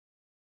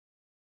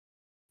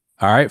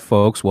All right,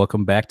 folks,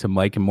 welcome back to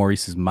Mike and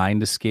Maurice's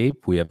Mind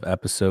Escape. We have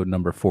episode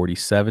number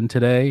 47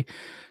 today,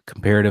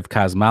 Comparative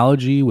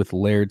Cosmology with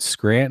Laird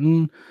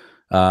Scranton.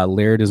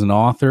 Laird is an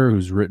author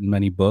who's written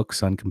many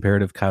books on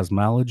comparative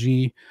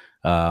cosmology,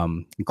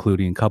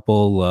 including a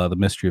couple, The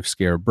Mystery of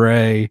Skara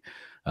Brae,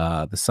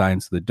 The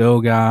Science of the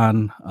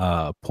Dogon,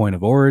 Point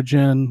of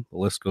Origin. The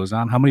list goes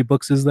on. How many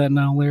books is that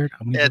now, Laird?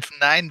 How many It's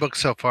books? 9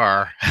 books so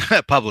far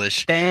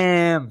published.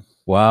 Damn.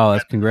 Wow,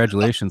 that's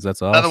congratulations.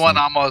 That's Another one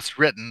awesome. almost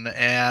written,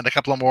 and a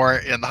couple of more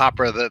in the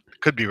hopper that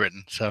could be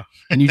written. So,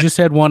 And you just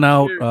had one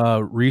out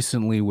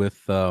recently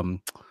with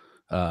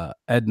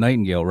Ed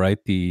Nightingale, right?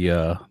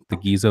 The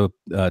Giza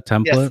yes,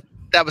 template.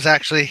 that was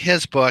actually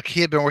his book.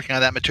 He had been working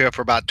on that material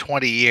for about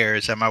 20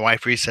 years, and my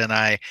wife Risa and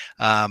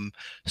I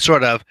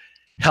sort of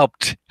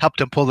helped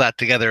him pull that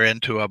together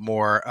into a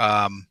more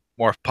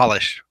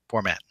polished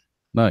format.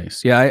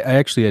 Nice. Yeah, I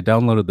actually I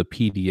downloaded the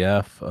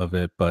PDF of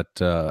it, but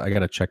I got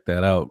to check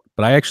that out.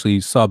 But I actually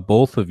saw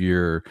both of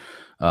your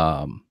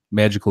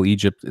Magical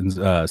Egypt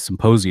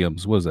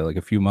symposiums. What was that, like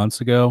a few months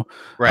ago?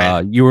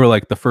 Right. You were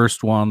like the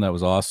first one. That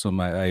was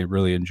awesome. I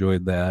really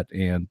enjoyed that,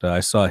 and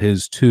I saw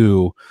his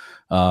too.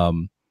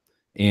 Um,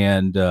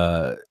 and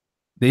The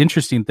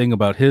interesting thing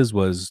about his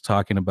was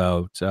talking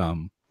about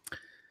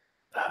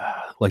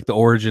like the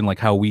origin, like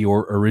how we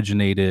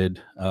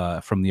originated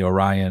from the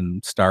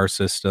Orion star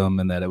system,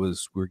 and that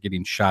we're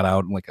getting shot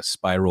out in like a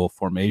spiral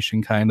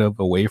formation, kind of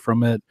away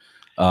from it.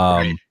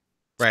 Right. Um,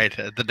 Right.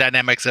 The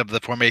dynamics of the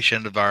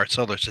formation of our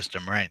solar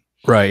system. Right.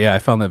 right. Yeah, I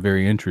found that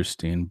very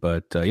interesting.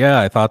 But yeah,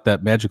 I thought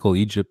that Magical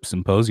Egypt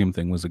symposium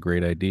thing was a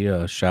great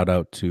idea. Shout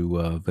out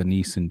to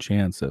Venice and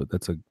Chance.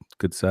 That's a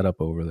good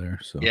setup over there.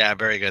 So Yeah.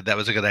 Very good. That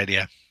was a good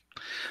idea.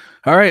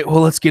 all right,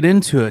 well, let's get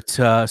into it.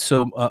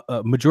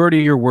 A majority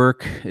of your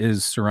work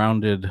is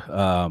surrounded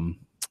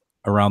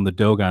around the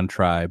Dogon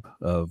tribe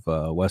of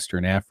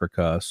Western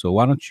Africa. So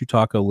why don't you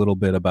talk a little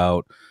bit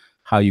about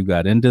how you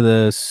got into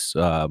this,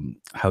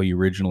 how you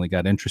originally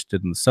got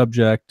interested in the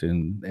subject,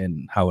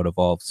 and how it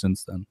evolved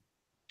since then?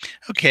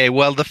 Okay,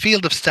 well, the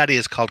field of study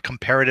is called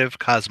comparative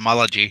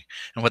cosmology.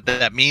 And what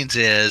that means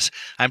is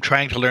I'm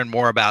trying to learn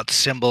more about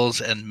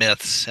symbols and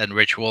myths and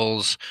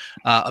rituals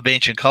of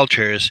ancient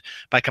cultures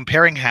by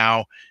comparing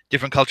how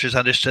different cultures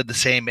understood the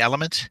same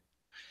elements.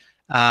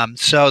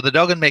 So the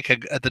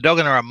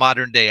Dogon are a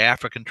modern day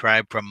African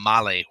tribe from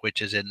Mali,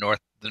 which is in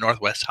the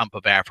northwest hump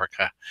of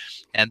Africa,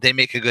 and they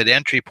make a good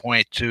entry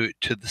point to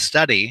the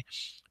study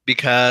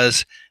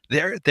because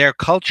their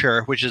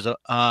culture, which is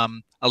a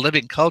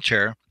living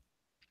culture,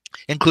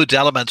 includes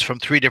elements from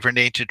 3 different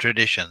ancient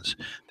traditions.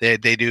 They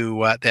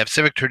have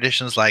civic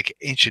traditions like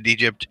Ancient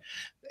Egypt,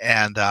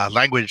 and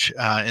language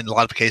in a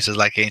lot of cases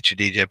like Ancient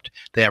Egypt.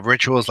 They have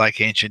rituals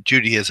like Ancient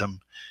Judaism,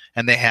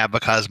 and they have a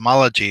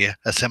cosmology,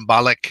 a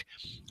symbolic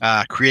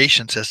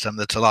creation system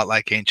that's a lot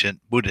like Ancient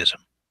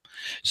Buddhism.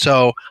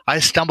 So I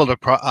stumbled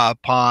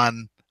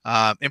upon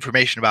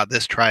information about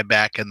this tribe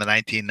back in the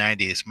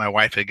 1990s. My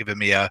wife had given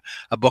me a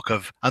book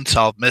of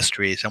unsolved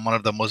mysteries, and one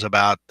of them was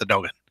about the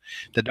Dogon.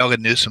 The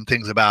Dogon knew some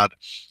things about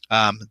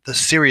the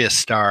Sirius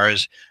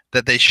stars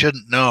that they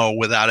shouldn't know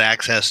without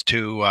access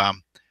to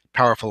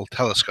powerful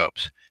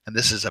telescopes. And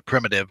this is a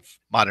primitive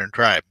modern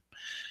tribe.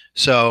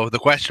 So the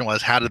question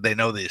was, how did they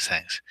know these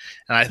things?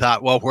 And I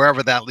thought, well,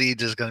 wherever that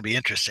leads is going to be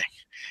interesting.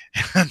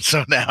 And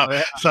so now, Oh,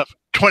 yeah. so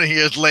 20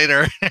 years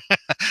later,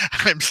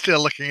 I'm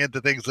still looking into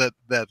things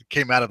that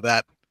came out of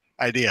that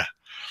idea.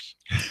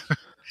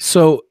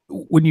 So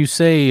when you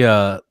say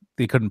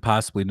they couldn't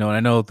possibly know, and I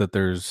know that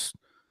there's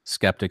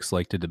skeptics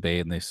like to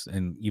debate,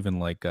 and even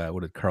like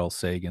what did Carl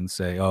Sagan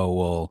say?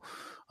 Oh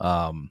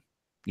well,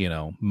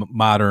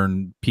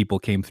 modern people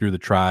came through the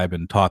tribe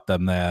and taught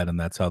them that, and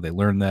that's how they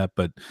learned that.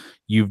 But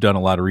you've done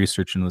a lot of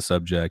research in the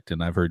subject,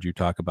 and I've heard you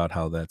talk about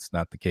how that's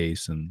not the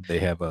case, and they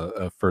have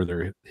a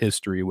further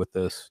history with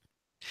this.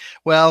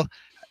 Well,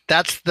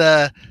 that's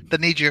the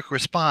knee-jerk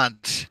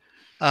response.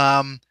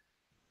 Um,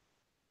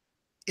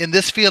 in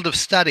this field of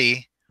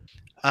study,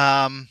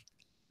 um,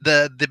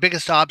 the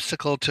biggest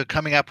obstacle to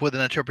coming up with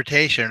an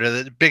interpretation, or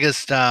the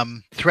biggest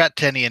threat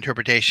to any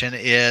interpretation,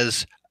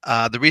 is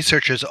the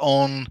researcher's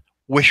own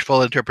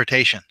wishful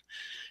interpretation.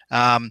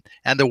 And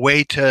the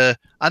way to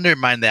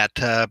undermine that,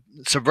 to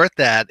subvert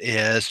that,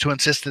 is to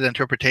insist that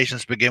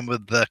interpretations begin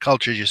with the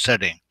cultures you're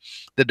studying.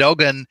 The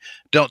Dogon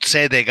don't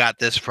say they got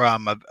this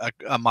from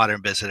a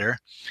modern visitor.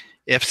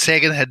 If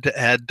Sagan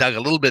had dug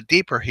a little bit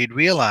deeper, he'd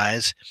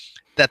realize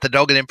that the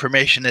Dogon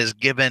information is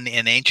given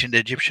in ancient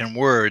Egyptian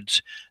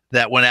words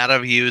that went out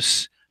of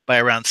use by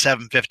around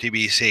 750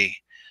 BC.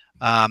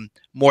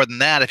 More than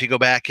that, if you go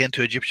back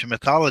into Egyptian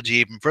mythology,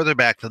 even further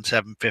back than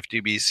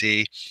 750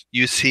 BC,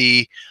 you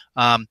see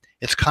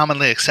it's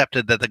commonly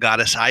accepted that the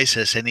goddess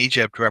Isis in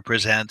Egypt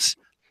represents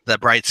the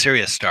bright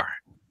Sirius star.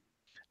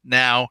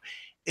 Now,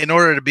 in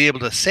order to be able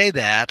to say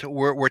that,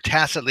 we're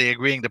tacitly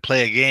agreeing to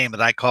play a game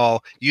that I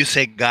call "You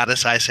Say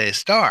Goddess, I Say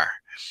Star."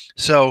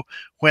 So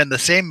when the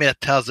same myth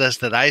tells us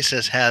that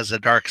Isis has a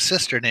dark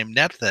sister named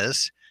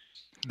Nephthys,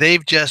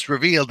 they've just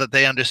revealed that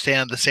they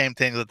understand the same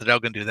thing that the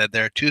Dogon do, that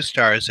there are two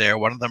stars there,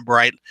 one of them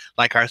bright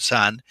like our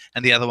sun,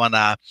 and the other one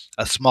a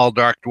small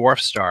dark dwarf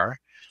star.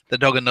 The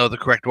Dogon know the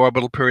correct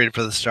orbital period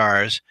for the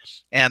stars,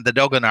 and the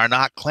Dogon are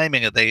not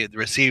claiming that they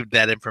received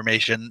that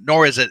information,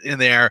 nor is it in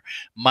their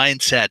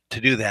mindset to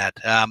do that.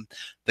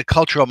 The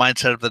cultural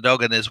mindset of the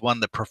Dogon is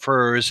one that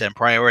prefers and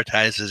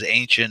prioritizes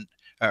ancient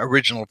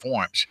original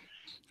forms.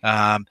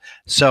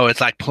 So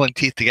it's like pulling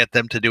teeth to get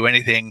them to do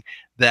anything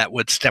that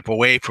would step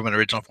away from an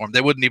original form.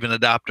 They wouldn't even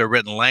adopt a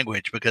written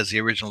language because the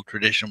original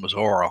tradition was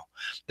oral.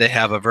 They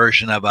have a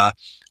version of a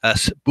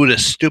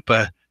Buddhist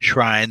stupa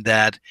shrine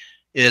that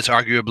is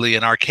arguably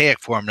an archaic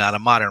form, not a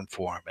modern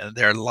form. And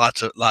there are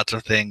lots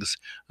of things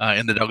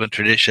in the Dogon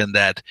tradition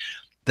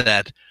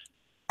that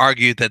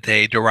argue that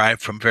they derive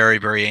from very,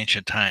 very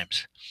ancient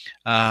times.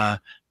 So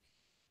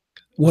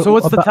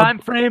what's the time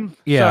frame?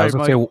 Yeah, Sorry, I was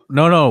gonna Mike. say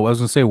no. I was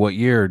gonna say what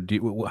year?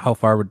 How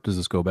far does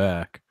this go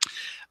back?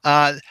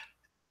 The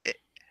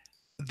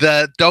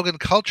Dogon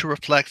culture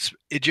reflects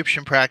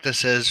Egyptian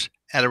practices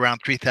at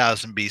around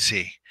 3000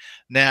 BC.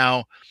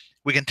 Now,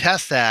 we can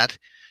test that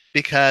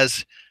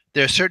because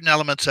there are certain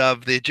elements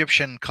of the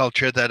Egyptian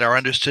culture that are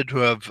understood to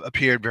have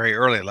appeared very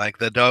early, like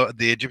the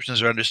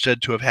Egyptians are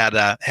understood to have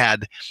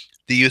had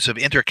the use of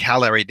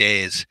intercalary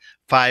days,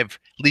 5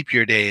 leap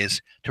year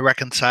days, to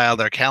reconcile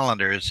their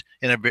calendars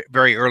in a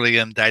very early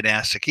in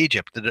dynastic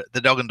Egypt.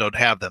 The Dogon don't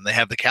have them. They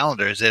have the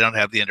calendars. They don't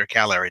have the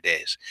intercalary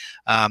days.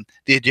 The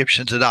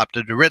Egyptians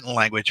adopted a written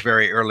language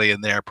very early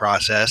in their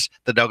process.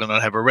 The Dogon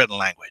don't have a written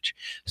language.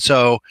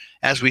 So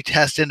as we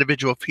test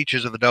individual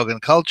features of the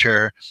Dogon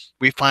culture,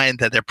 we find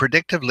that they're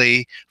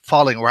predictably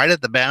falling right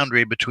at the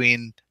boundary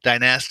between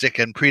dynastic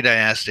and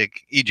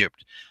pre-dynastic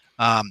Egypt.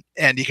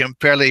 And you can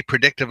fairly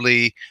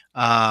predictably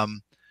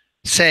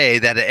say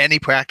that any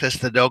practice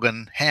the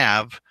Dogon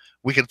have,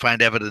 we can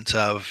find evidence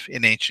of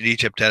in ancient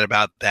Egypt at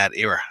about that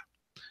era.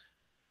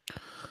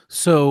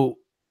 So,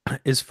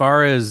 as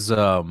far as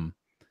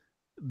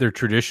their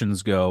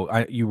traditions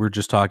go, you were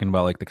just talking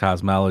about like the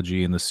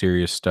cosmology and the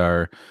Sirius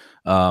star.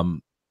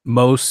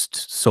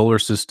 Most solar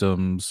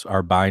systems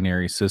are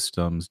binary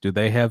systems. Do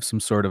they have some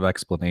sort of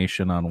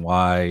explanation on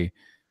why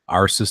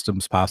our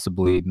system's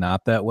possibly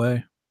not that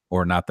way,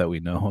 or not that we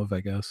know of,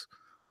 I guess?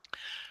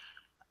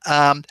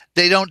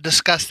 They don't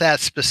discuss that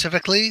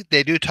specifically.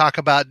 They do talk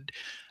about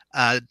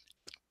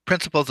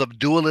principles of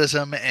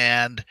dualism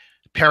and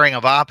pairing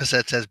of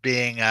opposites as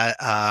being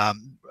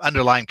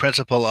underlying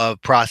principle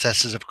of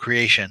processes of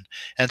creation.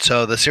 And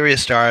so the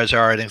Sirius stars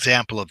are an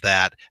example of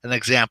that, an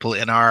example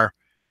in our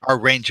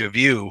range of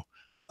view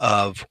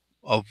of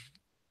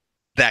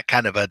that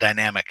kind of a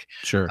dynamic.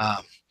 Sure.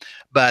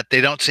 But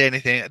they don't say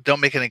anything, don't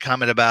make any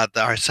comment about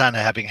our sun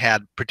having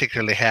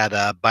particularly had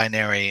a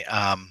binary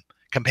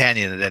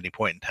companion at any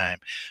point in time.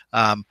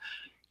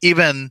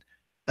 Even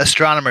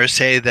astronomers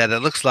say that it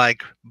looks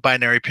like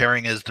binary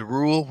pairing is the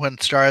rule when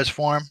stars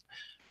form,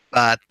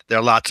 but there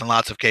are lots and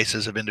lots of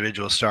cases of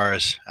individual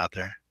stars out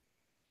there.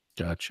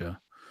 Gotcha.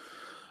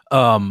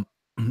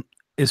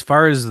 As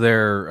far as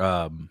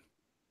their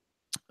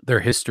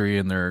history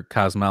and their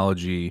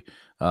cosmology,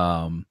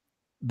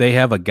 they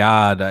have a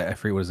god. I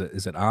forget, what is it?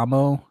 Is it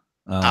Amo?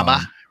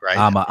 Amma, right?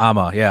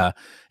 Amma, yeah.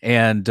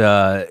 And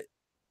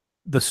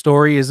the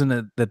story, isn't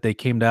it that he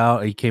came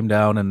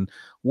down, and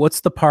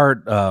what's the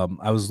part?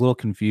 I was a little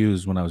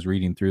confused when I was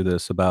reading through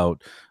this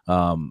about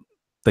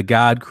the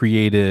god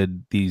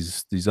created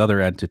these other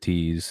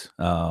entities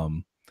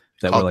that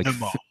were like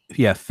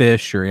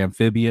fish or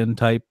amphibian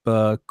type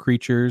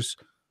creatures.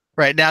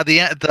 Right. Now,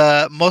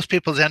 the most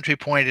people's entry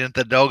point into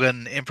the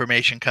Dogon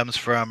information comes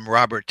from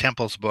Robert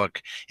Temple's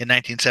book. In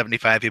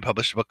 1975, he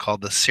published a book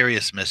called The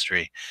Sirius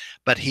Mystery,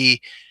 but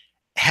he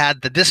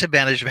had the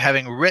disadvantage of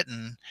having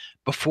written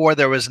before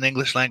there was an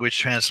English language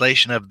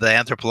translation of the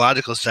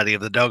anthropological study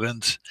of the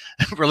Dogon's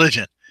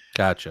religion.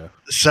 Gotcha.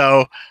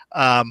 So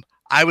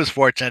I was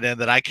fortunate in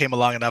that I came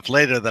along enough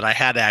later that I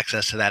had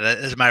access to that.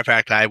 As a matter of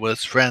fact, I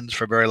was friends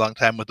for a very long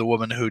time with the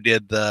woman who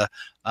did that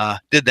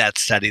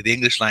study, the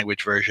English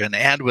language version,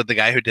 and with the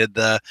guy who did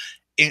the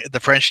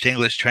French to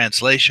English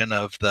translation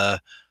of the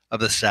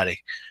study.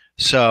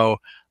 So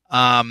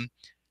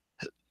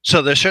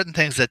so there's certain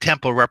things that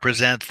Temple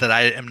represents that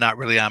I am not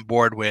really on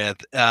board with.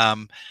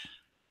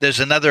 There's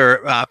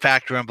another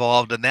factor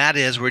involved, and that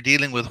is we're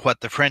dealing with what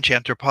the French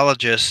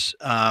anthropologists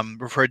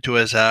referred to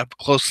as a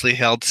closely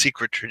held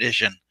secret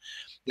tradition.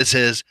 This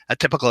is a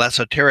typical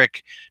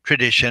esoteric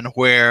tradition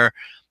where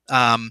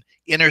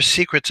inner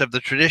secrets of the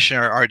tradition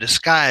are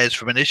disguised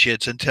from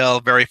initiates until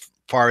very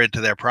far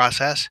into their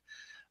process,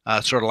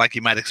 sort of like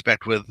you might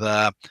expect with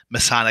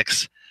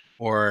Masonics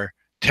or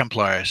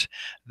Templars,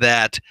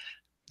 that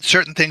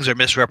certain things are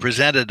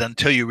misrepresented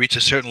until you reach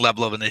a certain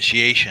level of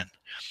initiation.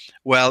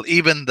 Well,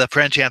 even the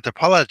French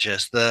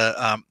anthropologist,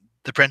 the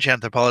French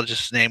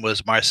anthropologist's name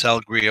was Marcel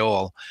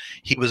Griol.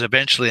 He was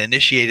eventually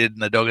initiated in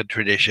the Dogon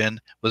tradition,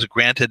 was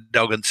granted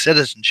Dogon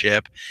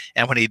citizenship,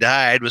 and when he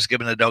died, was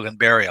given a Dogon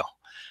burial.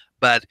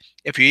 But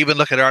if you even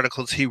look at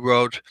articles he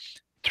wrote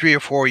 3 or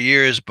 4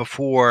 years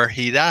before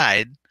he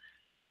died,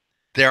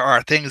 there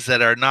are things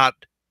that are not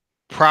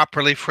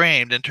properly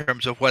framed in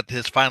terms of what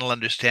his final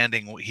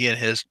understanding, he and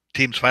his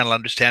team's final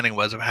understanding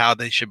was of how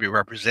they should be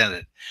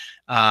represented.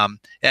 And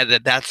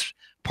that's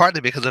partly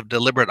because of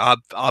deliberate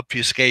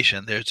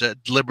obfuscation. There's a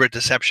deliberate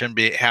deception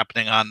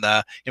happening on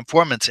the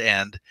informant's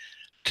end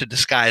to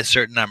disguise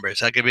certain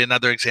numbers. I'll give you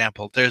another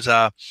example. There's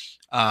a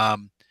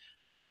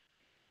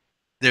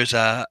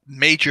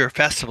major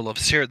festival of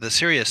the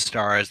Sirius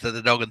stars that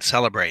the Dogon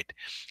celebrate,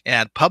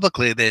 and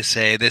publicly they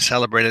say they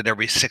celebrate it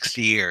every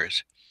 60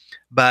 years.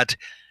 But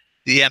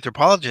the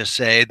anthropologists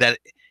say that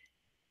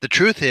the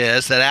truth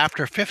is that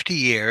after 50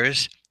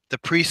 years, the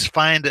priests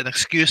find an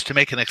excuse to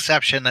make an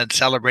exception and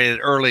celebrate it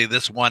early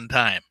this one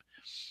time.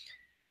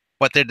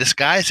 What they're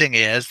disguising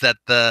is that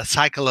the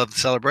cycle of the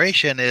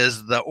celebration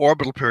is the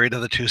orbital period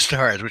of the two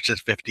stars, which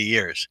is 50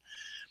 years.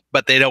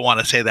 But they don't want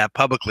to say that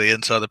publicly,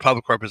 and so the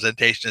public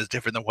representation is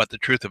different than what the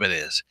truth of it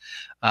is.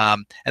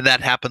 And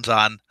that happens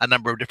on a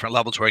number of different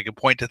levels where you can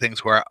point to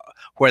things where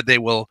they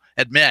will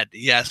admit,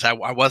 yes, I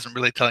wasn't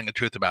really telling the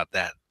truth about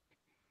that.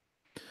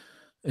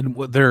 And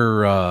what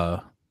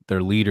their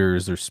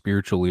leaders, their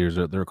spiritual leaders,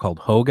 they're called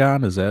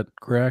Hogan. Is that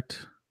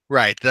correct?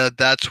 Right.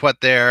 That's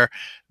what their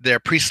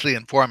priestly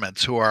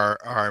informants, who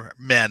are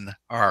men,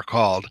 are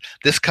called.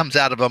 This comes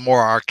out of a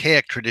more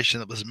archaic tradition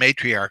that was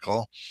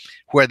matriarchal,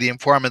 where the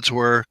informants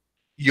were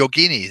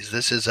yoginis.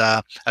 This is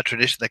a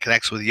tradition that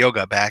connects with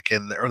yoga back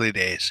in the early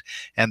days.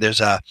 And there's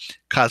a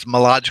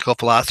cosmological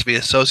philosophy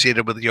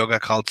associated with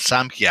yoga called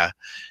Samkhya.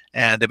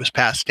 And it was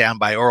passed down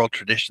by oral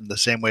tradition the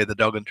same way the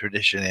Dogon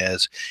tradition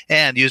is,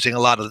 and using a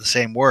lot of the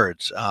same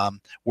words,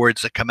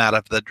 words that come out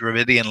of the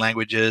Dravidian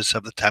languages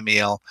of the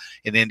Tamil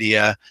in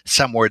India,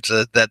 some words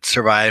that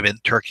survive in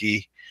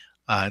Turkey,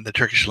 in the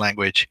Turkish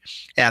language,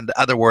 and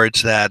other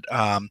words that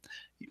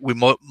we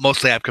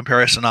mostly have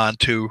comparison on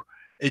to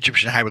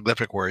Egyptian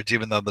hieroglyphic words,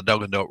 even though the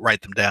Dogon don't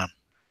write them down.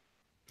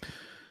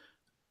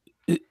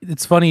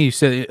 It's funny you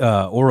say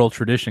oral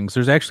traditions.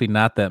 There's actually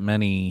not that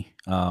many.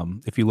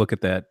 If you look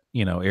at that,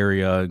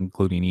 area,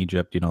 including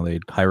Egypt, they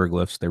had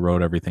hieroglyphs. They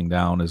wrote everything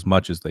down as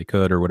much as they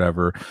could, or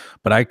whatever.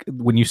 But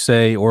when you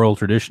say oral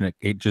tradition,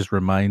 it just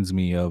reminds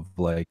me of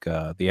like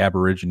the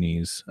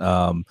Aborigines.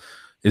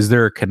 Is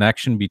there a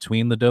connection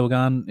between the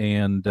Dogon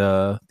and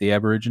the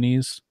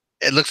Aborigines?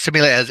 It looks to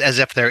me as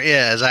if there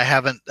is. I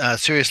haven't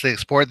seriously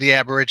explored the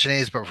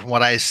Aborigines, but from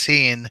what I've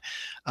seen,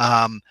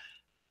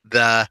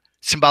 the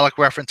symbolic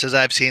references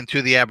I've seen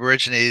through the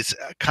Aborigines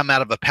come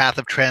out of a path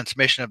of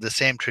transmission of the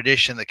same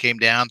tradition that came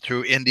down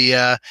through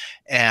India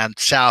and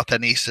south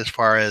and east as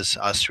far as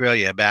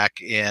Australia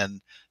back in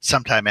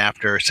sometime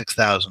after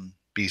 6000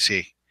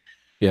 BC.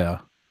 Yeah.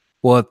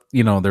 Well,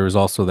 there was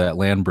also that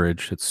land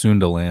bridge at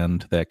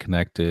Sundaland that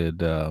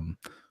connected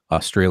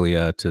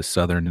Australia to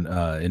southern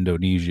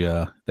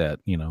Indonesia that,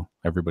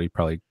 everybody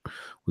probably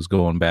was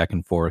going back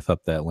and forth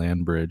up that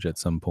land bridge at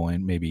some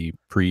point, maybe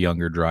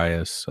pre-Younger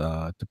Dryas.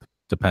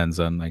 Depends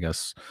on, I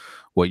guess,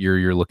 what year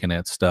you're looking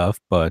at stuff.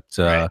 But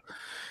Right.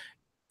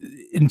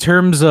 in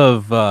terms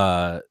of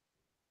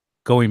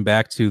going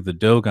back to the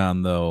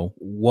Dogon, though,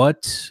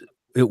 what's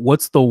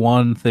the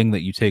one thing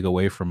that you take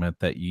away from it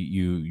that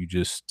you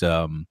just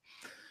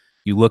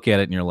you look at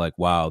it and you're like,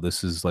 wow,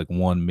 this is like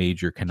one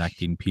major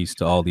connecting piece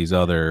to all these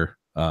other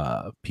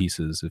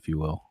pieces, if you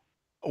will?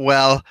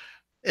 Well,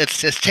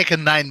 it's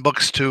taken 9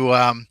 books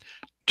to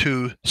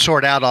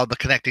sort out all the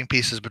connecting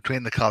pieces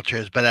between the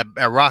cultures, but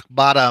at rock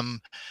bottom,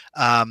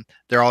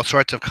 there are all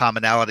sorts of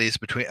commonalities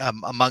between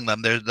among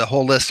them. There's the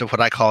whole list of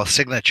what I call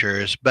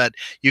signatures, but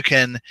you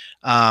can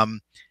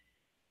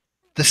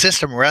the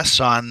system rests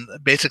on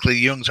basically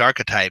Jung's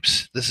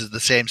archetypes. This is the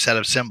same set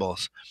of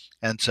symbols.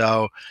 And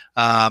so,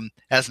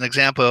 as an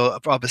example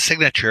of a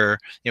signature,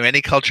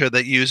 any culture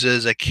that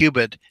uses a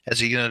cubit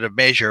as a unit of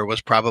measure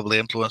was probably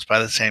influenced by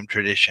the same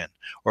tradition.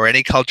 Or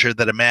any culture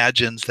that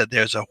imagines that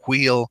there's a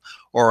wheel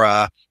or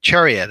a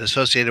chariot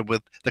associated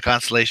with the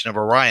constellation of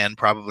Orion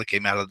probably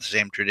came out of the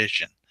same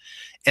tradition.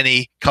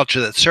 Any culture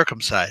that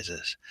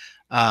circumcises.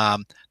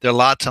 There are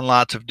lots and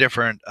lots of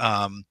different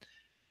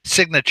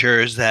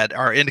signatures that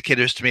are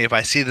indicators to me. If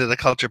I see that the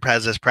culture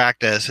has this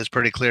practice, it's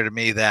pretty clear to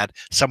me that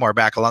somewhere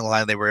back along the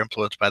line they were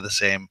influenced by the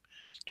same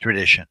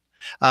tradition.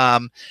 Now,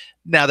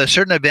 there's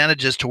certain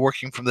advantages to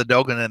working from the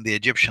Dogon and the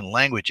Egyptian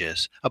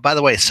languages. By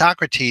the way,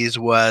 Socrates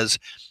was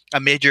a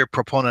major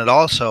proponent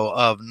also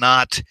of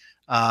not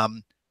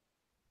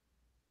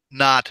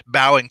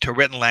bowing to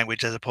written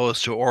language as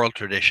opposed to oral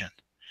tradition.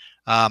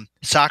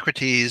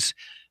 Socrates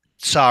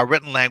saw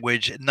written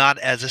language not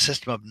as a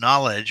system of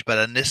knowledge,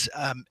 but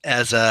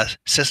as a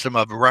system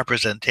of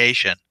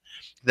representation.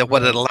 That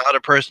what it allowed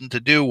a person to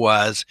do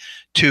was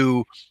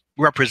to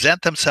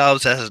represent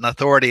themselves as an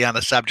authority on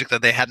a subject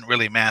that they hadn't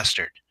really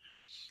mastered.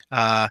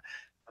 As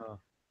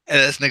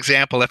an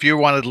example, if you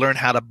wanted to learn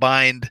how to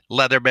bind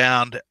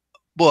leather-bound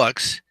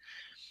books,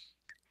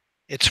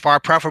 it's far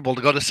preferable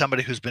to go to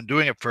somebody who's been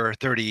doing it for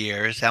 30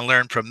 years and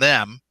learn from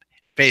them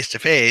face to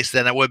face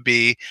than it would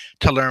be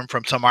to learn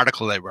from some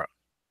article they wrote.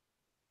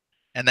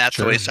 And that's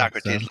the way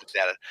Socrates looked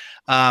at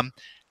it.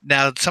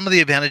 Now, some of the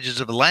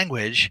advantages of the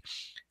language,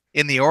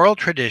 In the oral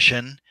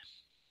tradition,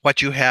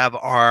 what you have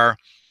are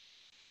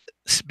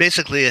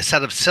basically a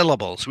set of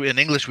syllables. In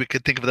English, we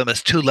could think of them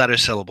as two-letter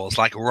syllables,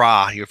 like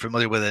Ra, you're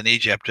familiar with in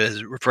Egypt,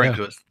 as referring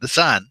to as the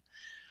sun.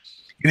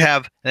 You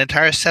have an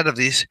entire set of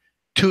these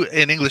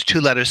in English,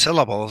 two-letter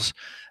syllables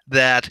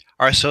that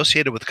are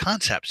associated with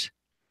concepts.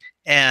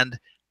 And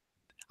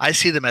I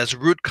see them as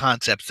root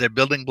concepts. They're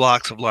building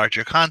blocks of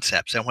larger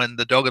concepts. And when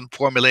the Dogon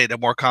formulate a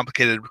more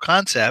complicated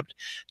concept,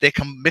 they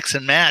can mix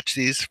and match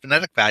these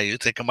phonetic values.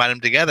 They combine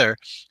them together,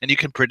 and you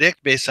can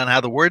predict based on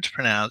how the word's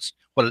pronounced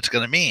what it's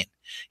going to mean.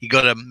 You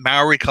go to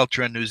Maori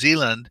culture in New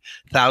Zealand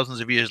thousands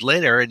of years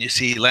later, and you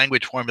see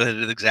language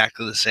formulated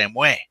exactly the same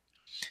way.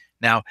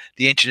 Now,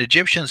 the ancient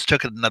Egyptians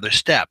took it another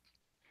step.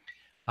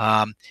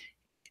 The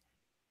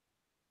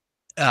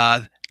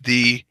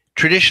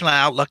traditional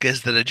outlook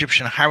is that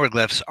Egyptian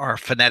hieroglyphs are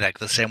phonetic,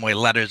 the same way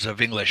letters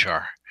of English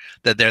are,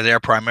 that they're there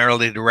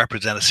primarily to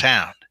represent a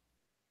sound.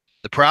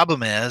 The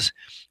problem is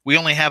we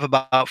only have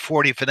about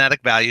 40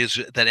 phonetic values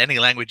that any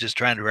language is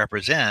trying to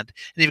represent,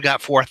 and you've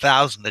got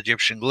 4,000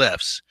 Egyptian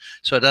glyphs.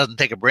 So it doesn't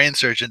take a brain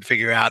surgeon to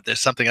figure out there's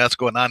something else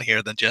going on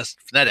here than just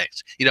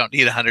phonetics. You don't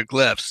need 100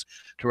 glyphs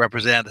to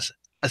represent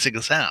a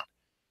single sound.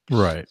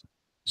 Right.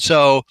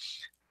 So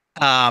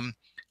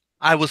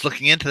I was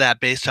looking into that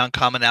based on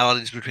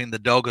commonalities between the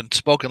Dogon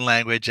spoken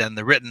language and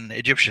the written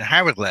Egyptian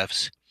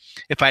hieroglyphs.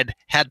 If I'd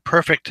had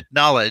perfect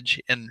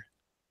knowledge in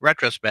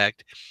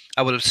retrospect,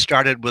 I would have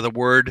started with a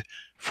word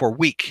for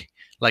week,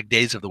 like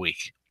days of the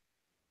week.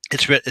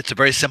 It's a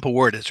very simple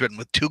word. It's written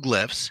with two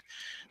glyphs.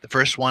 The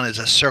first one is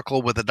a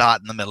circle with a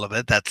dot in the middle of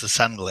it. That's the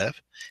sun glyph,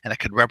 and it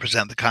could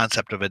represent the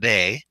concept of a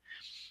day.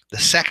 The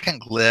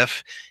second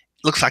glyph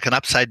looks like an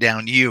upside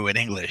down U in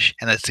English,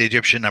 and it's the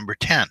Egyptian number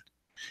 10.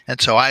 And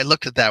so I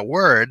looked at that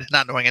word,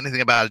 not knowing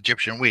anything about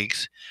Egyptian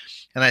weeks,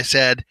 and I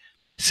said,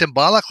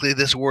 symbolically,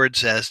 this word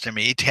says to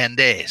me 10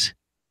 days.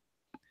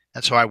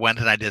 And so I went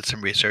and I did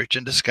some research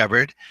and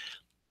discovered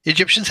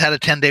Egyptians had a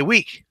 10-day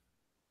week.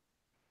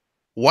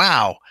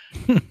 Wow.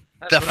 The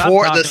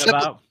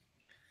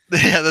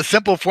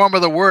simple form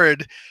of the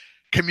word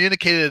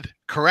communicated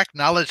correct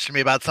knowledge to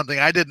me about something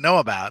I didn't know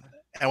about.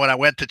 And when I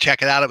went to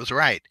check it out, it was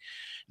right.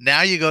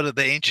 Now you go to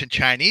the ancient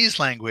Chinese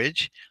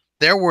language,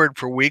 their word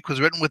for week was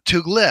written with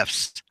two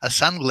glyphs, a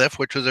sun glyph,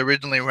 which was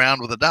originally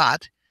round with a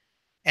dot,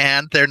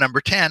 and their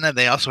number 10, and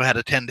they also had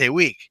a 10-day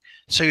week.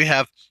 So you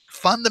have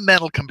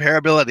fundamental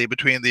comparability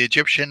between the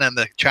Egyptian and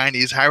the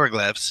Chinese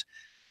hieroglyphs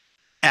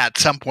at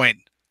some point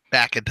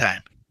back in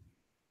time.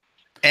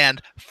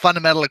 And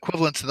fundamental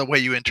equivalence in the way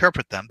you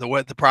interpret them.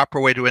 The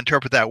proper way to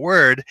interpret that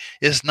word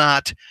is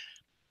not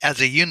as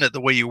a unit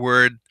the way you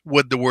would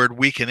the word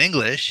week in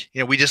English.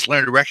 We just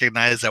learned to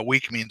recognize that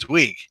week means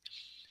week.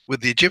 With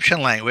the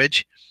Egyptian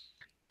language,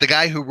 the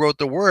guy who wrote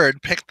the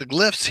word picked the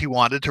glyphs he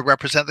wanted to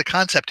represent the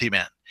concept he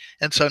meant.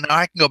 And so now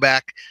I can go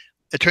back.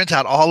 It turns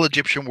out all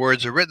Egyptian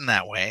words are written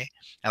that way.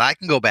 And I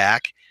can go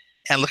back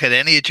and look at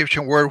any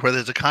Egyptian word where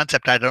there's a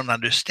concept I don't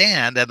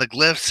understand, and the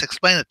glyphs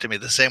explain it to me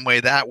the same way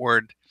that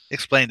word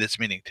explained its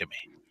meaning to me.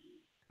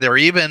 There are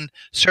even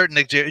certain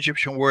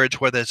Egyptian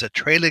words where there's a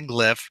trailing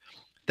glyph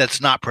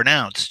that's not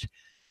pronounced.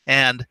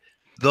 And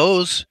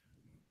those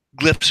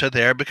glyphs are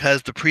there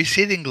because the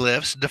preceding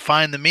glyphs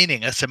define the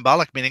meaning, a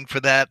symbolic meaning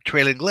for that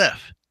trailing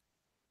glyph.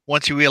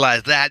 Once you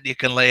realize that, you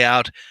can lay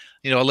out,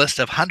 a list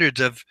of hundreds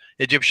of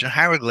Egyptian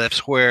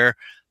hieroglyphs where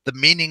the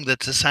meaning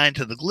that's assigned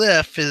to the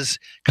glyph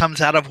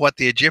comes out of what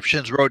the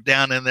Egyptians wrote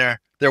down in their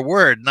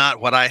word, not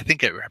what I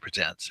think it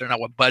represents, or not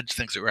what Budge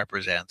thinks it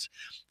represents.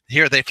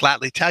 Here they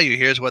flatly tell you,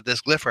 here's what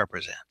this glyph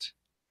represents.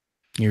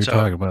 You're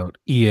talking about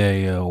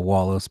E.A.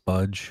 Wallace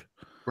Budge.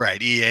 Right,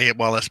 E.A.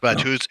 Wallace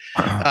Budge, who's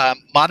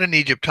modern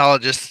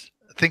Egyptologists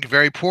think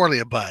very poorly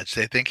of Budge.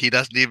 They think he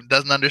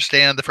doesn't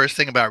understand the first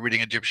thing about reading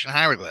Egyptian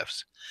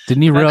hieroglyphs.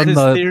 Didn't he run his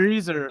the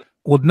theories or?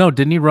 Well, no,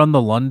 didn't he run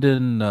the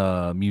London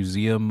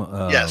Museum?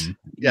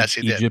 Yes,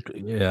 he Egypt.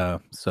 did. Yeah,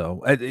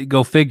 so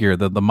go figure.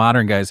 The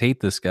modern guys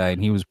hate this guy,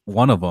 and he was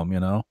one of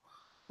them.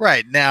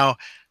 Right now,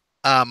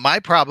 my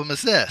problem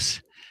is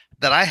this: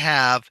 that I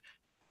have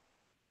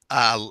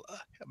a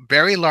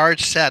very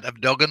large set of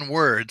Dogon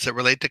words that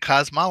relate to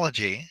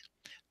cosmology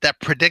that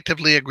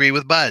predictively agree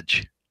with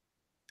Budge.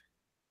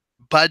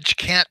 Budge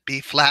can't be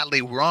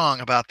flatly wrong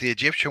about the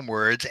Egyptian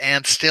words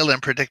and still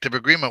in predictive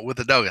agreement with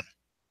the Dogon.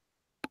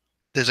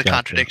 There's a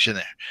contradiction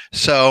there.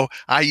 So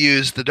I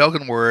use the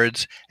Dogon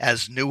words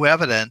as new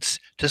evidence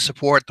to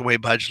support the way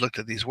Budge looked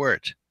at these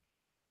words.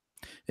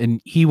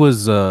 And he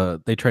was,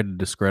 they tried to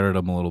discredit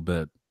him a little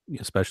bit,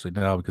 especially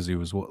now, because he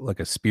was like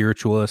a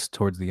spiritualist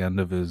towards the end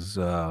of his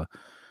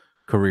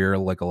career,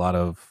 like a lot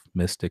of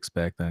mystics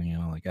back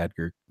then, like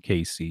Edgar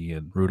Cayce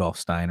and Rudolf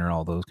Steiner,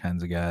 all those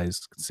kinds of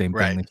guys. Same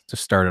thing. They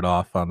just started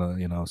off on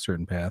a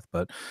certain path.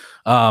 But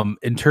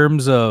in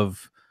terms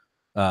of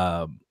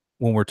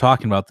when we're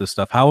talking about this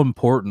stuff, how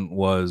important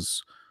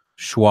was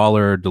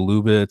Schwaller, de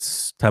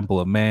Lubitz, Temple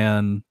of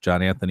Man,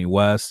 John Anthony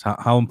West?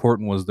 How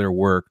important was their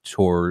work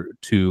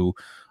to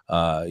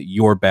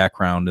your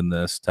background in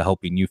this, to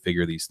helping you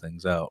figure these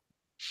things out?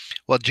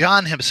 Well,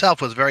 John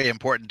himself was very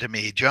important to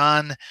me.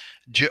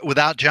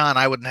 Without John,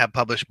 I wouldn't have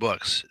published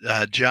books.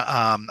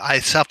 I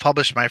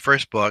self-published my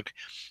first book,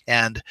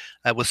 and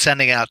I was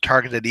sending out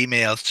targeted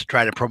emails to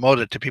try to promote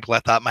it to people I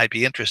thought might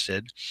be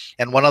interested.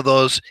 And one of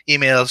those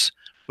emails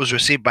was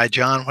received by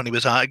John when he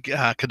was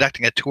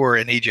conducting a tour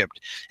in Egypt,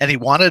 and he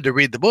wanted to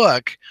read the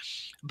book,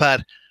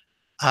 but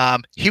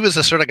he was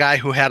the sort of guy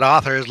who had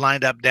authors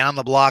lined up down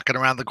the block and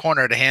around the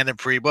corner to hand him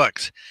free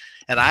books.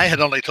 And I had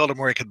only told him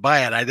where he could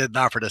buy it. I didn't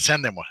offer to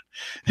send him one.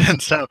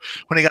 And so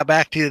when he got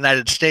back to the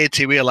United States,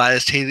 he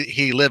realized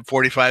he lived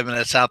 45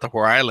 minutes south of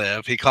where I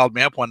live. He called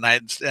me up one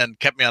night and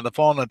kept me on the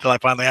phone until I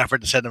finally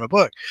offered to send him a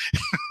book.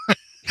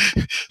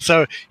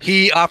 So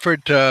he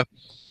offered to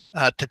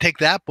take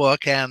that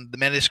book and the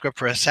manuscript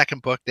for a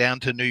second book down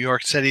to New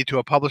York City to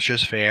a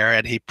publisher's fair,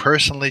 and he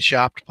personally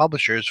shopped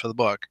publishers for the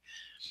book,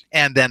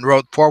 and then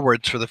wrote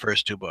forwards for the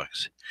first two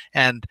books.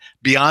 And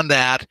beyond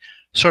that,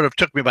 sort of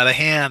took me by the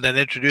hand and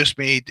introduced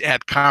me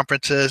at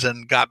conferences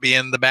and got me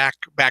in the back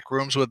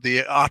rooms with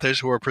the authors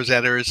who were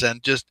presenters,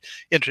 and just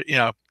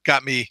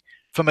got me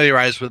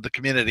familiarized with the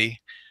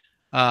community.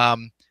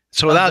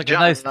 So without like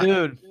John, a nice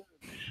dude.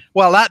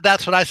 Well,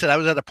 that's what I said. I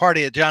was at a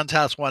party at John's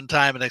house one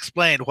time and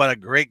explained what a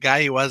great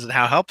guy he was and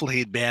how helpful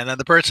he'd been. And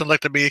the person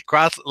looked at me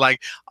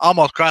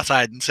almost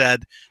cross-eyed and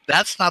said,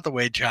 "That's not the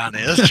way John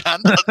is.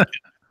 John doesn't."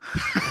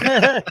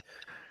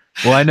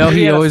 Well, I know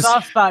he had always a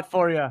soft spot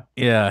for you.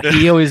 Yeah,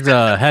 he always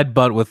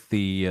headbutt with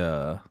the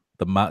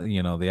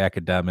the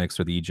academics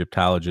or the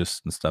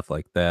Egyptologists and stuff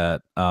like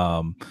that.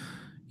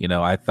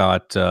 I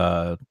thought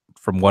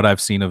from what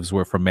I've seen of his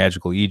work from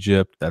Magical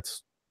Egypt,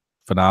 that's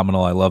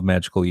phenomenal. I love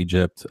Magical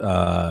Egypt.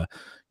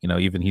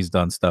 Even he's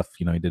done stuff.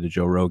 He did a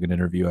Joe Rogan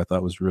interview I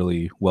thought was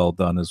really well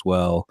done as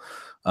well.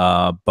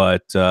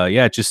 But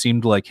it just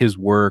seemed like his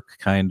work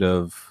kind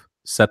of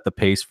set the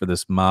pace for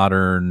this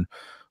modern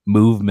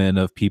movement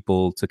of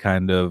people to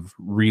kind of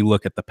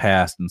relook at the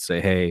past and say,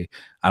 hey,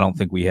 I don't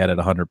think we had it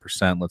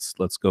 100%.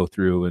 Let's go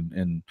through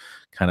and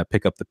kind of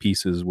pick up the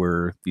pieces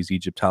where these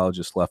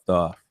Egyptologists left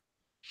off.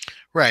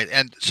 Right.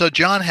 And so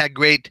John had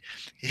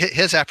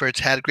his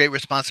efforts had great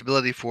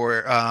responsibility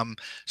for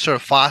sort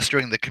of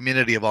fostering the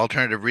community of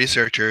alternative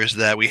researchers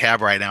that we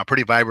have right now, a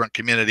pretty vibrant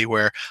community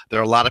where there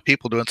are a lot of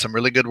people doing some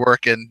really good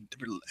work and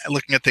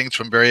looking at things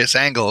from various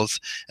angles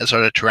and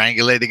sort of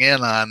triangulating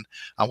in on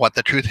what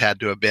the truth had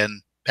to have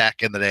been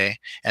back in the day.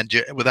 And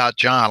without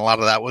John, a lot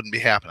of that wouldn't be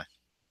happening.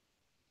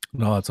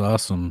 No, that's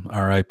awesome.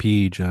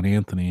 R.I.P. John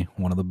Anthony,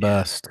 one of the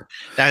best.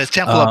 Now his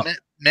Temple of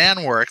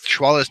Man work,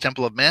 Schwaller's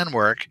Temple of Man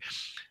work,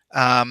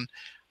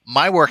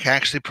 my work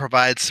actually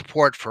provides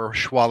support for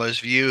Schwaller's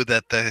view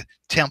that the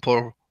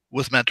temple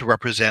was meant to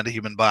represent a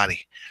human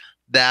body.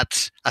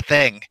 That's a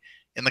thing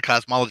in the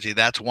cosmology.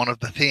 That's one of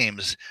the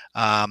themes.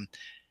 One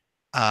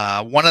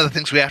of the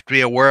things we have to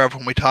be aware of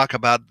when we talk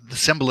about the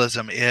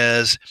symbolism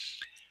is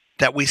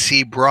that we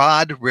see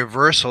broad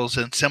reversals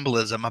in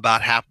symbolism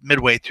about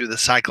midway through the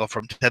cycle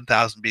from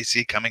 10,000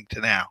 BC coming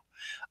to now.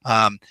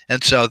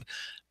 And so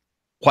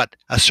what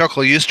a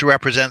circle used to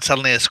represent,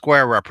 suddenly a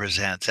square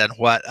represents. And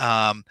what,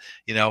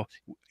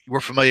 we're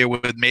familiar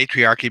with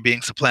matriarchy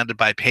being supplanted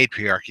by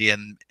patriarchy.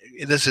 And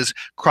this is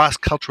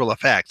cross-cultural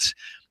effects,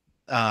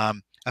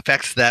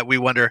 effects that we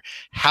wonder,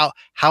 how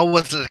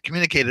was it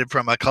communicated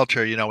from a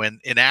culture,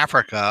 in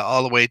Africa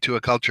all the way to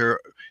a culture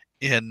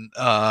in,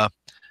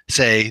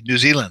 say, New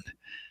Zealand?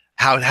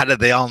 How did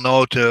they all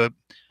know to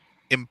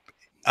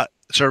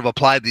sort of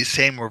apply these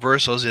same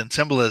reversals in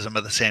symbolism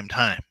at the same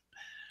time?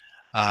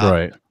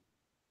 Right.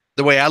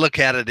 The way I look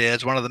at it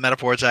is, one of the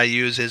metaphors I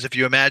use is, if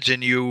you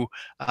imagine you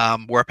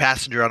were a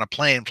passenger on a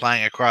plane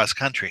flying across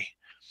country,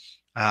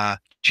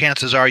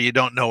 chances are you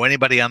don't know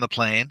anybody on the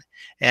plane,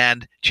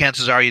 and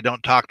chances are you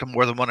don't talk to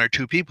more than one or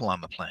two people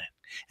on the plane.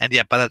 And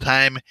yet by the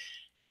time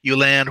you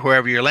land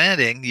wherever you're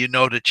landing,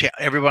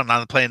 everyone on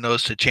the plane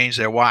knows to change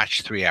their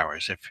watch 3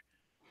 hours if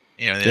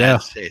in the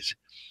United States.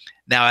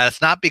 Now,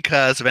 that's not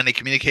because of any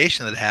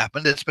communication that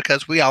happened. It's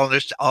because we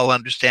all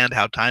understand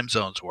how time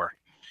zones work.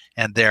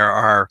 And there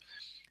are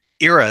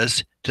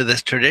eras to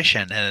this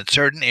tradition. And in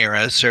certain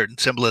eras, certain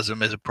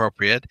symbolism is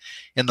appropriate.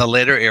 In the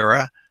later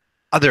era,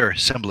 other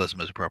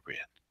symbolism is appropriate.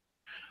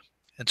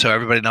 And so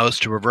everybody knows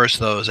to reverse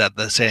those at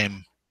the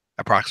same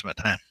approximate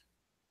time.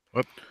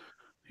 Whoop.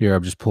 Here,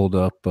 I've just pulled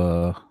up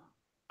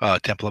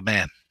Temple of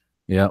Man.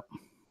 Yep.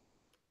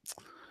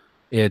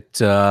 It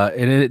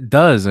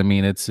does. I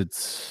mean,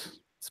 it's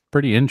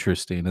pretty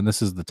interesting. And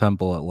this is the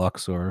temple at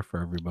Luxor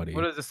for everybody.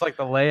 What is this, like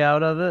the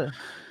layout of it?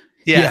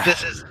 Yeah.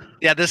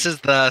 This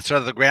is the sort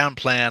of the ground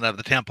plan of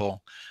the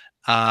temple.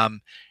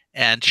 And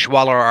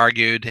Schwaller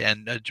argued,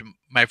 and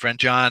my friend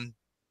John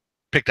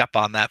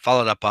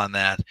followed up on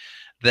that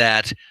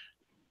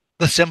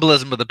the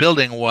symbolism of the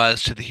building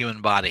was to the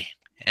human body,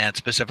 and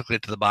specifically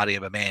to the body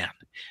of a man.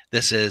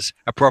 This is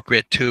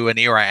appropriate to an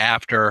era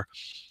after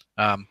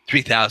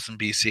 3000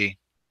 BC.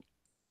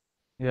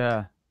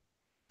 Yeah,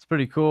 it's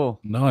pretty cool.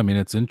 No, I mean,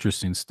 it's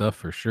interesting stuff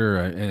for sure.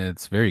 And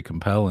it's very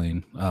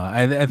compelling.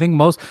 I think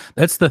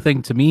that's the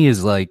thing to me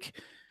is, like,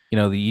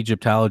 the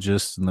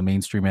Egyptologists and the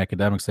mainstream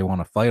academics, they want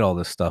to fight all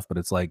this stuff, but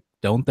it's like,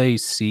 don't they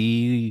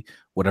see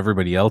what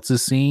everybody else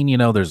is seeing?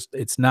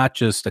 It's not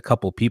just a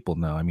couple people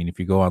now. I mean, if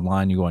you go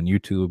online, you go on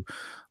YouTube,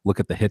 look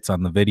at the hits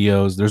on the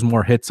videos, there's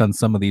more hits on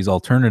some of these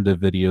alternative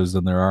videos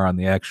than there are on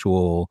the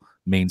actual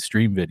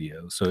mainstream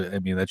videos. So, I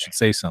mean, that should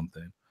say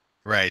something.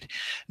 Right.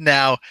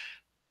 Now,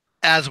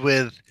 as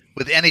with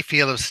any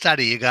field of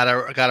study, you got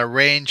a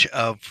range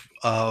of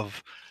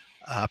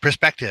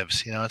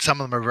perspectives, and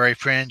some of them are very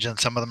fringe and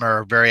some of them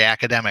are very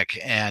academic,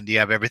 and you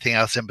have everything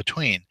else in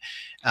between.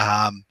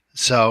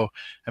 So,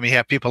 I mean, you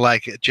have people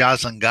like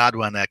Jocelyn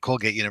Godwin at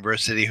Colgate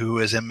University, who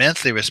is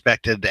immensely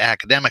respected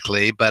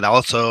academically, but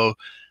also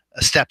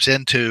steps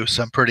into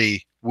some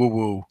pretty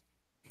woo-woo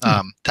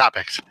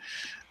topics.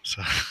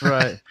 So.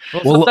 Right.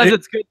 Well, sometimes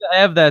it's good to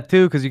have that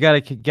too, because you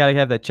gotta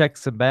have that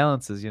checks and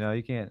balances.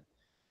 You can't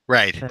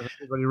right have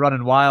everybody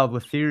running wild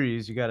with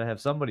theories. You gotta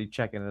have somebody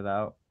checking it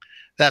out.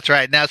 That's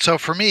right. Now, so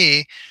for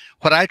me,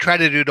 what I try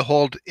to do to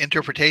hold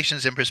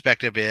interpretations in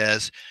perspective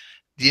is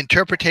the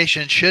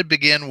interpretation should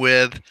begin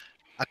with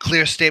a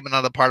clear statement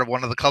on the part of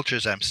one of the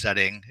cultures I'm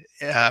studying.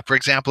 For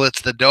example,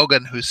 it's the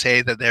Dogon who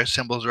say that their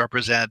symbols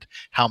represent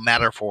how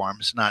matter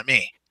forms, not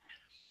me.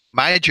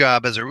 My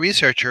job as a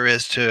researcher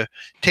is to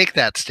take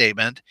that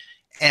statement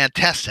and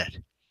test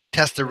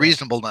the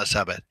reasonableness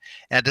of it,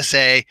 and to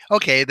say,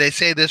 okay, they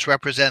say this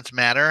represents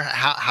matter.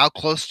 How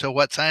close to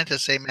what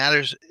scientists say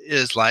matters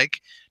is like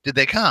did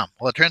they come?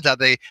 Well, it turns out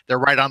they're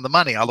right on the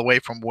money, all the way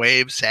from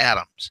waves to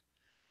atoms.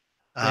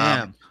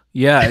 Damn.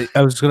 Yeah,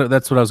 that's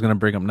what I was gonna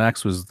bring up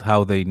next, was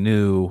how they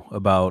knew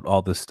about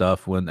all this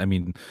stuff. When, I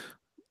mean,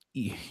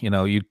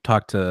 you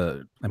talk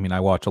to, I mean, I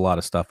watch a lot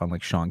of stuff on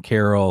like Sean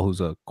Carroll, who's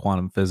a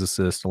quantum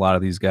physicist, a lot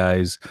of these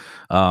guys.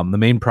 The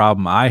main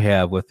problem I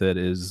have with it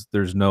is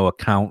there's no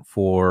account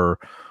for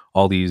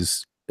all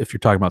these. If you're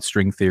talking about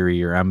string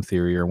theory or M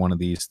theory or one of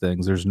these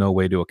things, there's no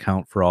way to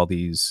account for all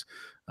these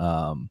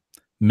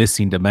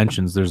missing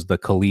dimensions. There's the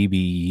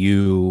Calibi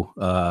U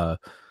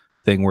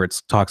thing where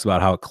it talks about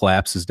how it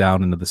collapses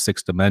down into the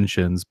 6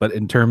 dimensions. But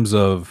in terms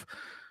of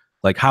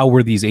like, how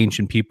were these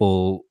ancient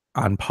people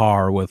on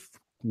par with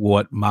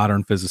what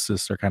modern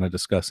physicists are kind of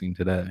discussing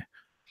today?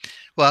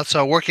 Well,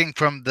 so working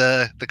from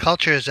the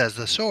cultures as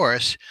the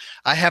source,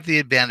 I have the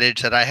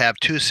advantage that I have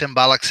 2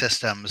 symbolic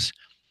systems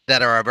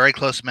that are a very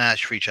close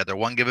match for each other,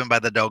 one given by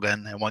the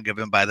Dogon and one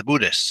given by the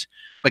Buddhists,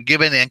 but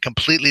given in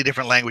completely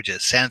different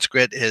languages.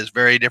 Sanskrit is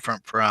very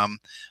different from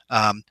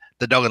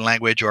the Dogon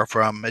language or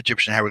from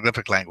Egyptian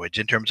hieroglyphic language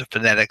in terms of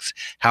phonetics,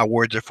 how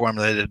words are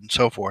formulated, and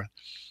so forth.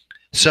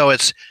 So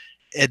it's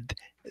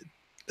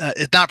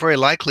not very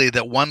likely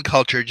that one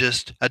culture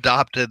just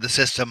adopted the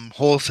system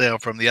wholesale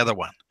from the other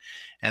one.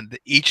 And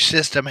each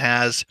system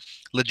has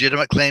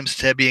legitimate claims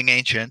to being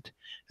ancient.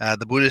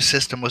 The Buddhist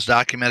system was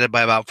documented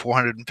by about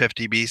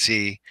 450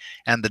 BC,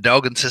 and the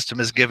Dogon system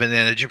is given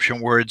in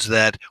Egyptian words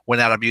that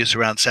went out of use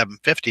around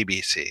 750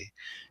 BC.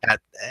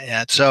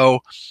 And so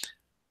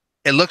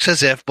it looks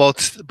as if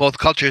both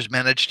cultures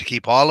managed to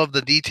keep all of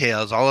the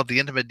details, all of the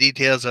intimate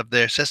details of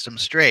their system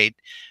straight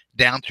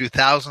down through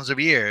thousands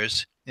of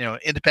years,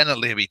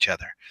 independently of each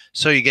other.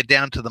 So you get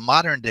down to the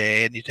modern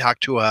day and you talk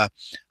to a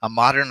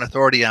modern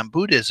authority on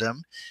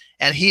Buddhism,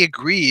 and he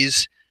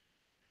agrees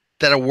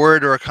that a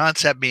word or a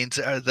concept means,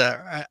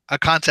 a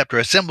concept or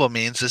a symbol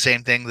means the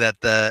same thing that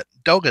the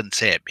Dogon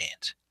say it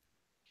means.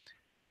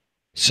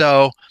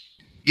 So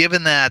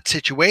given that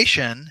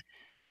situation,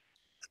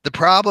 the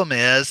problem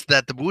is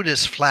that the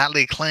Buddhists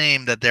flatly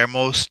claim that their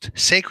most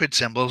sacred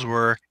symbols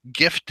were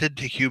gifted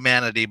to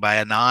humanity by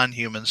a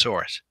non-human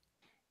source.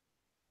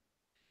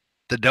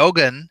 The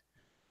Dogon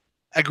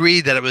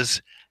agreed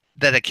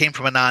that it came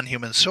from a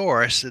non-human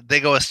source. They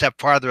go a step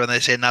farther and they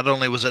say not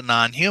only was it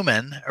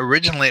non-human,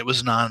 originally it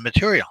was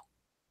non-material.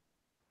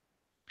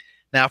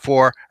 Now,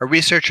 for a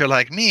researcher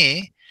like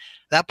me,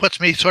 that puts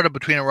me sort of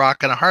between a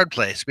rock and a hard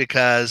place,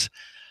 because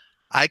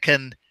I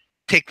can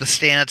take the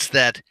stance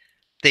that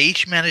they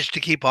each managed to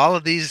keep all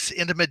of these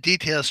intimate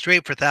details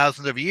straight for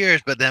thousands of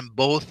years, but then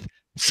both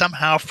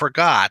somehow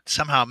forgot,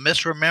 somehow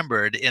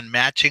misremembered in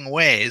matching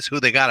ways who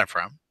they got it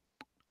from.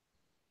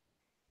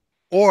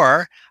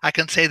 Or I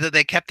can say that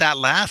they kept that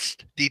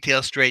last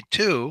detail straight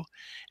too,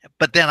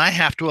 but then I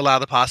have to allow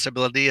the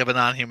possibility of a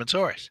non-human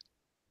source.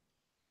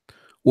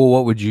 Well,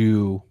 what would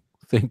you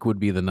think would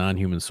be the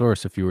non-human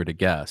source if you were to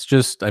guess?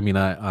 Just, I mean,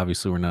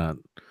 obviously we're not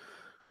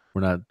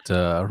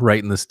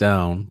writing this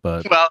down,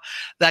 but well,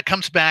 that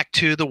comes back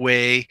to the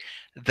way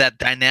that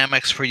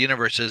dynamics for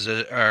universes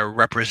are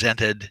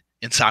represented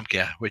in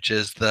Samkhya, which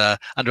is the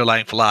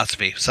underlying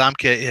philosophy.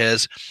 Samkhya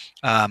is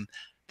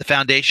the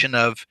foundation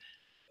of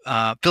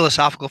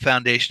philosophical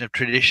foundation of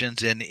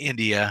traditions in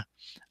India.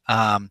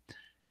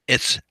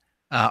 It's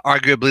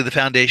arguably the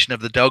foundation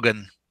of the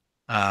Dogon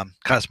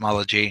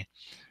cosmology.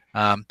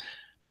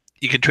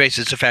 You can trace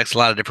its effects a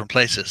lot of different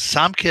places.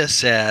 Samkhya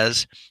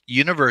says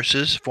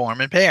universes form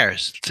in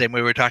pairs, the same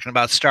way we're talking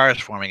about stars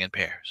forming in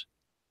pairs,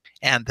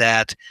 and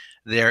that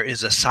there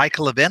is a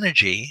cycle of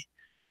energy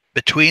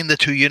between the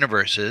two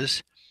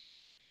universes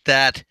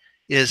that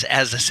is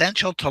as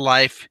essential to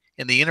life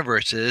in the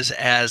universes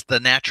as the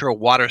natural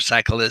water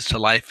cycle is to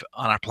life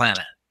on our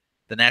planet.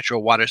 The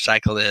natural water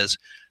cycle is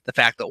the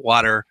fact that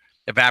water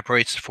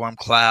evaporates to form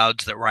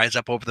clouds that rise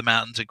up over the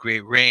mountains and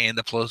create rain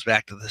that flows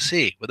back to the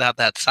sea. Without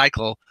that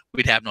cycle,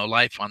 we'd have no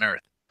life on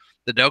Earth.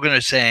 The Dogon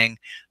are saying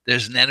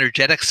there's an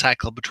energetic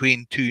cycle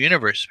between two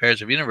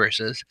pairs of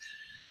universes,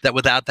 that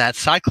without that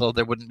cycle,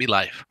 there wouldn't be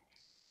life.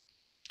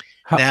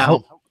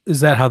 How is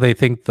that how they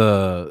think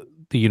the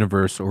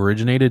universe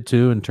originated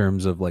too, in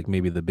terms of like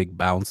maybe the Big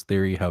Bounce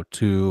theory, how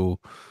two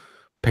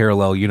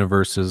parallel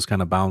universes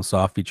kind of bounce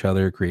off each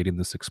other, creating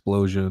this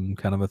explosion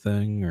kind of a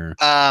thing? Or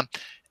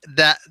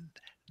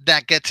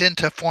that gets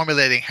into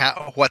formulating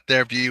what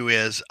their view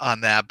is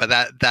on that, but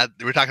that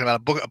we're talking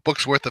about a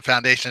book's worth of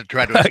foundation to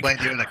try to explain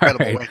to you in a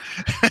credible way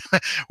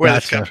where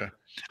this comes from.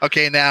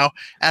 Okay, now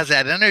as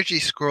that energy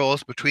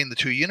scrolls between the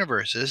two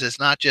universes, it's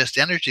not just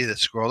energy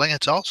that's scrolling,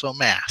 it's also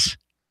mass.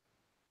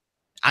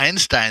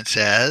 Einstein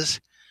says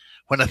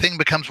when a thing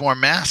becomes more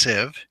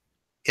massive,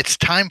 its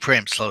time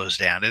frame slows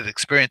down. It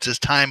experiences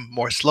time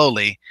more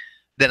slowly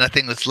than a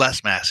thing that's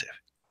less massive.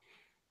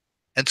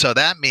 And so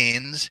that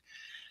means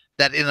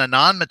that in a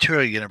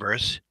non-material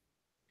universe,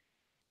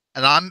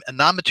 a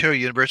non-material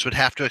universe would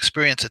have to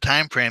experience a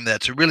time frame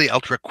that's really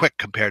ultra quick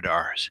compared to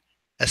ours.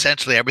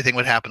 Essentially, everything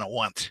would happen at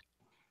once.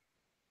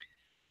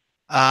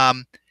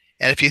 And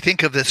if you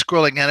think of the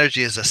scrolling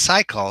energy as a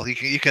cycle,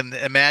 you can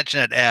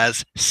imagine it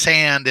as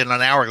sand in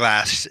an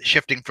hourglass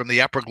shifting from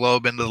the upper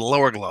globe into the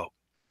lower globe.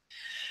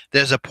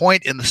 There's a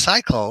point in the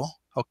cycle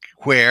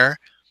where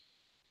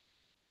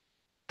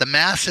the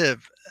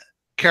massive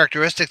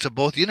characteristics of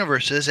both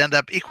universes end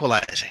up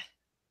equalizing.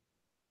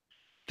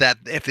 That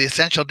if the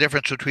essential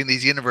difference between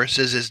these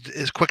universes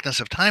is quickness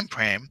of time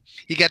frame,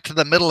 you get to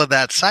the middle of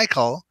that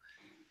cycle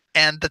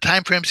and the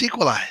time frames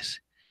equalize.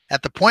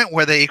 At the point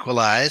where they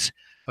equalize,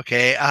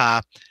 okay,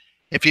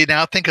 if you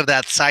now think of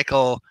that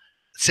cycle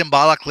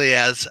symbolically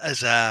as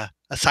a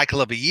cycle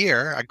of a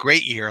year, a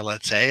great year,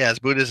 let's say, as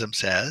Buddhism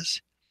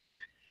says,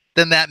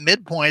 then that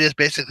midpoint is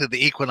basically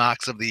the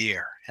equinox of the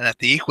year. And at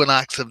the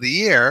equinox of the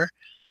year,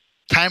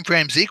 time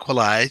frames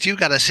equalize. You've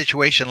got a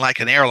situation like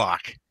an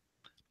airlock.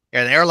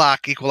 An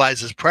airlock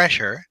equalizes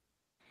pressure.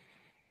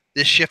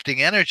 This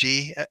shifting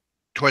energy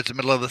towards the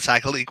middle of the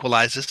cycle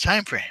equalizes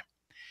time frame.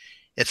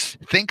 It's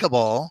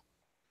thinkable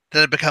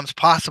that it becomes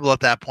possible at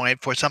that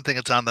point for something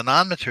that's on the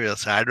non-material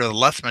side or the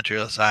less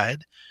material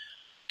side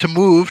to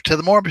move to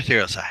the more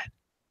material side.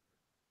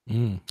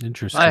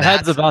 Interesting. My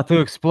head's about to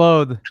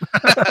explode.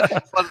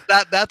 Well,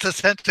 that's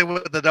essentially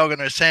what the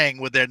Dogon are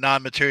saying with their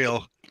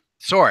non-material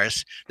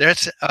source.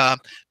 There's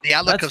the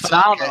outlook of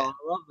Samkhya. I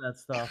love that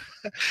stuff.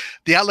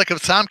 The outlook of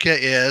Samkhya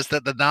is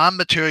that the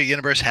non-material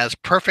universe has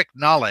perfect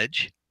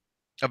knowledge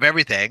of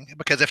everything,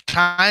 because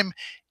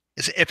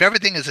if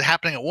everything is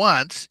happening at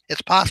once,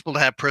 it's possible to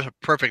have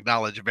perfect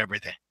knowledge of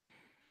everything.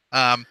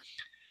 Time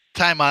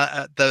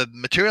on the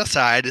material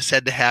side is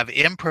said to have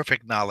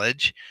imperfect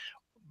knowledge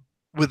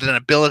with an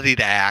ability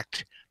to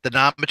act. The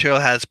non-material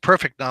has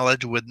perfect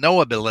knowledge with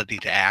no ability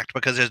to act,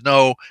 because there's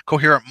no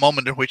coherent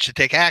moment in which to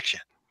take action.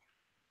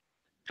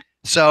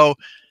 So,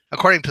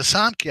 according to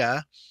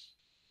Samkhya,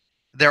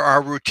 there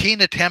are routine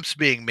attempts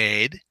being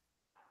made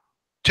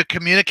to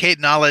communicate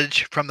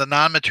knowledge from the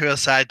non-material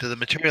side to the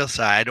material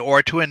side,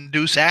 or to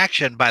induce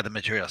action by the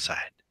material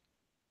side.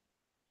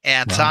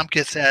 And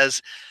Samkhya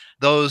says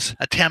those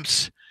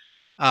attempts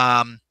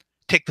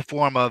take the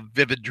form of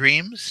vivid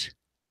dreams,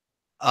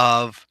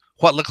 of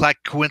what look like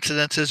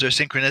coincidences or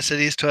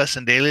synchronicities to us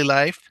in daily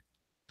life,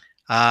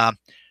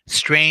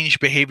 strange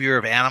behavior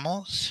of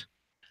animals.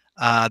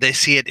 They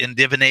see it in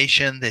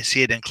divination. They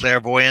see it in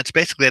clairvoyance.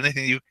 Basically,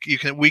 anything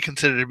we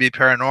consider to be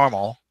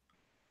paranormal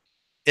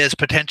is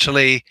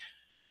potentially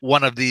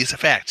one of these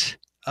effects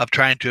of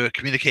trying to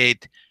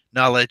communicate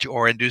knowledge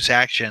or induce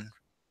action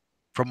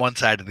from one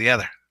side to the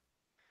other.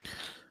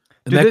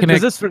 Do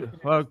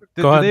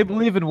they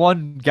believe in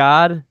one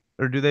God,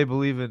 or do they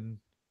believe in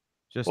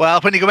just...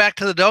 Well, when you go back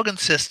to the Dogon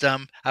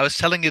system, I was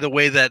telling you the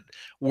way that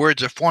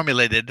words are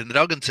formulated in the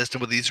Dogon system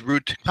with these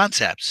root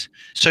concepts.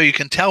 So you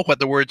can tell what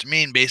the words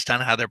mean based on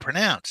how they're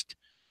pronounced.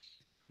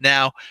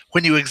 Now,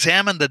 when you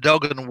examine the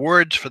Dogon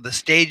words for the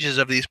stages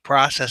of these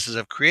processes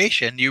of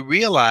creation, you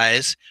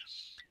realize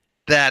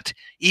that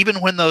even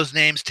when those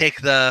names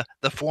take the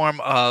form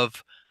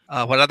of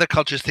what other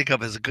cultures think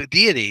of as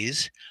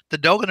deities, the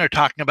Dogon are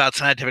talking about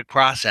scientific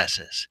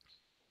processes.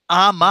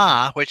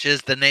 Ama, which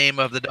is the name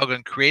of the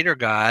Dogon creator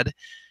god,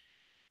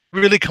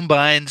 really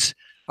combines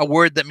a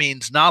word that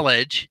means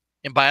knowledge.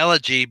 In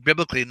biology,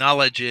 biblically,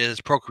 knowledge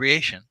is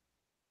procreation.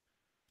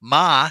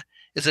 Ma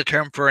is a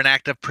term for an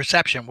act of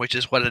perception, which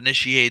is what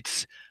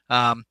initiates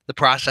the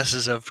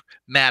processes of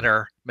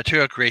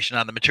material creation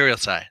on the material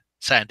side,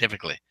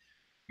 scientifically.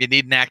 You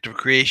need an act of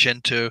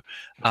creation or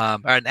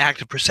an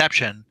act of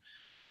perception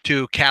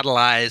to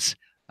catalyze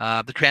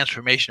the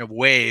transformation of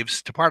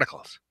waves to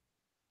particles.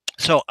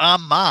 So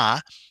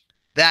Amma,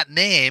 that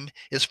name,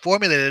 is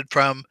formulated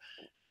from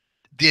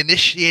the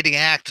initiating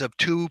acts of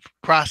two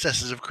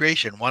processes of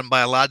creation, one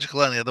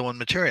biological and the other one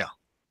material.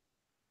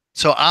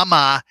 So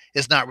Amma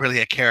is not really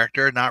a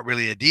character, not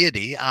really a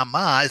deity.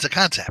 Amma is a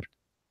concept.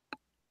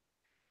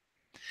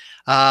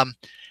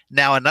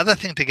 Now, another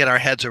thing to get our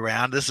heads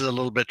around, this is a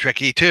little bit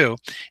tricky too,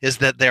 is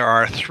that there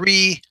are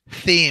 3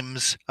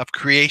 themes of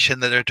creation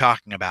that they're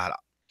talking about.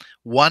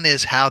 One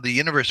is how the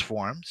universe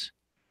forms,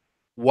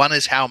 one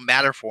is how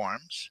matter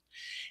forms,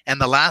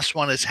 and the last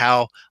one is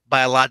how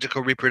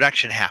biological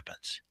reproduction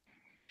happens.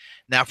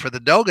 Now, for the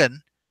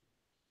Dogon,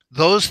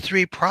 those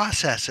 3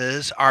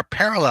 processes are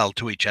parallel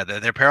to each other.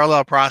 They're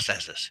parallel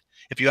processes.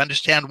 If you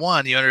understand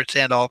one, you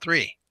understand all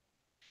 3.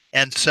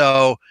 And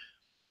so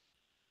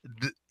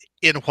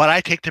in what I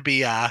take to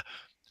be an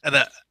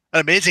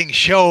amazing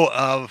show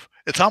of,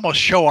 it's almost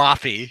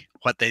show-offy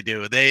what they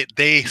do.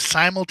 They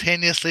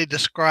simultaneously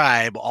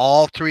describe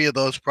all 3 of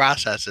those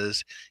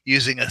processes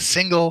using a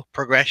single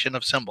progression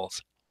of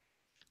symbols.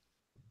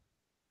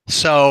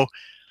 So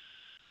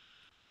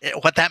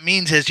what that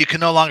means is you can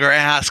no longer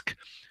ask,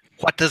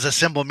 what does a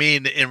symbol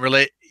mean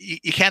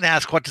you can't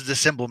ask, what does this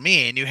symbol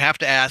mean? You have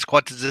to ask,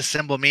 what does this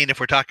symbol mean if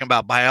we're talking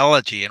about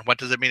biology, and what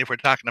does it mean if we're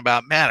talking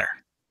about matter?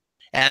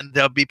 And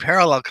there'll be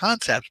parallel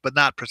concepts, but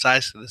not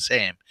precisely the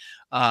same.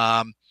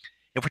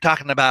 If we're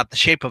talking about the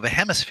shape of a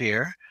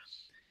hemisphere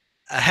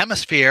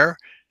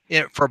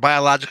for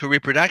biological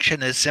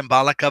reproduction is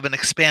symbolic of an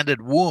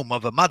expanded womb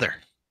of a mother.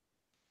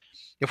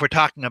 If we're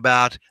talking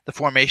about the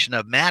formation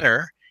of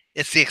matter,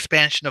 it's the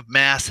expansion of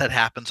mass that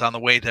happens on the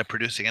way to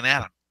producing an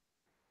atom.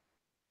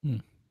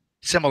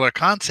 Similar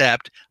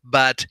concept,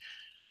 but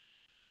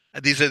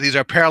these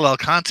are parallel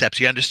concepts.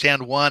 You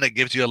understand one, it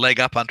gives you a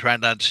leg up on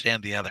trying to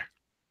understand the other.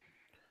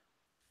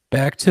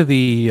 Back to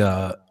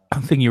the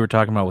thing you were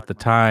talking about with the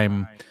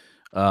time,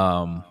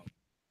 the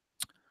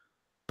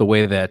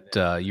way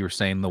that you were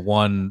saying the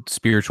one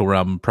spiritual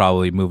realm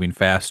probably moving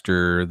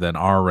faster than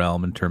our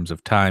realm in terms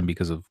of time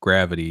because of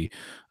gravity.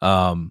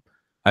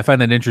 I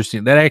find that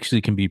interesting. That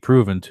actually can be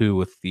proven too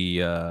with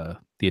the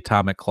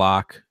atomic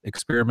clock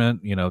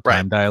experiment,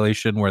 time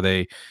dilation, where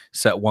they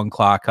set one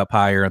clock up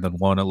higher and then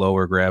one at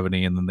lower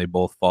gravity, and then they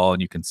both fall,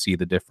 and you can see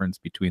the difference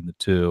between the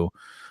two.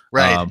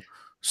 Right.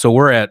 So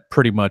we're at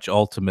pretty much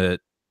ultimate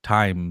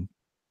time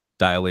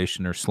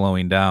dilation or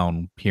slowing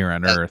down here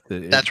on Earth.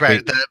 That's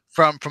right.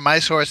 From my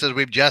sources,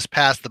 we've just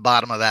passed the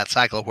bottom of that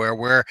cycle where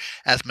we're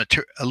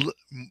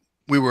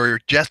we were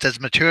just as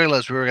material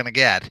as we were going to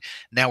get.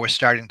 Now we're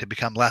starting to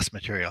become less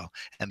material,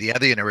 and the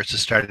other universe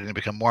is starting to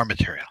become more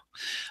material.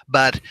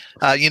 But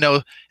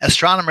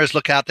astronomers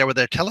look out there with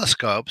their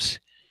telescopes,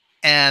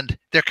 and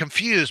they're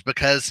confused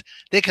because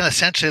they can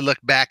essentially look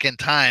back in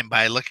time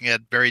by looking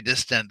at very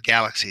distant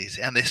galaxies,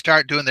 and they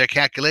start doing their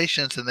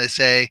calculations, and they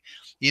say,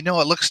 it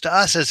looks to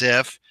us as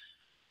if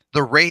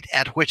the rate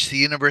at which the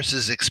universe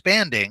is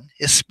expanding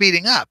is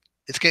speeding up.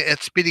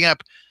 It's speeding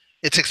up.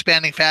 It's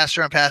expanding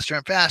faster and faster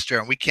and faster,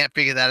 and we can't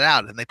figure that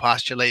out. And they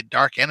postulate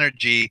dark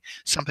energy,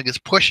 something is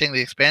pushing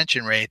the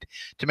expansion rate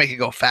to make it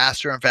go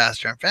faster and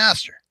faster and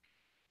faster.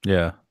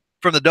 Yeah.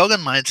 From the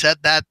Dogon mindset,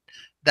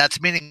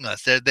 that's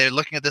meaningless. They're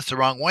looking at this the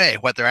wrong way.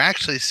 What they're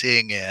actually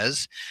seeing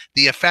is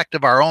the effect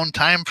of our own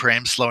time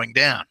frame slowing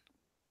down.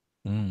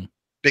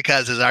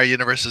 Because as our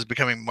universe is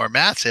becoming more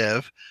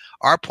massive,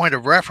 our point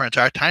of reference,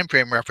 our time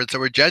frame reference that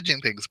we're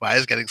judging things by,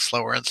 is getting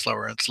slower and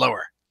slower and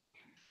slower.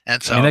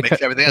 And so it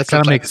makes everything else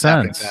look like it's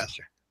happening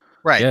faster.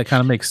 Right. Yeah, it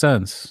kind of makes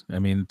sense. I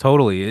mean,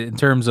 totally. In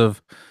terms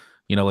of,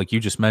 like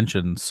you just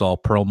mentioned, Saul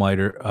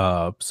Perlmutter's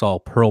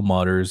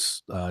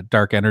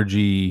dark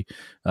energy,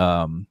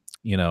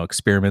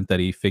 experiment that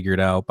he figured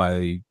out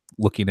by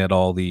looking at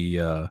all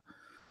the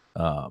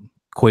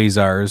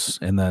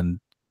quasars, and then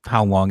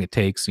how long it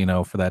takes,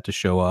 for that to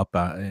show up,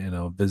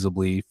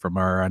 visibly from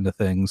our end of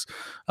things.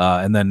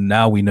 And then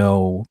now we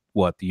know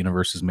what the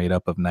universe is made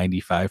up of,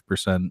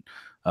 95%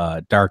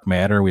 dark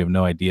matter. We have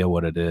no idea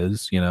what it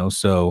is,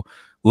 so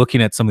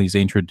looking at some of these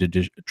ancient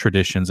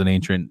traditions and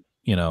ancient,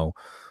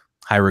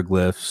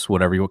 hieroglyphs,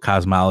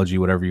 cosmology,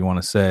 whatever you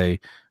want to say,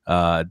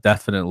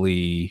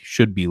 definitely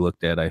should be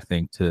looked at, I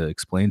think, to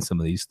explain some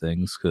of these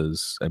things.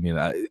 Because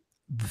the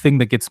thing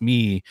that gets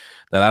me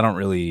that I don't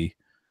really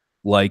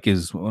like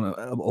is a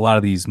lot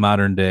of these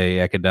modern day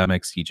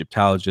academics,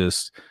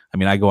 Egyptologists.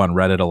 I go on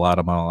Reddit a lot.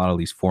 I'm on a lot of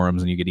these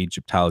forums, and you get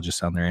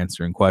Egyptologists on there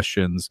answering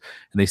questions,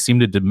 and they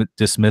seem to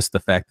dismiss the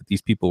fact that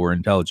these people were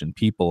intelligent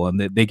people, and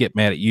they get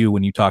mad at you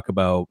when you talk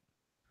about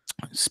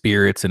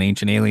spirits and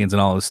ancient aliens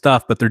and all this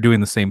stuff, but they're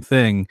doing the same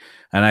thing,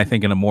 and I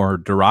think in a more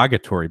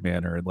derogatory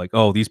manner, like,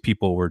 oh, these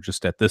people were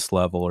just at this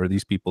level, or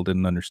these people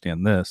didn't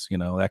understand this,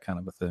 that kind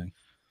of a thing.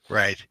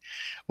 Right.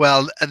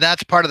 Well, and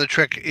that's part of the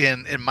trick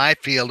in my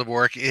field of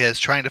work, is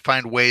trying to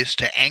find ways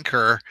to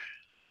anchor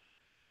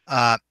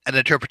an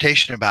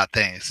interpretation about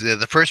things.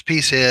 The first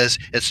piece is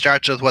it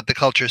starts with what the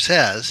culture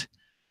says,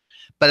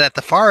 but at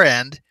the far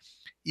end,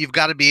 you've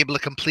got to be able to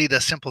complete a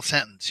simple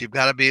sentence. You've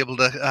got to be able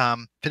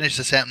to finish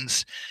the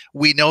sentence.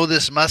 We know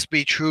this must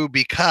be true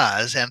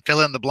because, and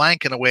fill in the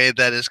blank in a way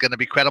that is going to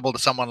be credible to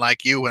someone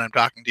like you when I'm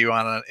talking to you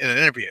in an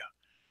interview.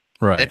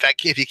 Right. In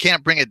fact, if you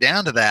can't bring it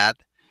down to that,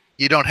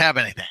 you don't have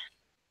anything.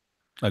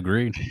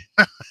 Agreed.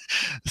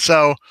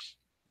 So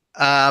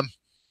Now,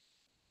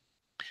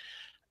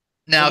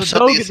 well,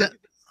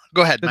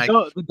 go ahead, Mike. I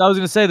was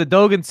going to say the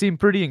Dogon seemed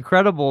pretty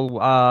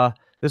incredible.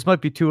 This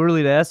might be too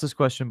early to ask this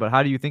question, but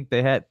how do you think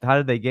how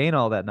did they gain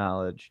all that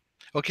knowledge?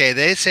 Okay,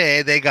 they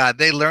say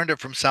they learned it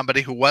from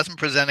somebody who wasn't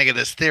presenting it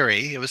as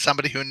theory. It was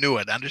somebody who knew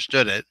it,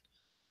 understood it.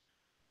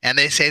 And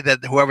they say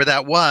that whoever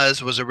that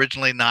was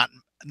originally not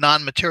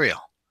non-material.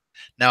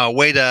 Now, a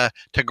way to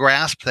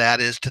grasp that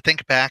is to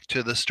think back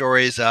to the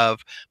stories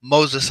of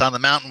Moses on the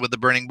mountain with the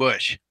burning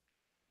bush.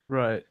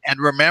 Right. And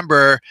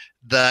remember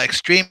the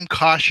extreme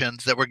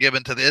cautions that were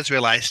given to the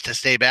Israelites to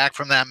stay back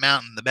from that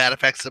mountain, the bad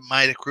effects that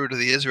might accrue to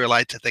the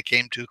Israelites if they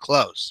came too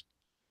close.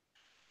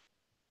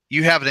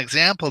 You have an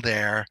example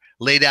there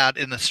laid out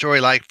in a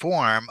story-like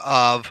form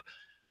of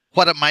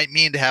what it might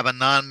mean to have a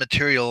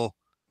non-material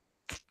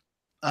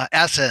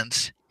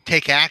essence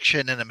take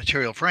action in a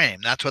material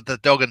frame. That's what the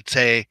Dogon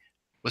say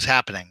was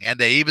happening. And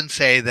they even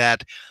say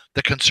that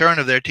the concern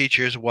of their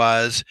teachers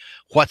was,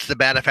 what's the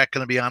bad effect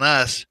going to be on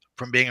us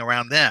from being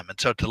around them? And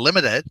so to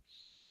limit it,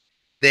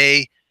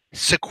 they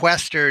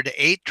sequestered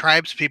 8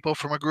 tribespeople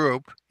from a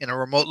group in a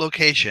remote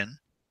location,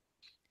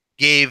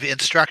 gave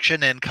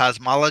instruction in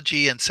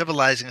cosmology and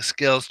civilizing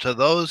skills to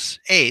those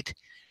 8,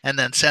 and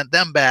then sent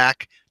them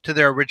back to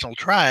their original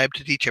tribe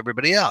to teach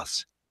everybody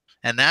else.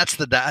 And that's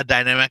the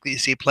dynamic that you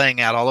see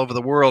playing out all over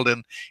the world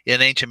in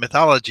ancient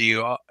mythology.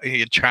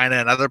 In China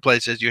and other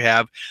places, you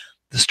have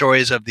the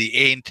stories of the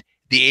eight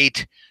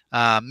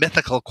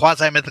mythical,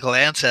 quasi-mythical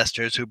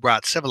ancestors who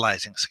brought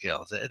civilizing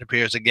skills. It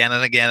appears again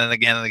and again and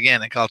again and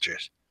again in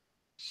cultures.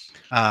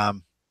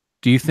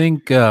 Do you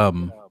think,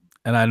 and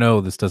I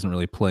know this doesn't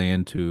really play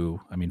into,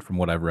 I mean, from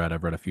what I've read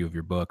a few of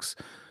your books,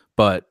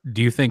 but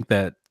do you think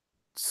that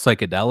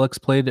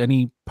psychedelics played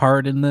any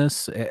part in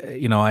this?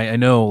 You know, I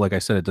know, like I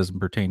said, it doesn't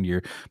pertain to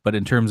your, but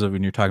in terms of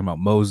when you're talking about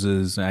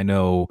Moses, I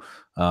know,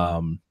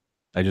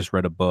 I just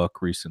read a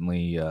book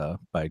recently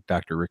by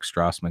Dr. Rick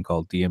Strassman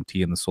called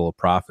DMT and the Soul of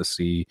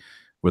Prophecy,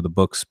 where the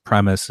book's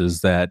premise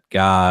is that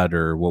God,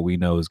 or what we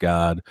know as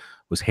God,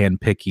 was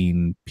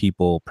handpicking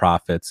people,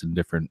 prophets, and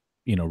different,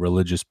 you know,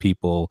 religious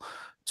people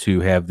to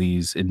have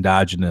these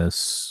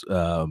endogenous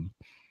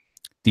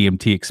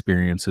DMT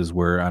experiences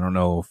where, I don't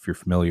know if you're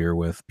familiar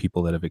with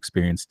people that have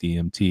experienced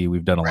DMT.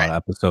 We've done a lot of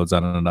episodes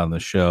on it on the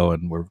show,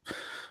 and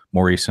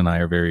Maurice and I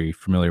are very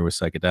familiar with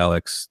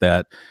psychedelics,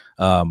 that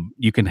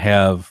you can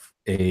have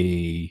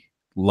a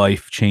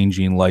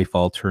life-changing,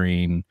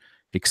 life-altering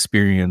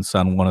experience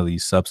on one of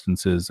these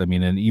substances. I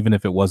mean, and even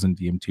if it wasn't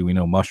DMT, we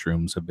know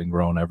mushrooms have been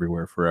grown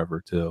everywhere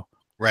forever too.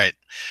 Right.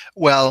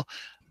 Well,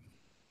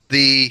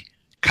 the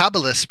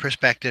Kabbalist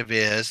perspective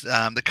is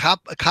the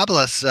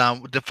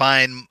Kabbalists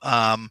define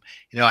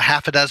you know, a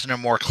half a dozen or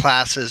more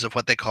classes of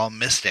what they call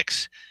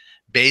mystics,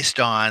 based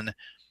on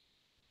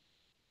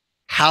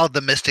how the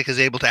mystic is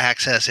able to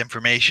access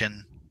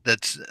information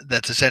that's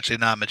essentially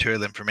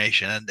non-material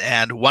information,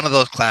 and one of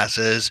those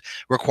classes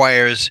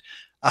requires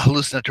a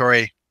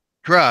hallucinatory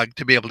drug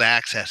to be able to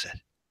access it.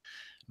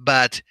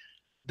 But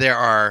there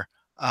are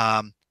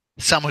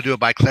some who do it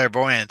by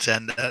clairvoyance,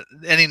 and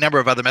any number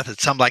of other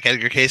methods. Some, like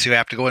Edgar Cayce, who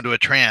have to go into a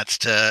trance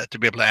to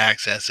be able to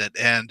access it,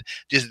 and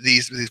just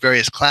these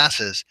various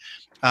classes.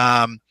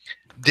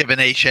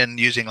 Divination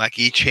using like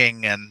I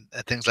Ching and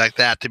things like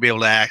that to be able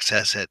to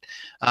access it.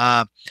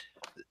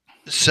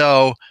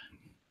 So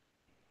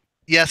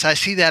yes, I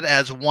see that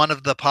as one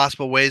of the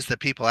possible ways that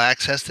people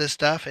access this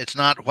stuff. It's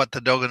not what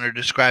the Dogon are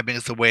describing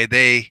as the way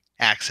they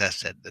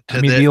access it. I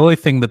mean, the only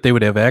thing that they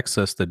would have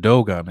access to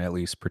Dogon, at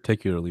least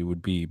particularly,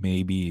 would be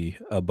maybe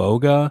a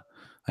boga.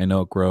 I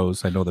know it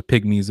grows. I know the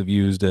pygmies have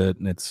used it,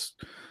 and it's,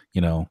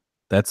 you know,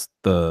 that's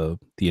the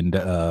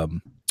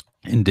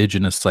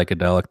indigenous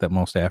psychedelic that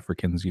most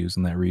Africans use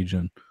in that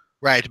region.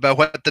 Right, but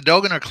what the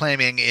Dogon are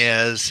claiming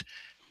is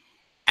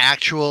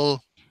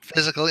actual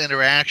physical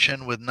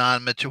interaction with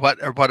what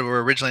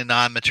were originally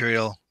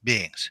non-material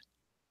beings.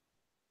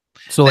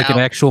 So, like, an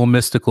actual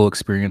mystical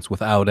experience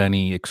without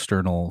any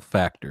external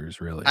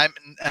factors, really.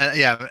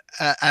 Yeah,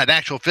 an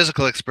actual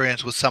physical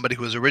experience with somebody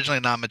who was originally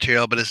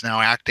non-material but is now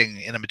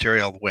acting in a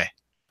material way.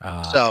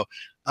 So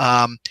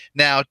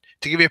now,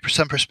 to give you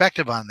some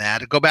perspective on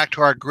that, go back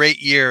to our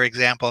great year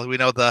example. We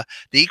know the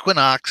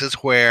equinox is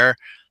where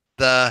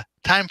the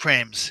time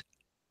frames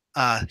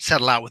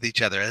settle out with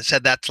each other. I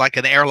said that's like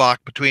an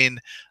airlock between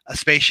a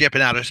spaceship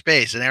and outer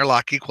space. An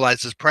airlock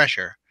equalizes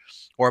pressure,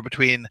 or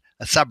between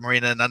a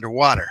submarine and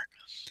underwater.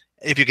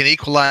 If you can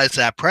equalize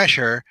that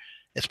pressure,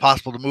 it's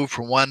possible to move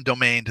from one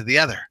domain to the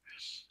other.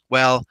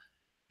 Well,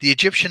 the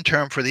Egyptian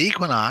term for the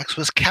equinox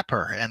was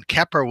Keper, and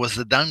Keper was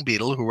the dung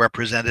beetle who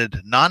represented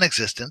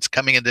non-existence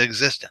coming into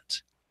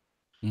existence.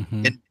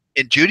 Mm-hmm.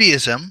 In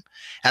Judaism,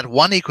 at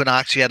one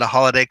equinox, you had a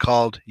holiday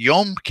called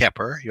Yom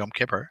Kippur.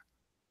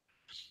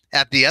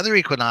 At the other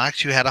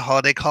equinox, you had a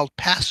holiday called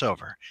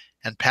Passover.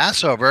 And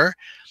Passover,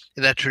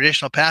 in that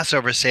traditional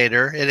Passover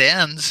Seder, it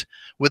ends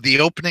with the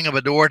opening of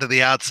a door to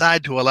the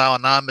outside to allow a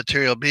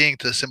non-material being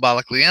to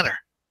symbolically enter.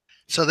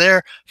 So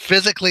they're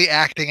physically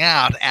acting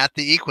out at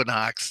the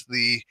equinox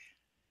the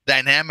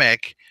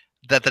dynamic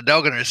that the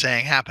Dogon are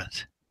saying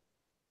happens.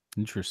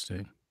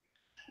 Interesting.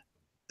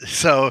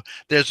 So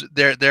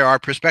there are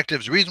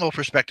perspectives, reasonable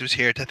perspectives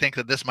here to think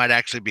that this might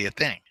actually be a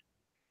thing.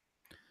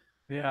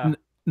 Yeah.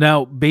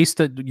 Now, based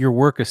on your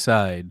work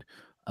aside,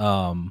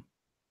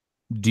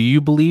 do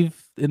you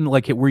believe in,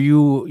 like, were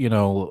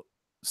you,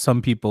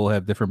 some people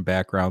have different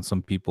backgrounds.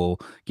 Some people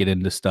get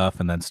into stuff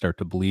and then start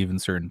to believe in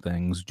certain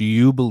things. Do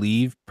you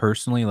believe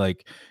personally,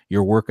 like,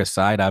 your work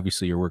aside,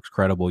 obviously your work's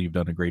credible. You've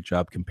done a great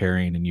job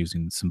comparing and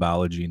using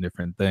symbology and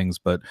different things,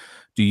 but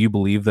do you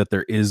believe that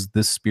there is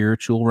this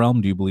spiritual realm?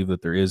 Do you believe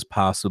that there is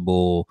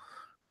possible,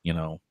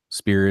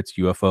 spirits,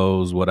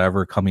 UFOs,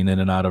 whatever, coming in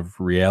and out of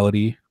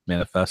reality,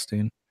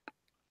 manifesting?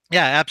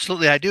 Yeah,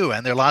 absolutely, I do.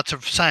 And there are lots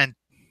of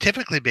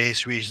scientifically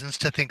based reasons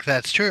to think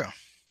that's true.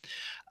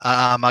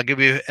 I'll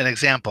give you an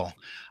example.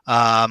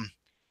 Matter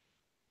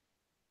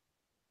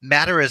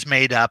is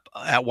made up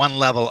at one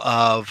level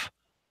of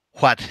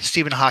what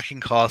Stephen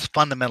Hawking calls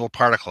fundamental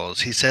particles.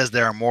 He says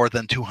there are more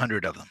than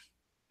 200 of them.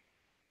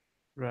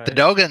 Right. The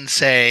Dogons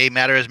say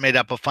matter is made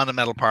up of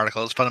fundamental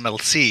particles, fundamental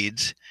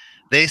seeds.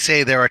 They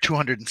say there are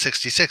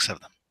 266 of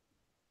them.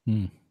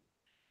 Hmm.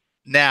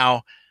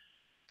 Now,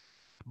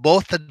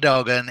 both the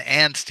Dogon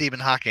and Stephen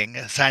Hawking,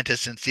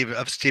 scientists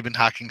of Stephen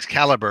Hawking's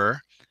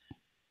caliber,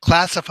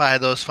 classify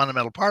those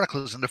fundamental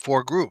particles into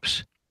 4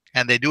 groups.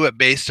 And they do it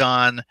based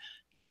on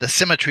the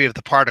symmetry of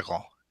the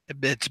particle.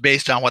 It's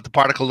based on what the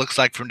particle looks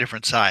like from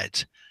different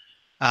sides.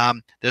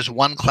 There's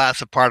one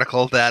class of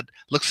particle that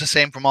looks the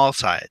same from all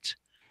sides.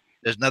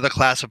 There's another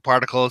class of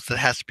particles that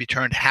has to be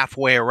turned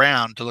halfway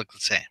around to look the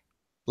same,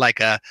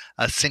 like a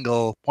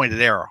single pointed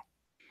arrow.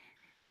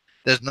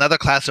 There's another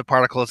class of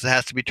particles that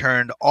has to be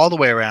turned all the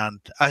way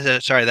around.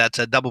 Sorry, that's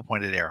a double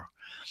pointed arrow.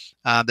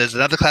 There's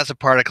another class of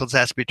particles that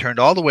has to be turned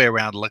all the way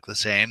around to look the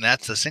same.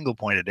 That's a single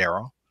pointed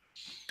arrow.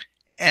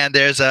 And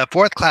there's a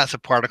 4th class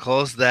of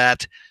particles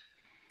that,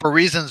 for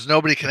reasons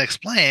nobody can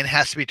explain,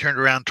 has to be turned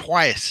around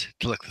twice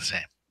to look the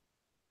same.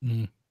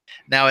 Mm.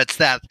 Now, it's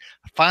that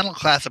final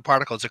class of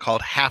particles are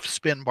called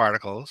half-spin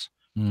particles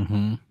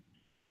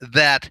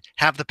that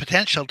have the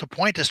potential to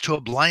point us to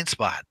a blind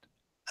spot,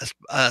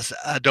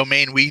 a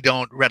domain we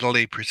don't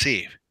readily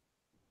perceive.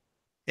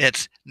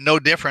 It's no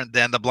different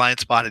than the blind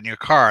spot in your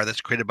car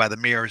that's created by the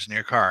mirrors in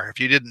your car. If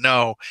you didn't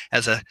know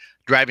as a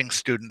driving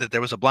student that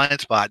there was a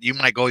blind spot, you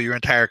might go your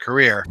entire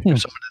career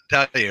if someone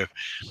didn't tell you,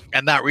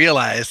 and not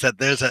realize that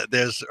there's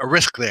a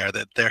risk there,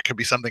 that there could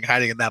be something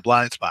hiding in that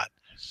blind spot.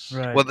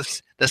 Right. Well,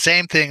 the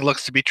same thing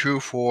looks to be true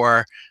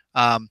for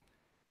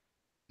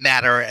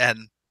matter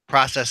and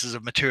processes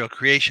of material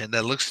creation.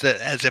 That looks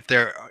as if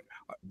there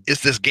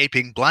is this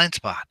gaping blind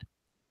spot.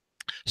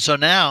 So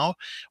now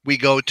we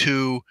go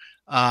to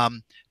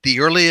the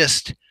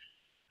earliest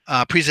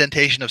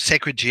presentation of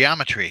sacred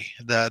geometry.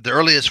 The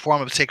earliest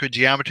form of sacred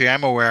geometry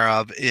I'm aware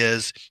of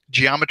is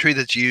geometry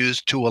that's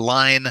used to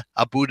align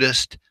a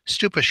Buddhist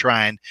stupa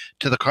shrine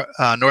to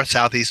the north,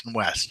 south, east, and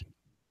west.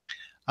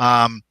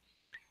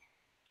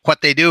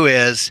 What they do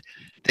is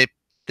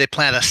they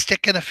plant a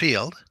stick in a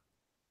field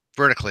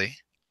vertically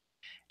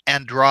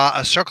and draw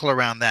a circle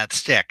around that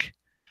stick.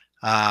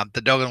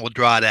 The Dogon will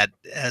draw it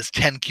as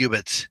 10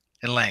 cubits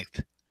in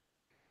length.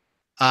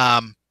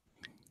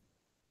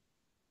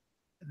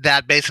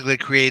 That basically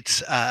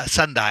creates a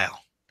sundial.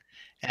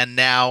 And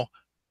now,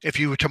 if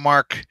you were to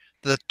mark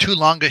the 2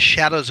 longest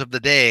shadows of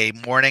the day,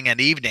 morning and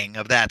evening,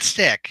 of that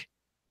stick,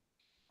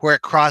 where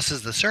it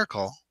crosses the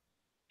circle,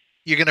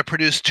 you're going to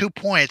produce 2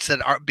 points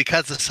that are,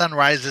 because the sun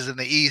rises in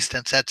the east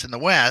and sets in the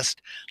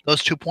west,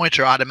 those 2 points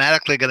are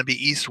automatically going to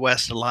be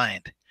east-west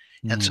aligned.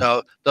 And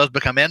so those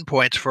become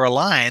endpoints for a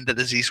line that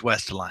is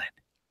east-west aligned.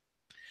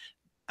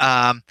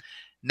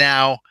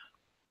 Now,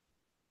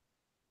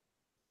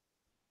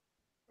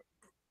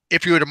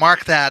 if you were to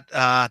mark that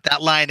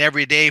line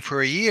every day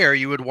for a year,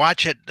 you would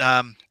watch it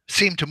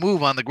seem to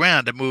move on the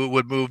ground. It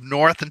would move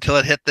north until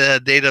it hit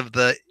the date of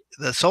the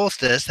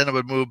solstice, then it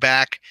would move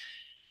back.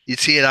 You'd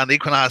see it on the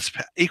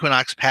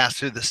equinox pass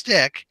through the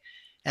stick,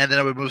 and then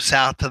it would move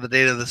south to the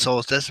date of the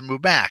solstice and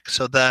move back.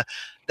 So that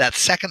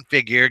second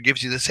figure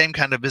gives you the same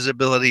kind of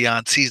visibility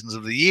on seasons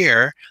of the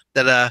year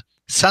that a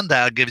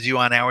sundial gives you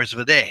on hours of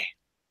a day.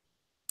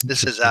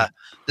 This is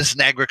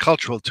an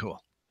agricultural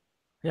tool.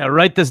 Yeah,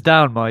 write this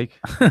down, Mike.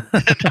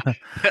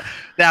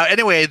 Now,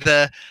 anyway,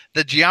 the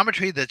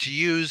geometry that's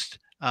used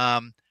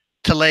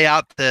to lay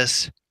out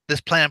this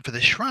plan for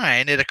the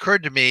shrine, it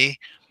occurred to me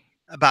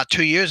about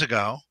 2 years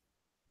ago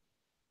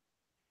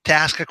to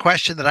ask a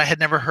question that I had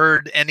never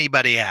heard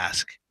anybody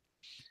ask.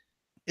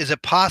 Is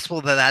it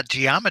possible that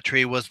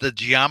geometry was the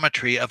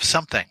geometry of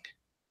something?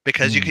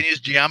 Because you can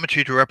use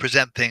geometry to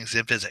represent things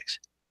in physics.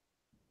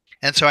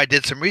 And so I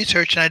did some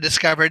research and I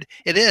discovered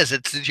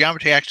it's the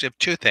geometry actually of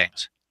 2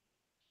 things.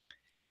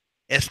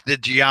 It's the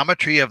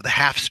geometry of the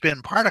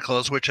half-spin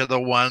particles, which are the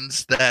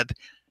ones that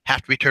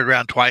have to be turned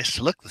around twice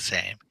to look the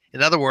same.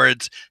 In other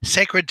words,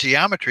 sacred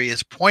geometry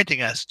is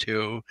pointing us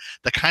to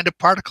the kind of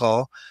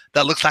particle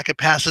that looks like it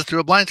passes through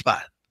a blind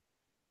spot.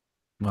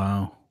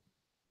 Wow.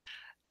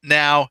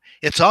 Now,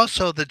 it's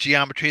also the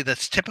geometry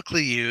that's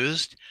typically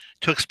used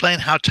to explain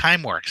how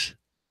time works.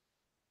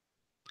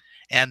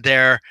 And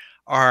there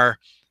are,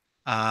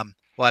 well,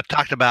 I've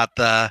talked about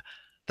the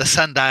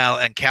sundial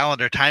and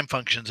calendar time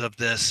functions of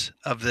this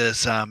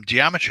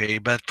geometry,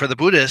 but for the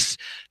Buddhists,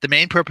 the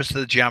main purpose of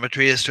the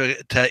geometry is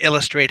to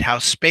illustrate how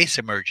space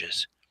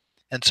emerges.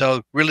 And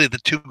so really the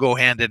two go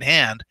hand in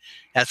hand,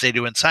 as they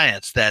do in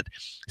science, that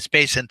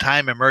space and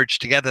time emerge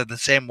together the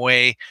same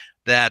way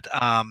that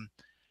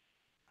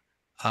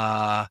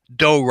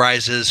dough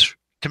rises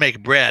to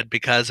make bread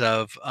because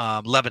of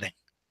leavening.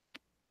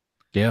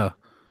 Yeah.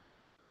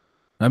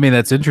 I mean,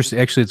 that's interesting.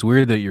 Actually, it's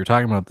weird that you're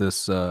talking about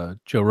this.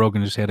 Joe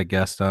Rogan just had a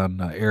guest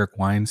on, Eric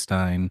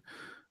Weinstein,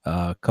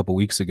 a couple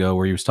weeks ago,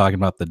 where he was talking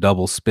about the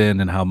double spin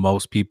and how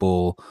most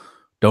people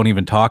don't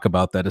even talk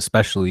about that,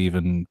 especially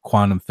even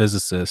quantum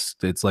physicists.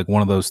 It's like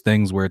one of those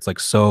things where it's like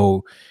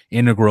so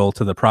integral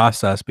to the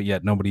process, but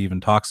yet nobody even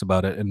talks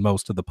about it, and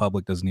most of the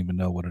public doesn't even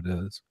know what it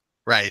is.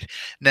 Right.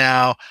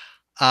 Now,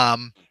 that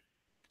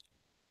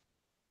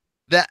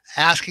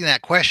asking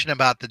that question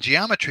about the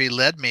geometry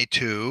led me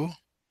to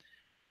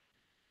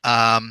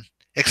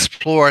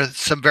explore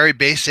some very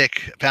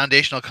basic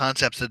foundational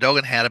concepts that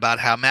Dogon had about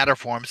how matter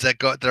forms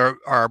that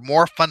are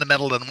more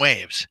fundamental than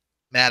waves,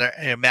 matter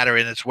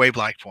in its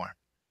wave-like form.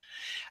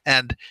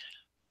 And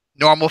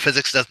normal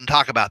physics doesn't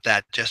talk about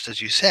that, just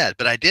as you said,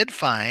 but I did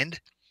find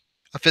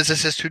a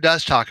physicist who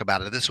does talk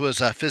about it. This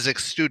was a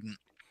physics student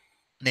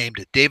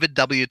named David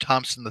W.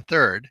 Thompson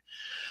III,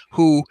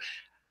 who,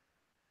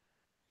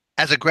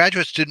 as a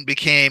graduate student,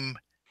 became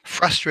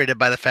frustrated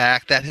by the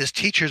fact that his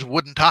teachers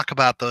wouldn't talk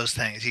about those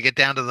things. You get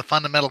down to the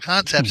fundamental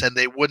concepts and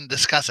they wouldn't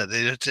discuss it.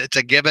 It's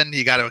a given.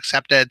 You got to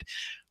accept it.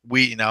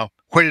 Where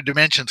do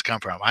dimensions come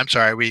from? I'm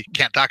sorry, we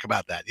can't talk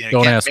about that. You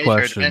Don't can't ask measure a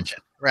questions. dimension.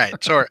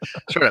 Right, sort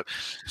of.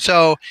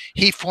 So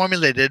he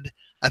formulated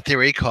a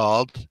theory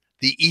called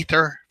the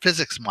ether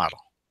physics model.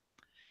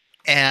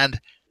 And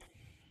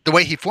the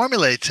way he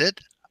formulates it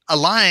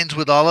aligns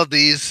with all of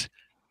these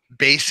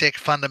basic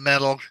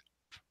fundamental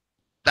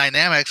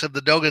dynamics of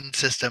the Dogon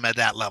system at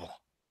that level.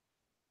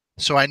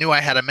 So I knew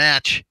I had a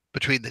match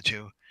between the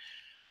two.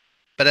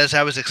 But as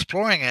I was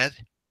exploring it,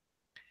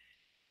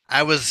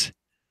 I was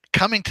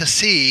coming to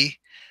see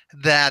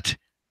that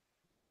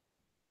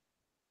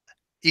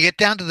you get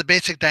down to the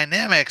basic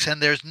dynamics and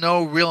there's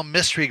no real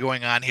mystery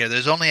going on here.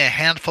 There's only a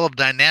handful of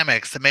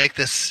dynamics that make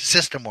this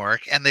system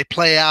work, and they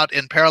play out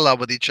in parallel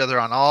with each other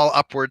on all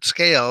upward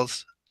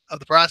scales of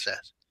the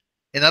process.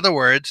 In other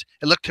words,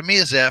 it looked to me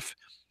as if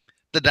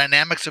the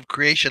dynamics of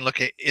creation look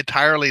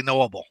entirely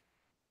knowable.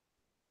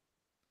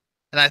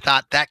 And I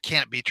thought that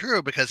can't be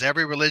true, because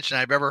every religion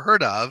I've ever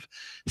heard of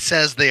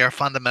says they are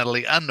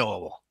fundamentally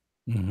unknowable.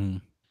 Mm-hmm.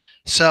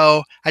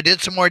 So I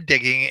did some more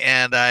digging,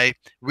 and I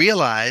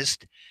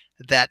realized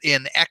that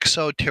in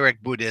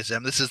exoteric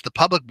Buddhism, this is the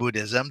public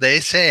Buddhism,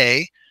 they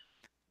say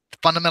the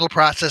fundamental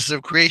processes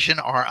of creation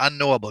are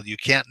unknowable. You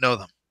can't know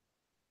them.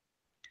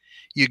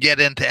 You get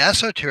into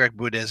esoteric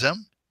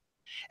Buddhism,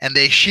 and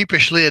they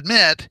sheepishly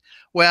admit,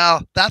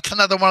 well, that's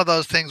another one of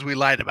those things we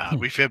lied about,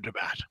 we fibbed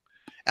about.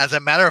 As a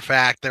matter of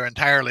fact, they're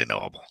entirely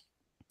knowable.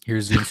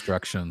 Here's the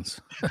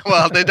instructions.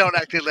 Well, they don't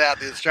actually lay out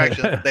the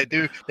instructions, but they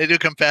do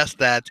confess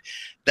that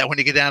when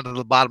you get down to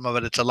the bottom of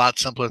it, it's a lot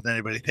simpler than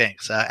anybody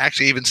thinks.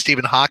 Actually, even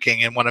Stephen Hawking,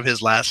 in one of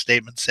his last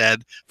statements,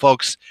 said,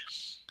 folks,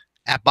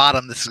 at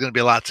bottom, this is going to be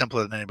a lot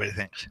simpler than anybody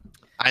thinks.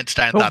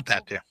 Einstein thought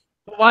that too.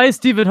 Why is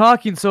Stephen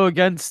Hawking so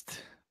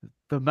against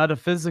the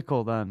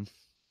metaphysical then?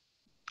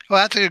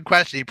 Well, that's a good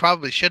question. He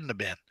probably shouldn't have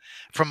been,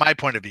 from my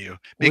point of view,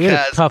 Well, he had a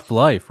because tough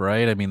life,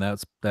 right? I mean,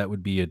 that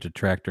would be a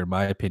detractor, in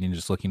my opinion,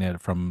 just looking at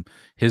it from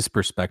his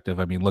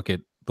perspective. I mean, look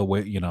at the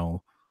way,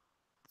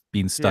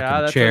 being stuck in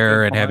a that's a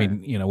chair good and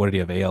having, point. what did he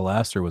have,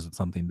 ALS, or was it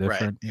something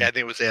different? right? Yeah, I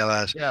think it was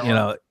ALS.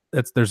 Yeah,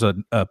 There's a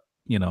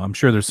I'm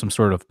sure there's some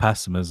sort of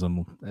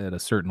pessimism at a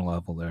certain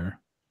level there.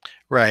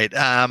 Right.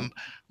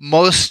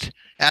 Most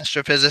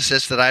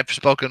astrophysicists that I've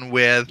spoken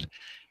with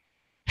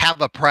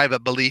have a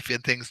private belief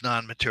in things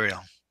non-material,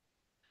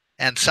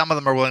 and some of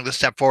them are willing to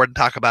step forward and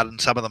talk about it,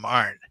 and some of them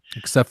aren't.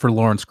 Except for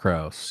Lawrence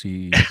Krauss,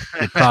 he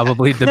would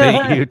probably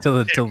debate you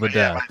till the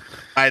death.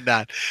 Might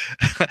not.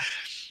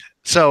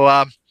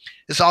 So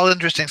it's all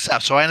interesting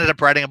stuff. So I ended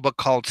up writing a book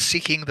called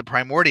Seeking the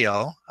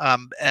Primordial,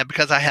 and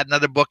because I had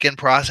another book in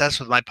process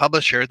with my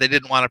publisher, they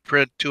didn't want to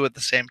print two at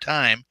the same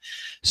time,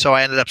 so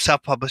I ended up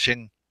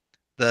self-publishing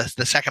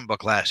the second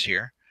book last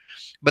year.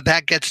 But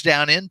that gets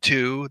down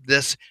into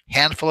this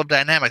handful of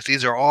dynamics.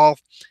 These are all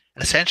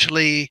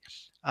essentially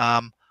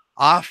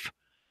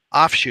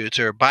offshoots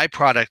or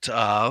byproducts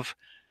of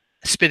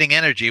spinning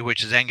energy,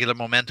 which is angular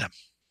momentum.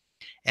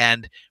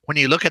 And when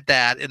you look at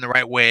that in the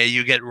right way,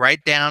 you get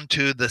right down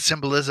to the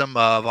symbolism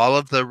of all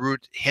of the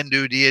root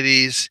Hindu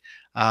deities,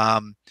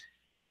 all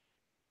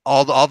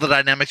the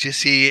dynamics you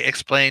see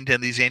explained in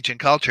these ancient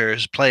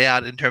cultures play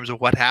out in terms of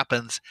what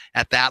happens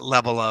at that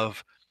level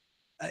of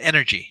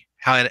energy,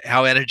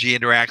 how energy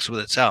interacts with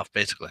itself,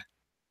 basically.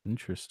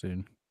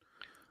 Interesting.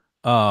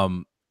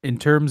 In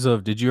terms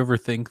of, did you ever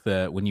think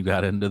that when you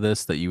got into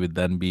this that you would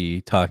then be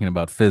talking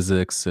about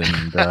physics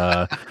and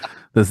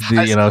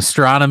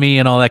astronomy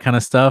and all that kind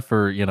of stuff,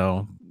 or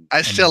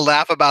I still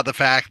laugh about the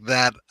fact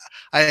that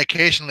I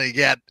occasionally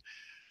get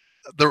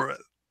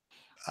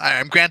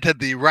I'm granted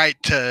the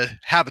right to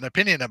have an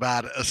opinion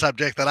about a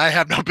subject that I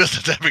have no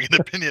business having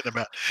an opinion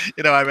about.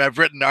 I've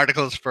written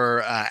articles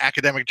for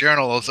academic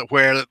journals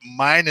where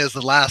mine is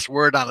the last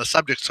word on a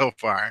subject so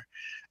far.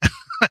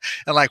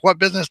 And like, what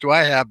business do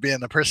I have being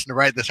the person to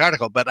write this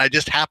article? But I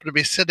just happen to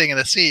be sitting in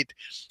a seat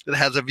that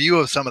has a view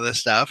of some of this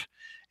stuff,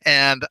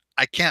 and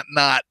I can't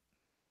not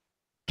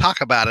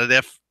talk about it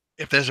if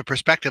there's a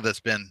perspective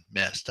that's been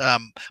missed.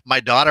 My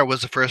daughter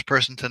was the first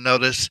person to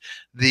notice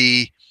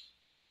the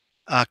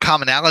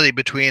commonality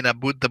between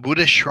the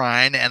Buddhist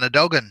shrine and a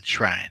Dogon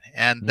shrine,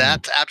 and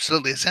that's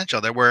absolutely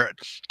essential. There were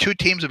 2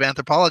 teams of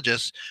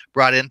anthropologists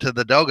brought into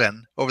the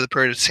Dogon over the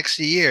period of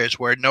 60 years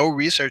where no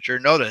researcher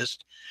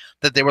noticed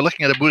that they were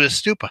looking at a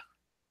Buddhist stupa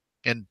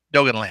in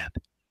Dogon land.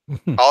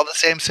 All the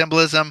same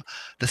symbolism,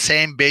 the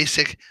same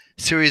basic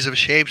series of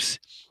shapes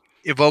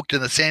evoked in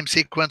the same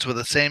sequence with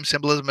the same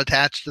symbolism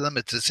attached to them.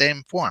 It's the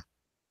same form.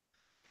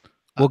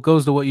 Well, it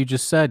goes to what you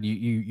just said.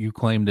 You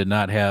claim to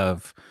not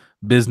have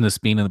business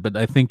being in it, but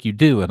I think you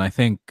do. And I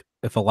think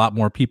if a lot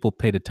more people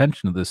paid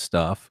attention to this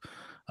stuff,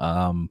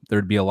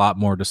 there'd be a lot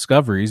more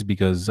discoveries,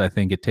 because I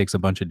think it takes a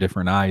bunch of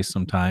different eyes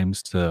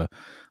sometimes to,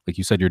 like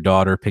you said, your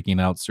daughter picking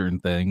out certain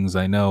things.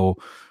 I know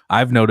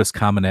I've noticed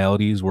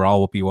commonalities where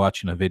I'll be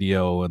watching a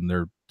video and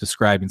they're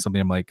describing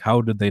something. I'm like, how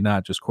did they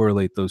not just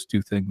correlate those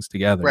 2 things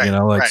together?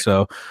 Right.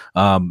 So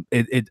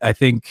I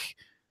think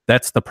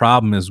that's the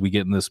problem, is we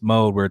get in this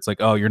mode where it's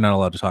like, oh, you're not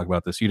allowed to talk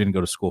about this. You didn't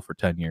go to school for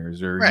 10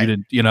 years, or you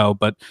didn't,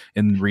 but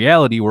in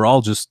reality, we're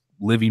all just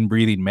living,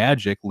 breathing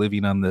magic,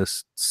 living on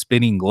this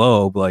spinning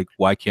globe. Like,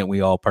 why can't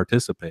we all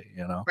participate?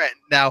 Right.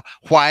 Now,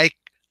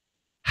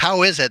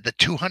 how is it that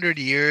 200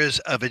 years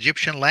of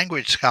Egyptian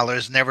language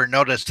scholars never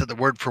noticed that the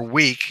word for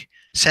week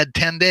said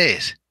 10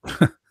 days?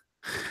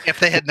 If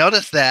they had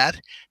noticed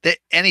that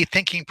any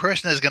thinking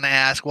person is going to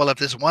ask, well, if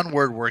this one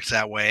word works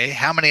that way,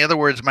 how many other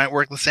words might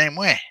work the same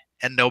way?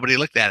 And nobody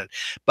looked at it.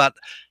 But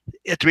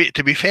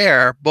to be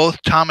fair,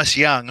 both Thomas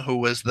Young, who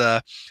was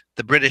the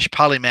British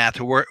polymath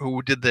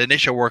who did the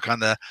initial work on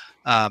the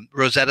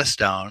Rosetta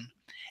Stone,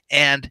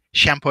 and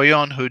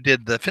Champollion, who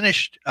did the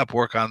finished up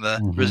work on the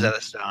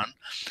Rosetta Stone,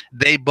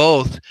 they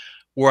both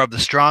were of the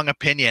strong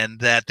opinion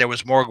that there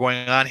was more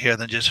going on here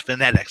than just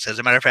phonetics. As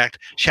a matter of fact,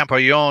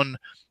 Champollion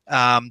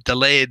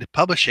delayed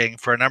publishing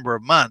for a number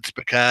of months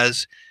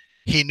because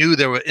he knew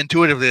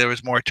intuitively there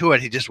was more to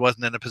it. He just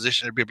wasn't in a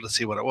position to be able to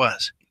see what it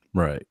was.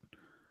 Right.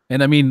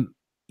 And I mean,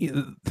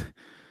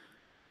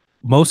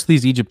 most of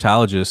these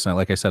Egyptologists, and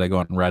like I said, I go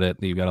on Reddit,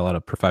 you've got a lot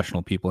of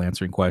professional people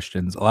answering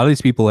questions. A lot of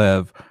these people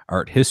have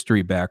art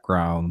history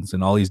backgrounds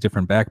and all these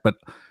different but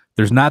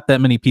there's not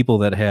that many people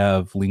that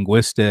have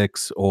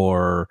linguistics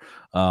or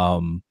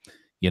archaeology.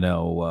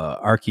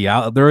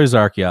 There is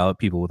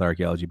people with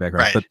archaeology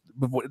backgrounds, right. but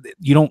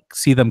you don't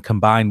see them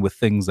combined with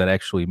things that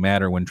actually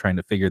matter when trying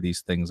to figure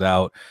these things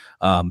out.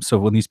 So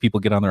when these people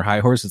get on their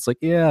high horse, it's like,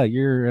 yeah,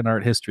 you're an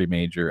art history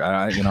major.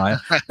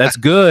 That's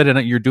good,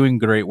 and you're doing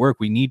great work.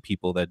 We need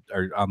people that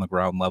are on the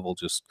ground level,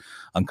 just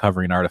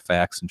uncovering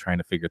artifacts and trying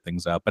to figure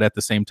things out. But at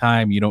the same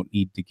time, you don't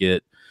need to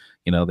get,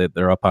 that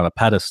they're up on a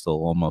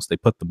pedestal almost. They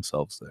put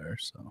themselves there.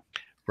 So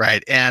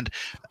right. And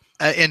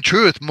in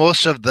truth,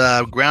 most of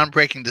the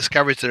groundbreaking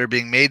discoveries that are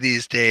being made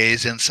these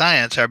days in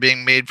science are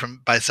being made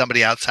by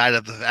somebody outside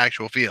of the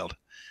actual field,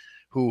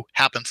 who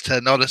happens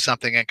to notice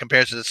something and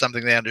compares it to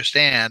something they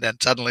understand,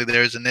 and suddenly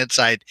there's an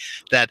insight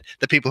that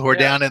the people who are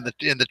down in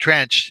the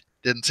trench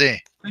didn't see.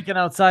 Thinking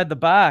outside the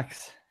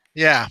box.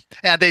 Yeah,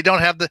 and they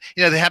don't have they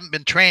haven't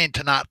been trained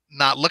to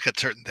not look at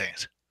certain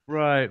things.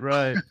 Right.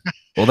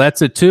 Well,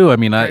 that's it too. I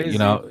mean,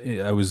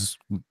 I was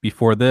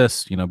before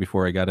this,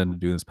 before I got into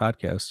doing this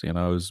podcast,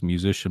 I was a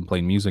musician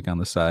playing music on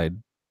the side,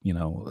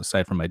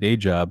 aside from my day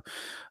job.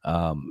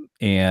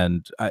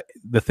 And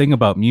the thing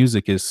about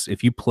music is,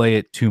 if you play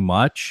it too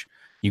much,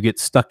 you get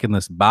stuck in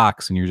this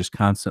box and you're just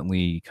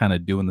constantly kind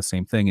of doing the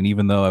same thing. And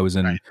even though I was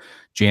in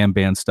jam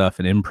band stuff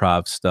and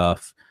improv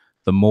stuff,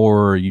 the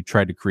more you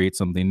try to create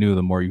something new,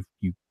 the more you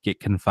get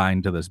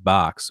confined to this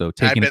box. So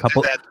taking a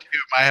couple. That too.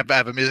 I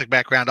have a music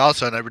background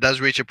also, and it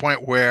does reach a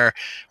point where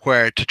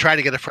to try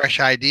to get a fresh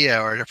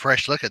idea or a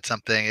fresh look at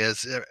something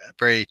is a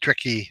very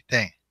tricky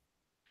thing.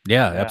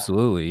 Yeah,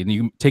 absolutely.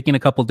 And taking a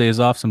couple days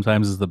off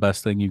sometimes is the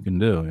best thing you can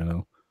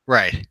do.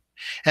 Right.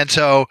 And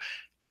so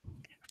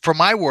for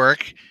my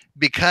work,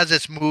 because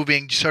it's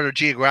moving sort of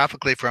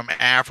geographically from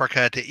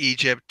Africa to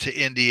Egypt to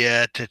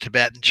India to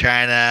Tibet and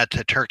China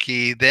to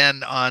Turkey,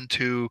 then on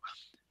to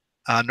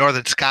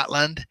northern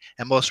Scotland,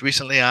 and most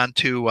recently on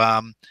to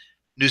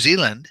New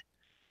Zealand,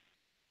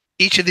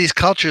 each of these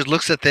cultures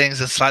looks at things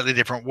in a slightly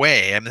different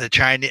way. I mean,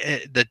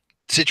 the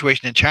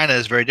situation in China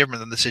is very different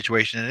than the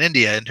situation in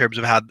India in terms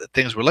of how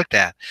things were looked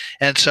at.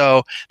 And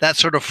so that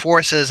sort of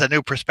forces a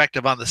new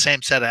perspective on the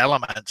same set of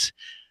elements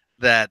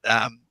that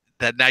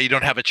now you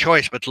don't have a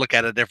choice but to look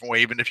at it a different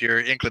way, even if your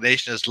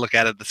inclination is to look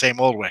at it the same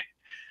old way.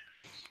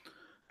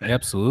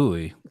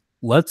 Absolutely.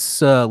 Let's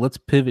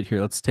pivot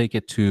here. Let's take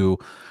it to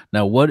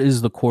now. What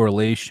is the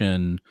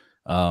correlation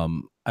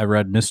I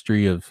read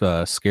Mystery of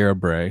Skara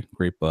Brae,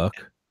 great book.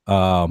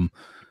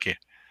 Okay.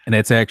 And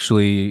it's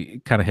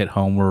actually kind of hit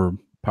home where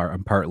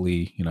I'm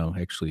partly,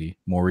 actually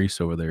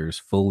Maurice over there is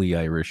fully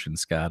Irish and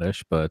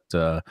Scottish, but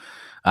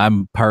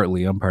I'm part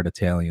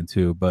Italian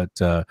too. But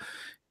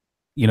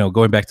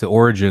going back to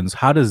origins,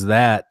 how does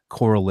that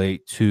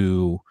correlate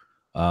to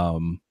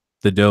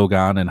the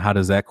Dogon, and how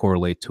does that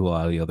correlate to a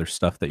lot of the other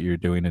stuff that you're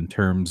doing in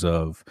terms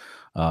of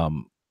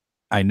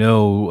I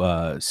know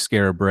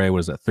Skara Brae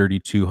was at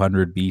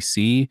 3200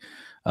 BC,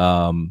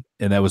 and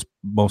that was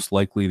most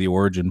likely the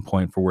origin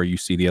point for where you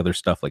see the other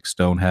stuff like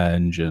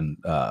Stonehenge and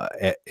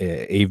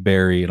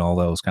Avebury and all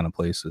those kind of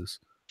places.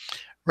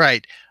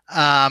 Right.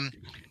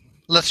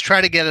 Let's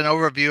try to get an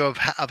overview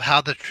of how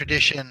the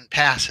tradition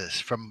passes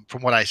from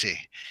what I see.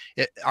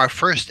 Our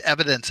first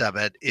evidence of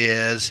it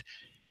is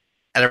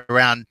at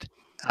around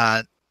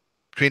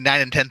between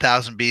 9 and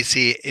 10,000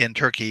 BC in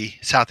Turkey,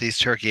 southeast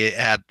Turkey,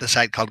 at the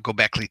site called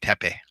Gobekli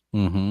Tepe.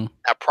 Mm-hmm.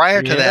 Now,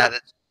 prior to that,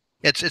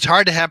 it's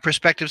hard to have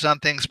perspectives on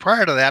things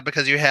prior to that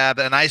because you have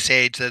an ice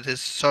age that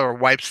is sort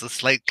of wipes the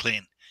slate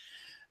clean.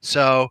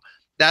 So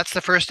that's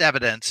the first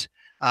evidence.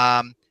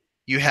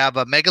 You have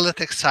a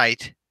megalithic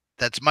site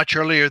that's much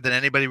earlier than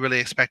anybody really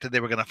expected they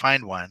were going to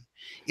find one,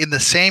 in the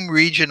same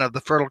region of the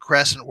Fertile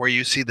Crescent where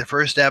you see the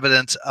first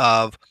evidence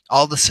of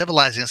all the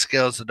civilizing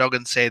skills the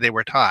Dogon say they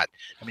were taught.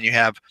 I mean, you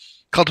have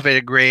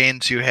cultivated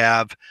grains, you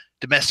have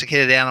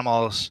domesticated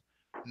animals,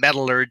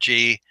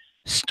 metallurgy,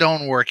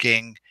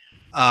 stoneworking,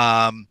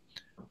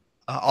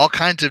 all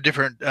kinds of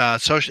different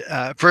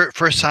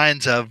first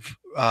signs of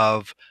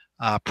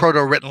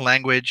proto-written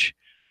language,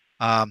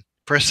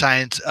 first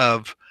signs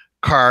of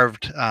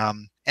carved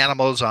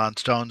animals on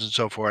stones and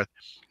so forth.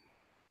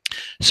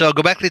 So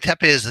Gobekli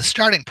Tepe is the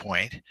starting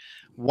point.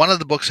 One of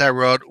the books I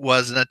wrote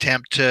was an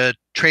attempt to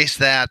trace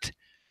that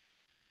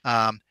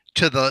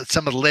to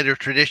some of the later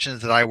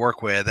traditions that I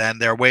work with,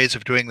 and there are ways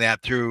of doing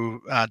that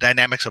through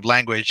dynamics of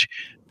language.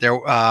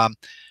 The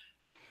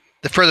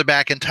further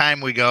back in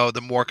time we go,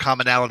 the more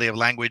commonality of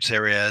language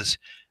there is,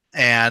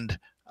 and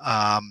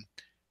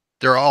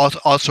there are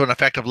also an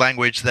effect of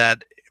language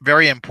that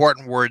very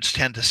important words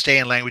tend to stay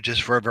in languages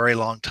for a very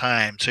long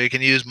time. So you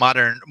can use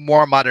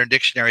more modern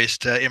dictionaries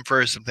to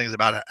infer some things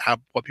about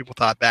what people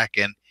thought back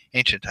in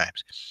ancient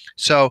times.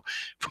 So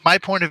from my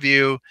point of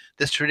view,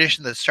 this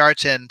tradition that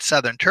starts in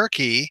southern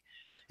Turkey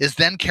is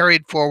then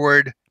carried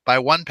forward by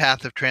one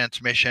path of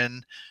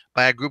transmission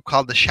by a group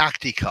called the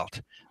Shakti cult.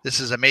 This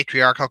is a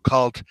matriarchal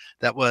cult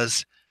that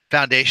was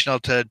foundational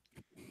to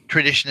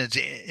traditions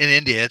in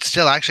India. It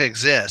still actually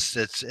exists.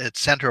 Its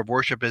center of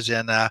worship is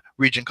in a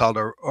region called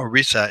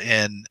Orissa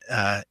in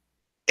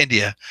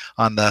India,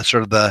 on the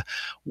sort of the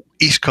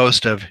east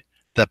coast of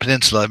the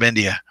peninsula of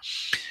India.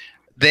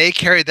 They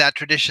carried that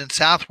tradition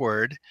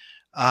southward,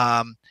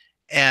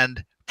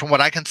 and from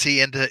what I can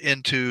see,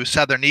 into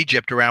southern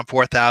Egypt around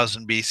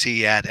 4000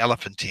 BC at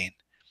Elephantine.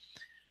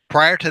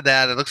 Prior to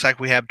that, it looks like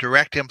we have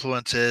direct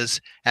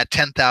influences at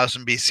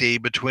 10,000 BC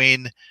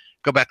between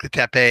Gobekli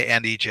Tepe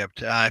and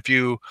Egypt. If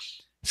you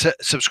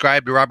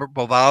subscribe to Robert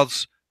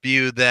Bauval's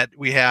view that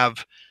we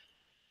have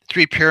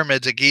 3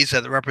 pyramids at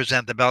Giza that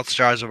represent the belt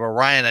stars of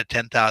Orion at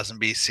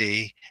 10,000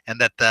 BC, and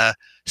that the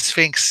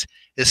Sphinx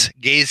is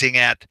gazing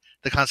at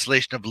the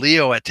constellation of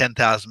Leo at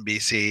 10,000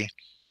 BC,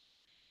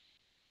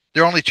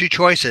 there are only 2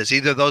 choices.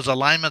 Either those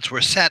alignments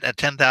were set at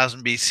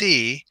 10,000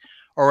 BC,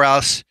 or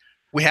else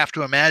we have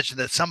to imagine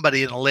that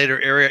somebody in a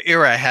later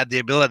era had the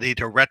ability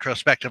to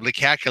retrospectively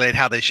calculate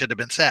how they should have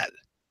been set.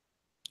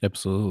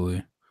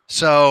 Absolutely.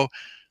 So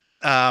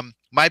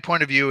my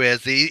point of view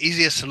is the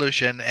easiest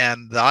solution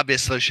and the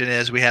obvious solution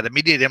is we had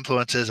immediate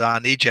influences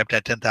on Egypt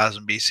at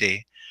 10,000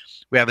 BC.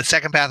 We have a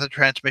second path of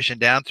transmission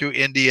down through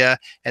India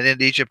and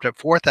into Egypt at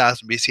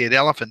 4000 BC at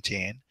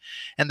Elephantine.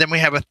 And then we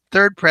have a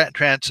third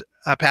path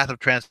of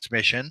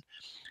transmission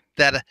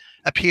that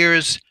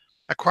appears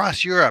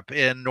across Europe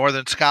in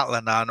northern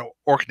Scotland on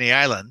Orkney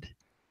Island,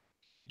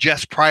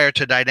 just prior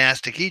to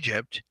dynastic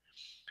Egypt,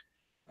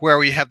 where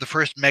we have the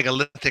first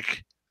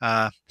megalithic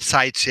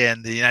sites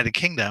in the United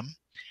Kingdom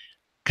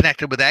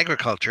connected with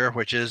agriculture,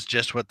 which is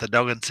just what the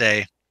Dogon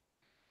say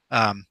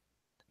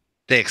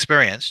they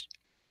experienced.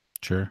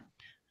 Sure.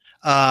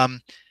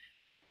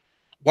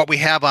 What we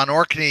have on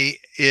Orkney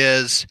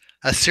is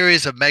a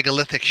series of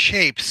megalithic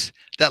shapes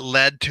that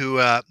led to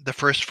the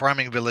first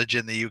farming village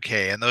in the UK.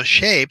 And those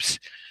shapes,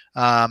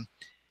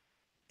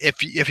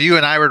 if you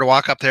and I were to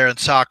walk up there and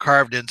saw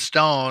carved in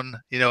stone,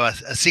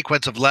 a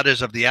sequence of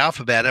letters of the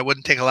alphabet, it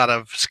wouldn't take a lot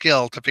of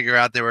skill to figure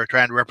out they were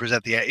trying to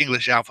represent the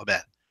English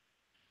alphabet.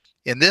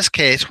 In this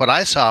case, what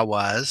I saw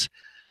was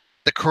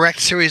the correct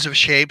series of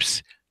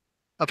shapes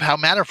of how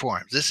matter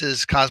forms.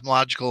 These are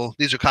cosmological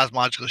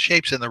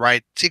shapes in the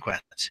right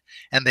sequence.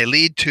 And they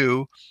lead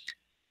to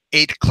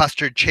 8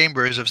 clustered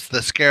chambers of the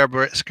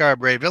Skara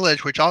Brae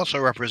village, which also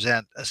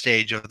represent a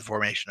stage of the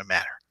formation of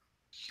matter.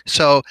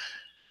 So,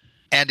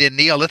 and in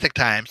Neolithic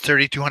times,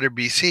 3200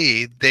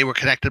 BC, they were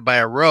connected by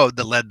a road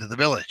that led to the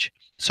village.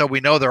 So we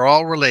know they're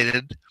all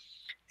related,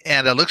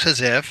 and it looks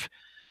as if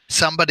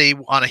somebody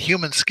on a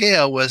human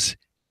scale was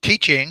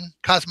teaching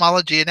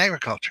cosmology and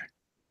agriculture.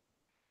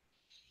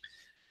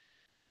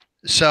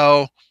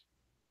 So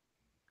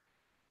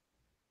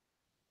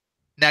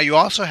now you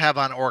also have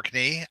on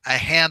Orkney a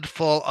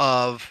handful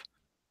of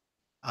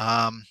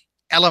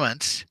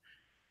elements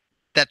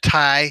that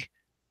tie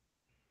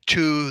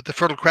to the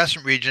Fertile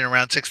Crescent region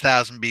around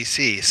 6000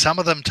 BC. Some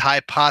of them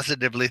tie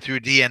positively through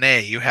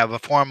DNA. You have a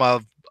form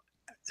of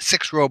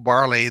 6-row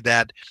barley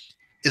that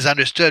is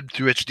understood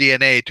through its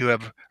DNA to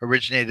have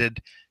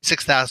originated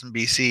 6000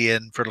 BC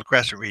in Fertile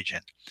Crescent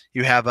region.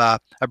 You have a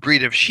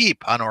breed of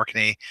sheep on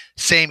Orkney,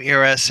 same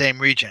era, same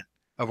region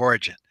of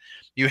origin.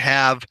 You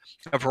have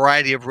a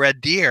variety of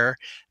red deer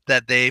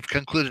that they've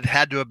concluded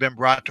had to have been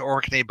brought to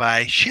Orkney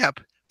by ship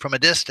from a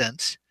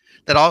distance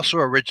that also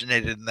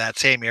originated in that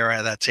same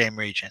era, that same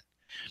region.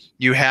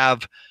 You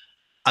have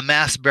a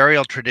mass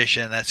burial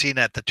tradition that's seen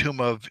at the Tomb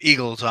of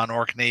Eagles on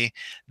Orkney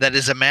that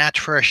is a match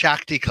for a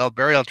Shakti cult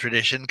burial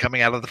tradition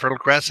coming out of the Fertile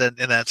Crescent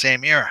in that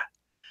same era.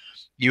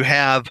 You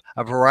have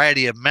a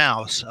variety of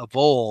mouse, a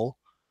vole,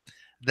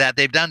 that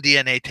they've done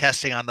DNA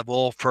testing on the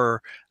vole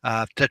for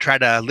to try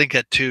to link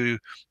it to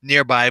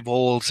nearby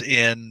voles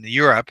in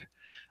Europe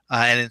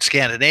and in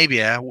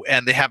Scandinavia,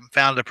 and they haven't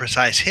found a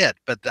precise hit.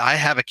 But I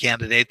have a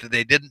candidate that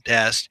they didn't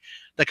test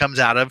that comes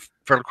out of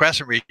Fertile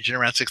Crescent region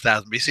around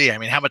 6000 BC. I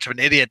mean, how much of an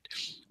idiot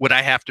would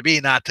I have to be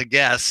not to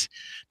guess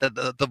that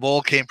the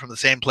vole came from the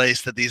same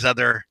place that these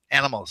other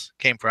animals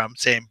came from,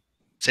 same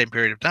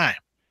period of time?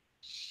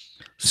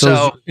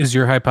 So is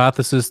your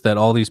hypothesis that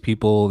all these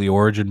people, the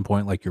origin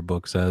point, like your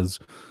book says,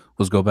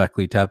 was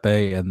Gobekli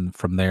Tepe, and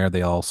from there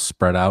they all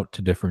spread out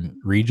to different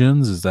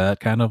regions? Is that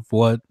kind of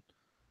what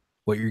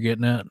you're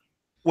getting at?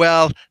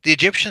 Well, the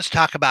Egyptians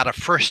talk about a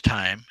first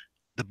time.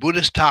 The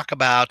Buddhists talk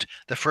about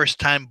the first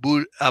time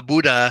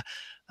Buddha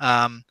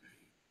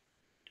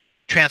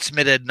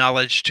transmitted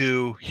knowledge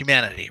to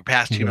humanity, or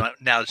passed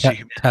knowledge to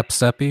humanity.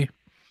 Tepsepi?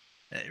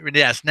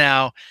 Yes.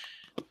 Now,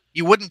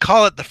 you wouldn't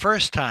call it the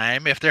first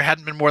time if there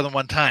hadn't been more than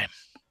one time.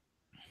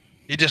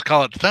 You just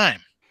call it the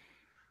time.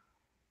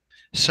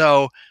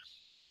 So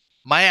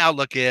my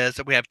outlook is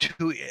that we have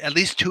at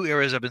least two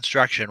eras of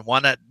instruction,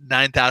 one at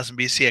 9000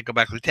 BC at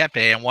Gobekli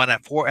Tepe and one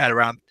at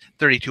around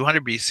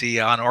 3200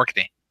 BC on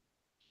Orkney.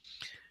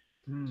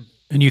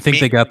 And you think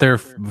they got there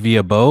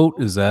via boat?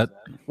 Is that?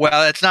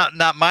 Well, it's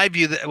not my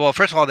view. Well,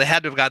 first of all, they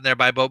had to have gotten there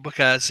by boat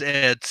because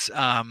it's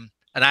an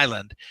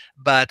island.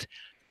 But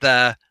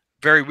a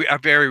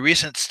very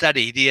recent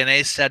study,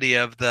 DNA study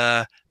of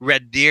the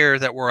red deer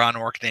that were on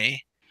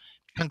Orkney,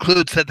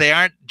 concludes that they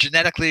aren't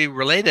genetically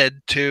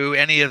related to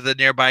any of the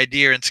nearby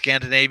deer in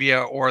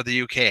Scandinavia or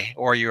the UK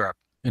or Europe.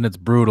 And it's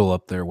brutal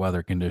up there,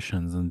 weather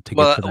conditions, and to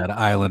get to that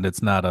island,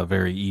 it's not a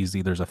very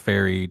easy. There's a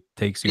ferry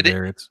takes you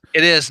there. It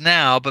is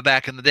now, but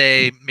back in the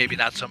day, maybe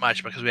not so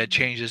much because we had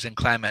changes in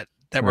climate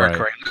that were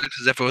occurring. It looks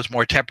as if it was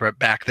more temperate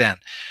back then.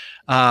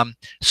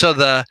 So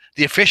the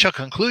official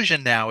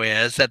conclusion now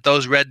is that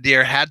those red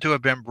deer had to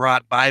have been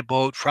brought by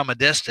boat from a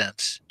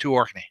distance to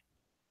Orkney.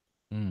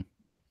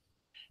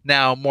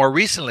 Now, more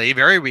recently,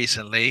 very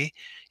recently,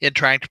 in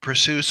trying to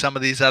pursue some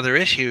of these other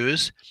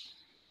issues,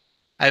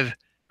 I've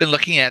been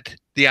looking at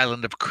the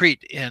island of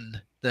Crete in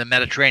the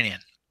Mediterranean.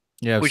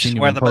 Yeah, I've seen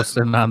you been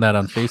posting on that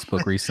on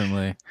Facebook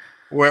recently.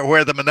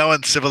 Where the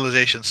Minoan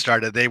civilization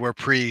started. They were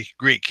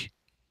pre-Greek.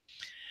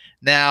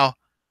 Now,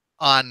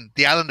 on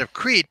the island of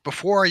Crete,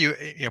 before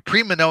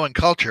pre-Minoan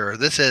culture,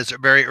 this is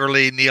very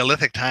early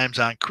Neolithic times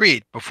on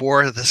Crete,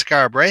 before the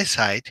Skara Brae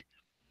site,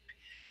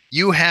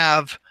 you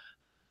have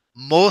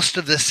most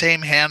of the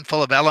same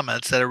handful of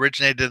elements that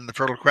originated in the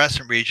Fertile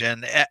Crescent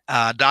region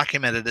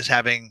documented as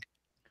having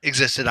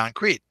existed on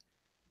Crete.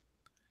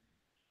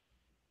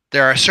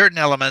 There are certain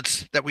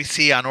elements that we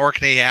see on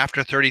Orkney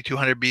after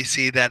 3200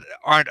 BC that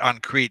aren't on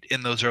Crete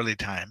in those early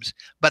times,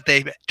 but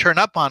they turn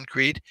up on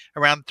Crete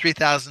around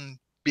 3000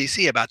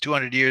 BC, about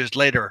 200 years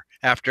later,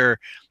 after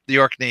the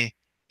Orkney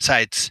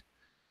sites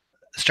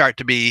start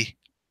to be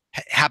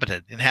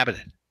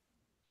inhabited.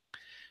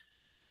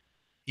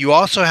 You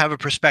also have a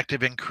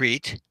perspective in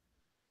Crete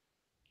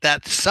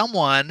that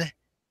someone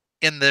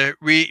in the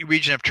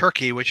region of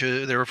Turkey, which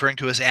they're referring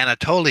to as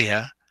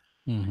Anatolia,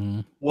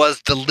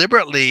 was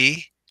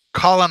deliberately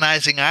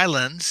colonizing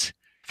islands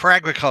for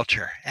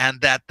agriculture,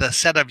 and that this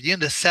set of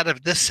units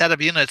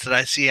that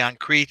I see on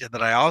Crete and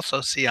that I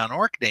also see on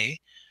Orkney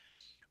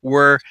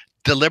were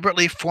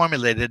deliberately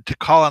formulated to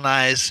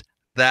colonize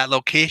that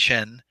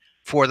location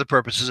for the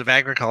purposes of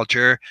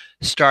agriculture,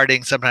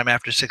 starting sometime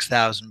after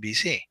 6000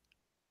 BC.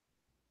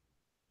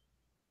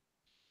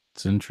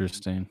 It's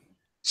interesting.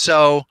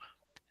 So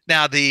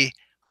now the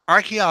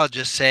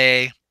archaeologists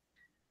say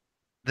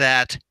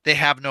that they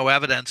have no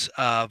evidence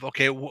of,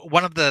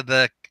 one of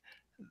the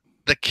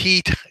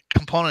key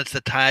components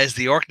that ties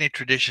the Orkney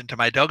tradition to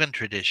my Dogon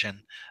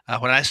tradition.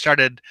 When I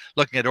started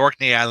looking at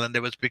Orkney Island,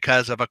 it was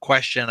because of a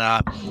question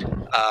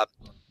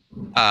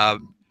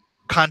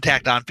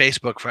contact on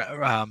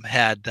Facebook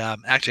had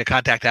actually a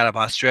contact out of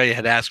Australia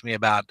had asked me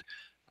about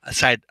a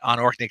site on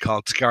Orkney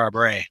called Skara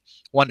Brae,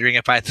 wondering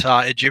if I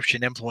saw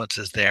Egyptian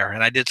influences there.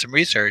 And I did some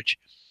research.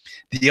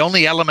 The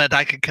only element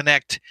I could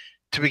connect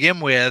to begin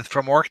with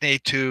from Orkney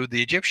to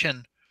the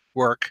Egyptian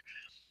work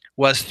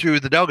was through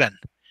the Dogon.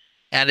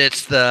 And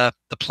it's the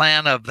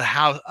plan of the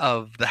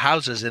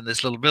houses in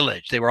this little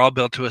village. They were all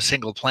built to a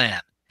single plan.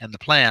 And the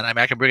plan, I mean,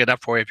 I can bring it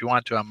up for you if you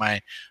want to on my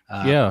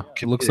yeah,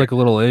 it looks like a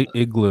little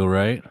igloo,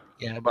 right?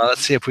 Yeah, well, let's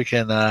see if we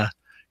can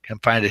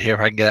find it here. If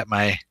I can get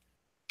my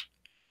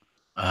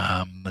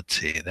let's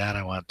see, that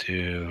I want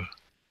to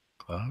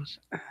close.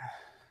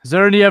 Is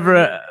there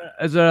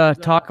a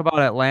talk about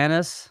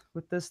Atlantis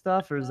with this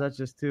stuff, or is that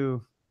just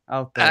too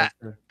out there?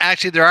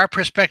 Actually, there are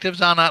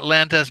perspectives on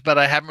Atlantis, but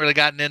I haven't really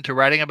gotten into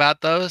writing about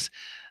those.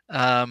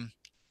 Let's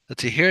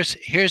see.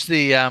 Here's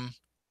the house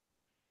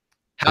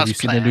Have you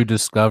seen plan. the new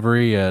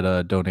discovery at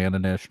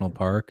Donana National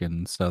Park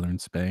in southern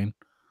Spain?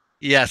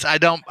 Yes, I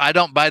don't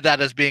buy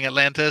that as being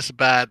Atlantis,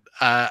 but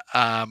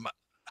on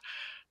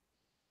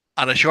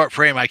a short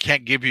frame, I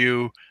can't give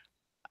you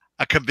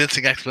a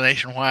convincing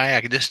explanation why.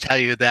 I can just tell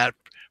you that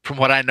from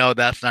what I know,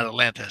 that's not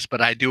Atlantis, but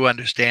I do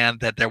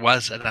understand that there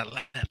was an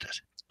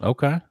Atlantis.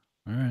 Okay.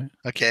 All right.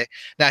 Okay.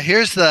 Now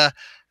here's the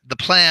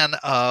plan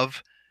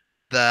of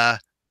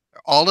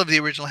all of the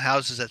original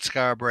houses at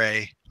Skara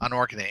Brae on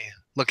Orkney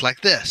look like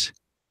this.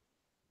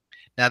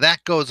 Now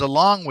that goes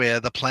along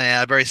with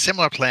a very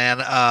similar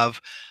plan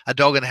of a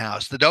Dogon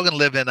house. The Dogon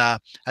live in a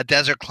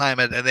desert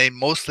climate, and they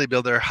mostly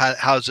build their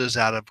houses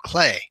out of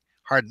clay,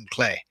 hardened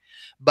clay.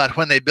 But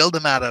when they build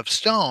them out of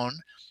stone,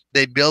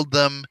 they build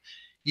them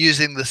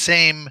using the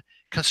same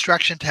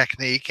construction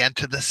technique and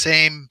to the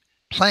same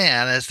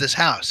plan as this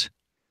house.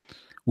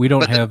 We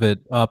don't have it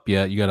up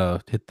yet. You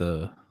gotta hit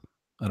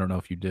I don't know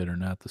if you did or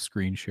not, the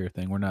screen share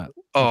thing. We're not.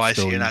 Oh, I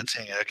see. You're not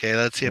seeing it. Okay,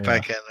 let's see if I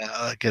can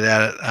get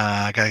at it.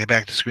 I gotta get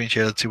back to screen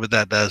share. Let's see what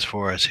that does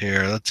for us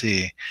here. Let's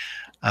see.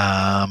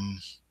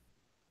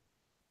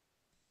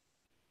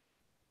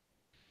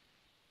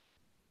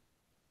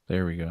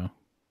 There we go.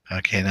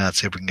 Okay, now let's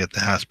see if we can get the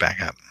house back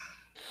up.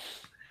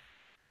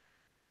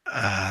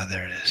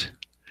 There it is.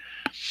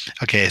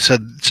 Okay, so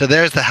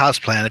there's the house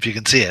plan, if you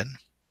can see it.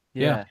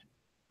 Yeah.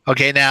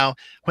 Okay, now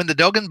when the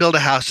Dogon build a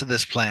house to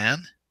this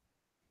plan,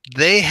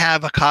 they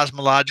have a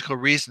cosmological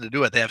reason to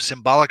do it. They have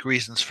symbolic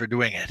reasons for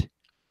doing it.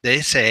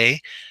 They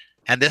say,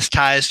 and this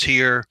ties to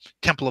your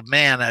Temple of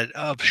Man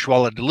of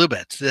Shwala de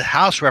Lubitz, the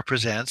house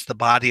represents the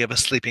body of a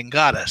sleeping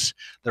goddess.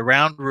 The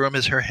round room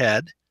is her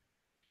head.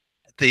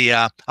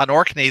 On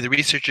Orkney, the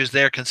researchers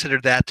there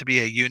considered that to be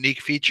a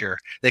unique feature.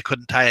 They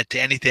couldn't tie it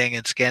to anything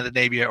in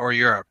Scandinavia or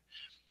Europe.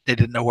 They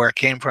didn't know where it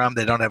came from.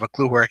 They don't have a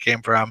clue where it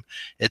came from.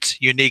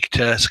 It's unique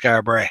to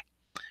Skara Brae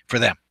for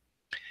them.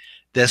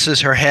 This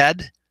is her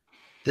head.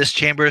 This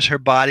chamber is her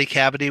body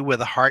cavity with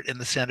a heart in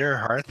the center,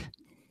 her hearth.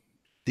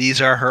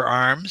 These are her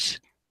arms.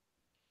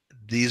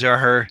 These are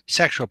her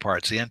sexual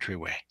parts, the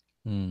entryway.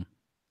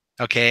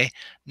 Okay,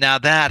 now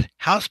that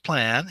house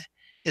plan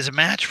is a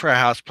match for a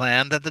house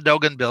plan that the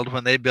Dogon build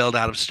when they build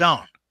out of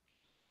stone.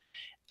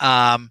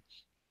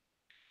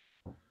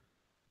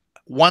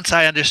 Once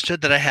I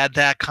understood that I had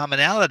that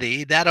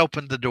commonality, that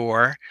opened the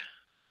door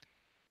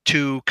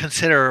to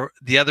consider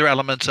the other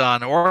elements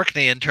on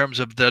Orkney in terms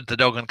of the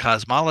Dogon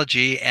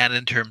cosmology and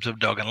in terms of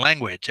Dogon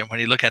language. And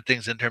when you look at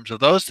things in terms of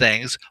those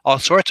things, all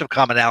sorts of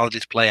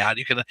commonalities play out.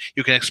 You can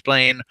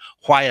explain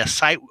why a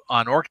site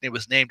on Orkney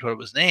was named what it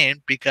was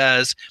named,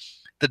 because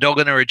the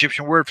Dogon or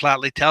Egyptian word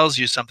flatly tells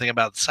you something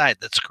about the site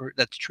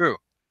that's true.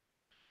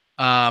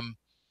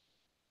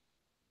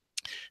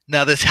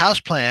 Now, this house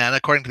plan,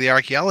 according to the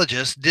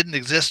archaeologists, didn't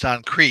exist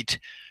on Crete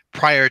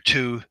prior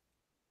to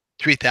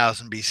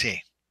 3000 BC.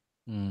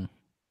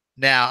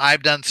 Now,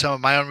 I've done some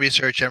of my own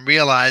research and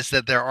realized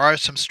that there are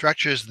some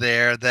structures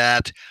there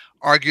that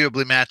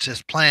arguably match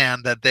this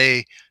plan that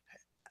they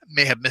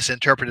may have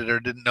misinterpreted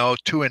or didn't know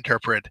to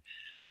interpret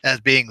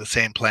as being the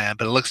same plan.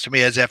 But it looks to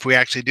me as if we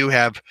actually do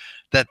have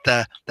that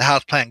the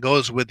house plan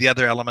goes with the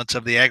other elements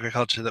of the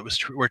agriculture that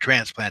were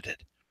transplanted.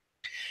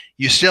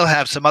 You still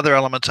have some other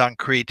elements on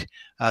Crete,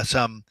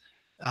 some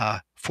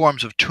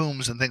forms of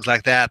tombs and things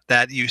like that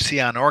you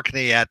see on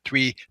Orkney at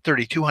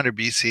 3200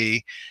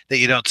 BC that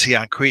you don't see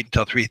on Crete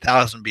until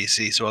 3000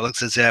 BC. So it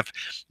looks as if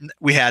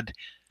we had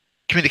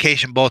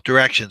communication both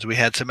directions. We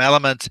had some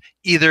elements,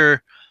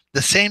 either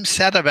the same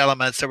set of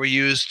elements that were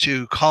used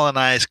to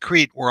colonize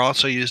Crete were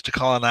also used to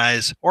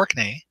colonize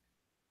Orkney,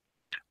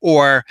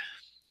 or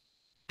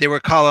they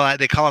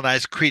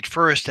colonized Crete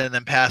first and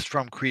then passed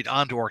from Crete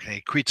onto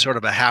Orkney. Crete's sort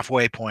of a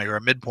halfway point or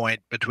a midpoint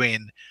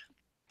between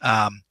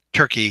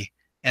Turkey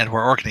and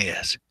where Orkney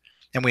is.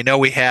 And we know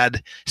we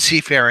had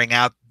seafaring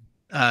out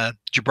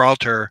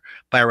Gibraltar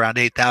by around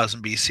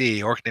 8000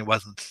 BC. Orkney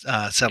wasn't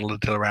settled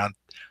until around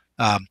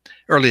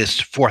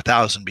earliest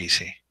 4000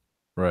 BC.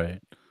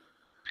 Right.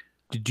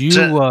 Did you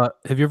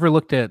have you ever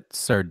looked at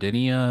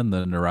Sardinia and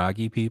the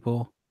Nuragi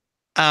people?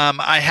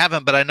 I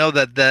haven't, but I know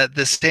that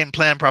the same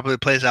plan probably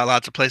plays out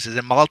lots of places.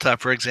 In Malta,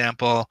 for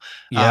example.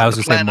 Yeah, I was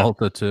going to say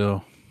Malta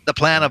too. The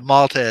plan of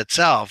Malta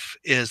itself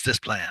is this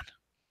plan.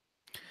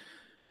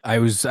 I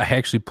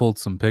actually pulled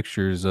some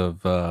pictures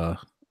of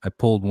I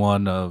pulled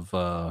one of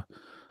a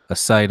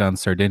site on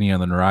Sardinia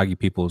and the Nuragi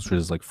people, which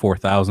was like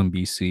 4000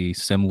 BC,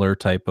 similar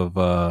type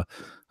of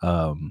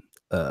um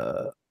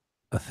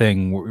a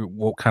thing,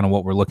 what kind of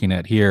what we're looking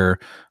at here.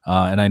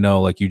 And I know,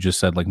 like you just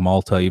said, like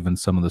Malta, even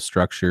some of the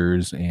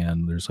structures,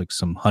 and there's like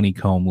some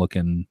honeycomb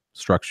looking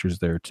structures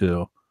there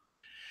too.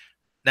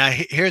 Now,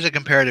 here's a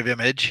comparative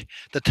image.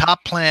 The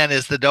top plan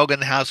is the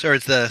Dogon house, or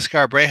it's the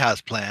Skara Brae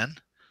house plan.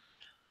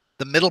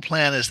 The middle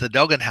plan is the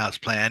Dogon house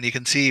plan. You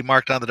can see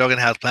marked on the Dogon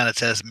house plan, it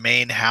says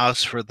main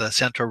house for the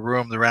central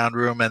room, the round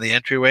room, and the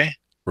entryway.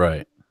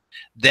 Right.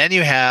 Then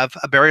you have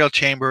a burial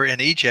chamber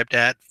in Egypt,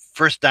 at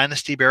First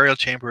Dynasty burial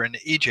chamber in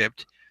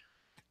Egypt,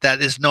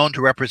 that is known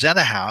to represent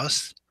a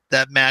house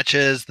that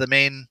matches the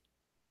main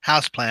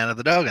house plan of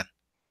the Dogon.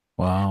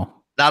 Wow.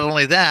 Not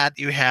only that,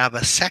 you have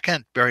a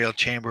second burial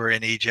chamber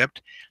in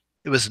Egypt.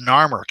 It was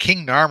Narmer,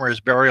 King Narmer's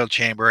burial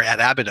chamber at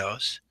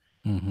Abydos.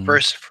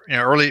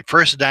 Early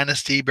First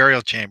Dynasty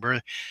burial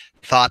chamber,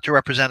 thought to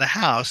represent a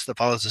house that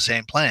follows the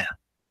same plan.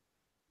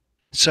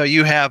 So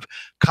you have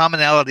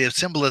commonality of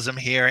symbolism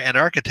here and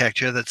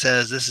architecture that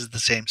says this is the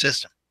same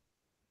system.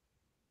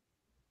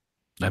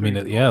 I mean,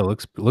 yeah,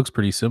 it looks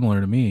pretty similar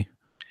to me.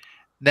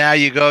 Now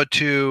you go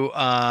to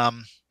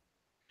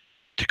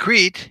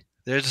Crete.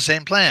 There's the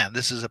same plan.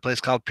 This is a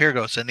place called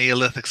Pyrgos, a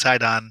Neolithic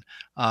site on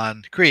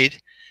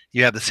Crete.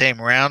 You have the same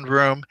round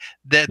room.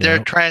 They're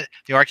trying.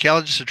 The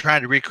archaeologists are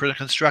trying to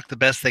reconstruct the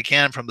best they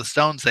can from the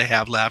stones they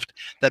have left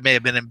that may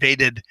have been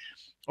invaded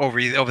over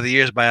the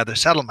years by other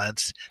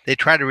settlements. They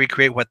try to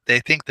recreate what they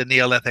think the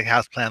Neolithic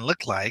house plan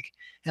looked like,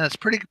 and it's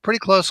pretty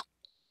close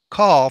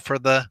call for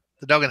the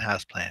Dogon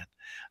house plan.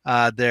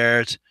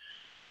 There's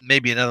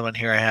maybe another one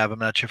here I have. I'm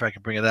not sure if I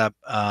can bring it up.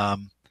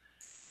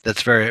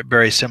 That's very,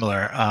 very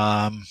similar.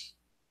 I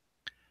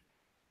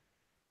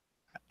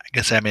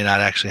guess I may not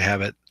actually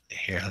have it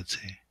here. Let's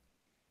see.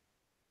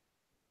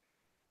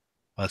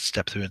 Let's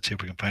step through and see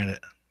if we can find it.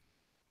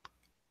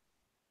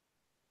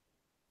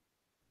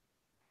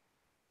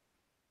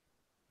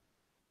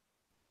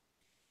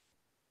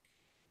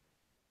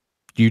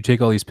 Do you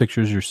take all these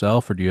pictures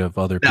yourself, or do you have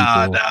other people?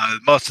 No,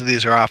 most of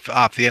these are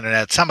off the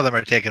internet. Some of them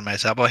are taken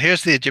myself. Well,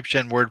 here's the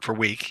Egyptian word for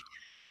week.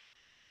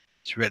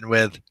 It's written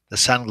with the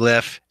sun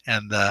glyph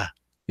and the...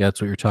 Yeah, that's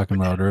what you're talking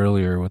about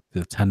earlier with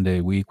the 10-day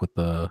week with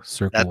the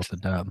circle with the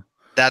dot.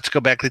 That's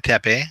Gobekli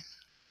Tepe.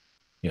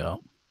 Yeah.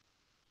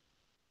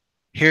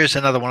 Here's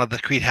another one of the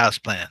Crete house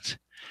plans.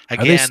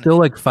 Again, are they still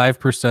like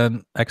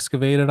 5%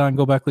 excavated on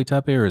Gobekli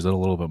Tepe, or is it a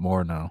little bit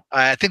more now?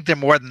 I think they're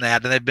more than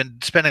that, and they've been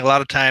spending a lot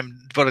of time,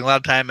 devoting a lot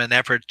of time and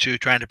effort to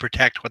trying to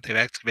protect what they've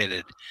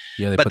excavated.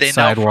 Yeah, they put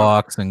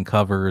sidewalks and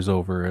covers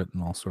over it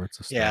and all sorts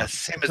of stuff. Yeah,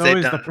 same as it's they've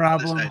always done the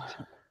problem.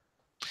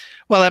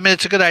 Well, I mean,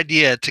 it's a good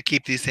idea to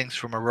keep these things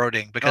from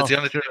eroding, because the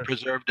only thing that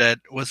preserved it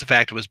was the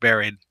fact it was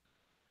buried.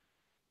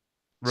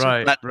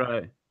 Right,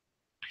 right.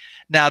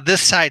 Now,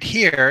 this site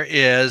here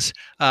is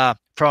from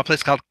a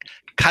place called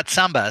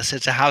Katsambas.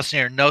 It's a house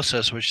near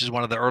Knossos, which is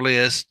one of the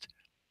earliest,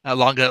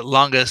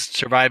 longest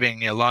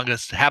surviving,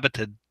 longest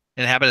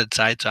inhabited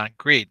sites on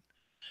Crete.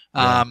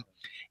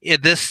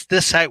 This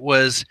site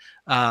was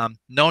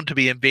known to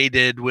be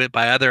invaded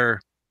by other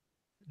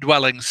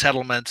dwelling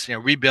settlements,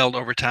 rebuilt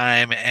over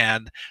time,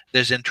 and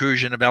there's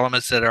intrusion of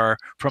elements that are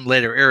from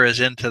later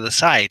eras into the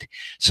site.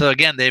 So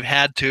again, they've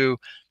had to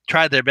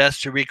try their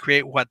best to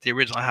recreate what the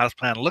original house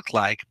plan looked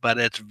like, but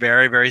it's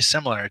very, very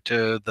similar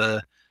to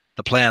the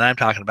plan I'm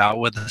talking about,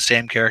 with the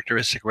same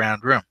characteristic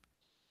round room.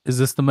 Is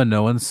this the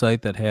Minoan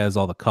site that has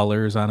all the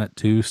colors on it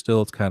too?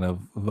 Still, it's kind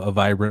of a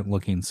vibrant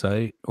looking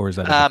site, or is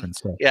that a different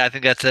site? Yeah, I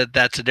think that's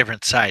a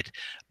different site.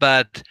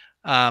 But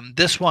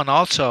this one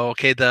also,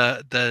 okay,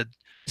 the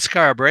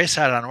Skara Brae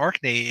site on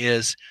Orkney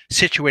is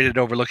situated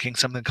overlooking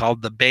something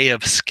called the Bay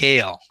of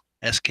Scale,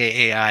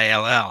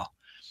 Skaill.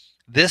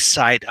 This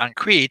site on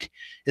Crete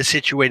is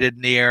situated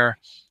near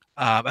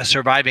a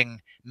surviving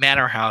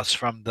manor house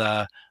from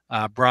the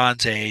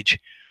Bronze Age,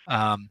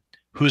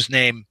 whose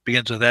name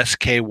begins with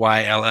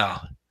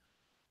Skyll.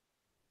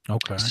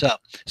 Okay.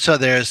 So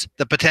there's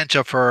the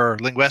potential for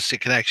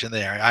linguistic connection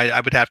there. I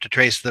would have to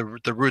trace the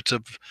roots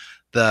of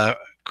the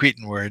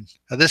Cretan word.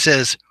 This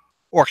is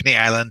Orkney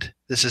Island.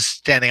 This is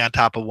standing on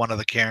top of one of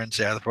the cairns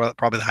there,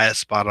 probably the highest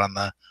spot on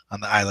the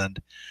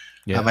island.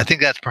 Yeah. I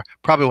think that's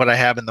probably what I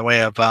have in the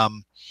way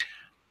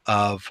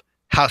of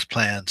house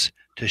plans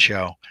to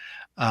show.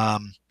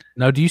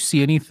 Now, do you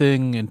see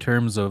anything in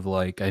terms of,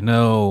 like, I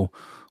know,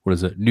 what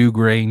is it,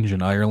 Newgrange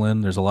in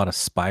Ireland, there's a lot of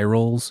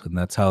spirals, and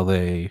that's how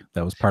that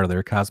was part of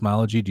their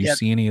cosmology. Do you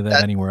see any of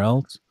that anywhere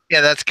else?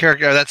 Yeah, that's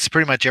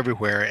pretty much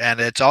everywhere, and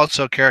it's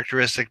also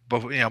characteristic,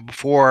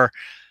 before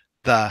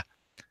the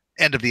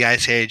end of the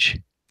Ice Age.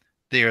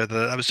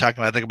 I was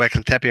talking about the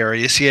Gobekli Tepe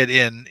area. You see it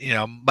in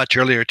much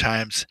earlier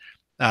times,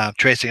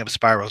 tracing of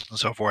spirals and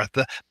so forth.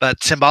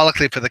 But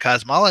symbolically for the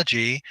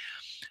cosmology,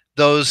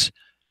 those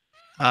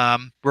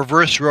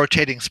reverse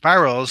rotating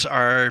spirals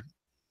are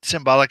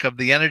symbolic of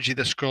the energy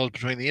that scrolls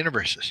between the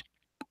universes.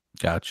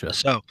 Gotcha.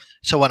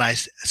 So when I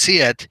see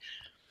it,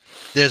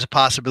 there's a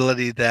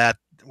possibility that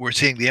we're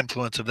seeing the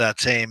influence of that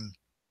same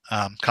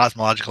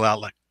cosmological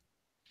outlook.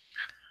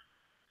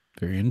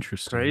 Very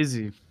interesting.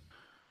 Crazy.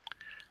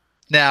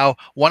 Now,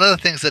 one of the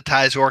things that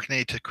ties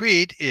Orkney to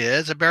Crete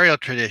is a burial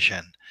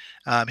tradition.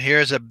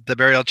 Here's the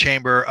burial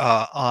chamber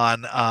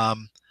on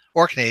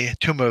Orkney,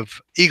 Tomb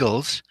of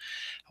Eagles.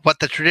 What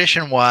the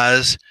tradition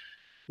was,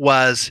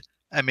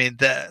 I mean,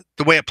 the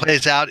way it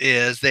plays out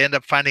is they end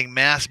up finding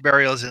mass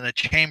burials in a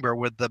chamber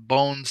with the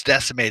bones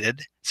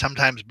decimated,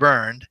 sometimes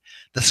burned,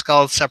 the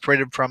skulls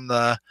separated from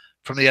the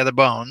other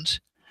bones,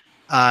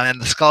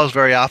 and the skulls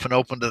very often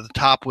opened at the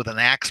top with an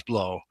axe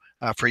blow.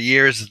 For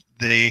years,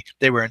 they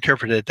were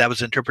interpreted. That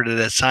was interpreted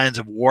as signs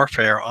of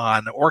warfare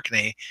on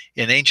Orkney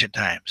in ancient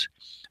times.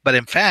 But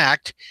in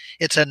fact,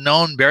 it's a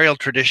known burial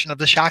tradition of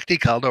the Shakti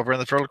cult over in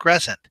the Fertile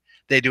Crescent.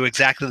 They do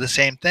exactly the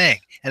same thing.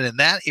 And in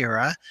that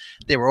era,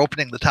 they were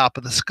opening the top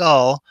of the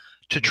skull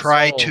to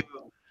try to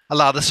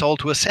allow the soul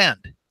to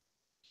ascend.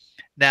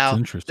 Now,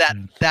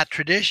 that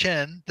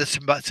tradition, the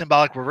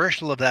symbolic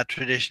reversal of that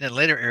tradition in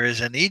later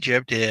eras in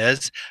Egypt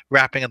is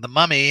wrapping of the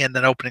mummy and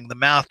then opening the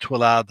mouth to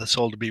allow the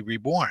soul to be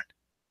reborn.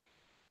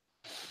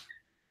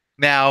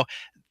 Now,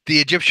 the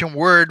Egyptian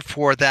word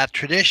for that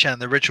tradition,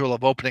 the ritual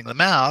of opening the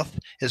mouth,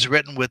 is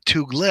written with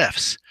two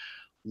glyphs.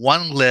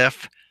 One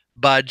glyph,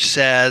 Budge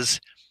says,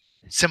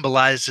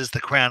 symbolizes the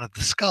crown of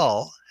the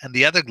skull, and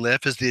the other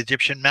glyph is the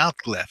Egyptian mouth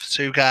glyph.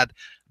 So you've got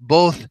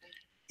both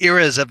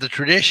eras of the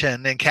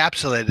tradition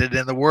encapsulated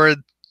in the word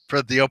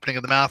for the opening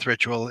of the mouth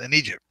ritual in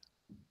Egypt.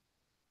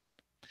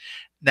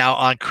 Now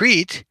on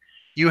Crete,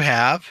 you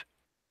have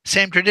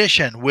same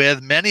tradition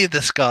with many of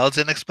the skulls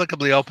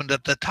inexplicably opened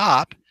at the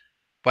top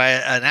by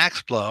an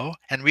axe blow,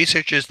 and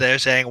researchers there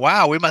saying,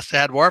 wow, we must have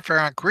had warfare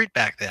on Crete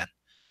back then.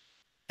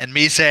 And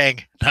me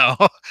saying, no,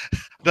 I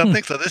don't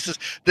think so.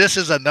 This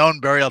is a known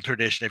burial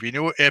tradition.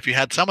 If you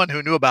had someone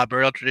who knew about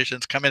burial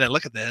traditions come in and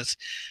look at this,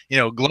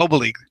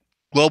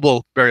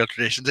 global burial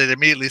traditions, they'd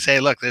immediately say,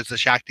 look, there's the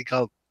Shakti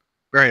cult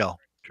burial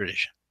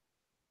tradition.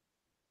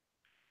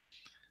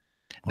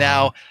 Wow.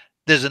 Now,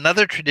 there's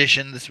another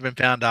tradition that's been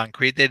found on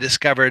Crete. They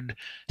discovered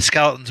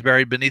skeletons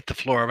buried beneath the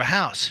floor of a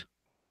house.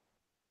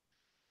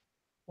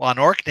 Well, on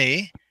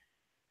Orkney,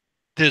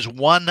 there's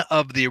one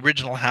of the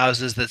original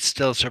houses that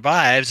still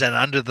survives, and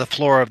under the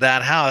floor of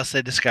that house,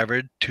 they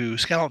discovered two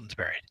skeletons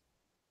buried.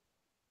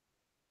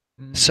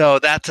 So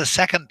that's a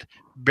second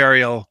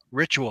burial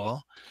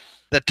ritual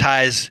that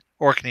ties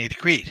Orkney to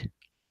Crete.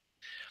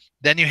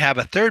 Then you have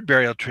a third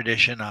burial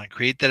tradition on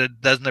Crete that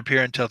it doesn't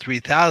appear until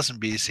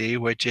 3000 BC,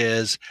 which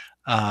is,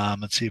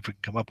 let's see if we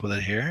can come up with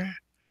it here.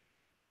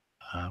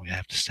 We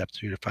have to step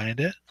through to find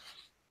it.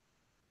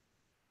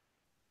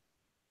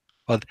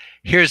 Well,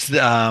 here's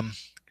the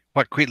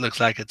what Crete looks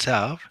like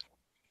itself.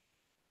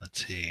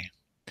 Let's see.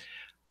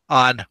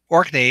 On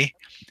Orkney,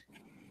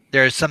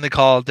 there's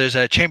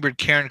a chambered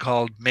cairn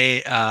called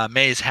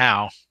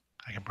How.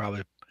 I can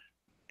probably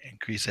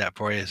increase that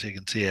for you so you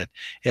can see it.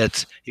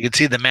 You can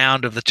see the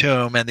mound of the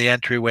tomb and the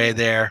entryway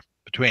there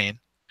between.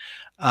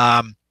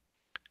 The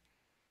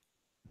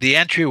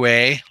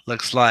entryway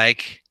looks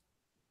like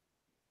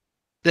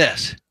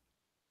this.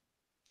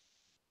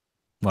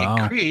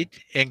 Wow.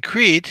 In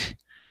Crete,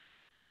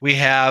 we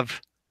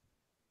have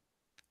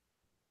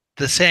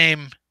the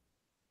same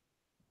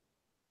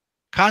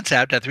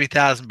concept at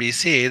 3000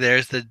 BC.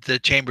 There's the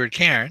chambered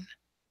cairn,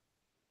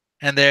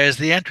 and there's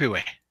the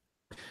entryway.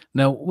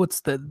 Now,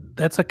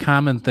 that's a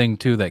common thing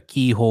too, that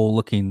keyhole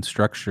looking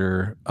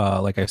structure.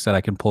 Like I said,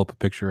 I can pull up a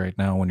picture right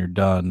now when you're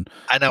done.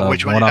 I know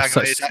which one you're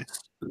talking about.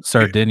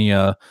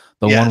 Sardinia,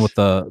 the one with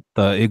the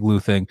igloo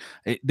thing.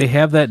 They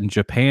have that in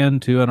Japan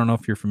too. I don't know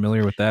if you're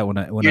familiar with that. When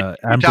an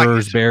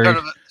emperor's buried,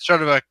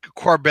 sort of a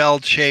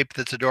corbelled shape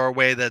that's a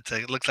doorway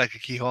it looks like a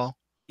keyhole.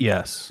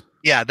 Yes.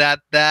 Yeah,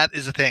 that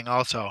is a thing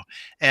also,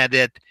 and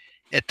it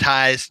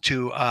ties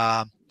to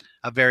a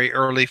very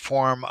early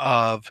form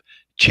of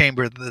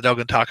chamber that the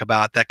Dogon talk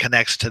about that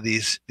connects to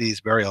these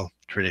burial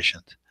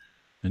traditions.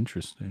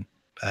 Interesting.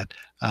 But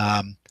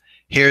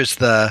here's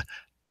the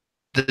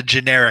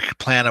generic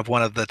plan of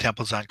one of the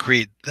temples on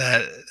Crete.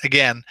 That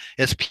again,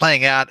 it's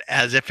playing out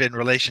as if in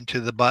relation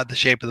to the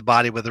shape of the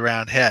body with the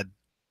round head.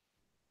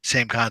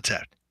 Same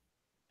concept.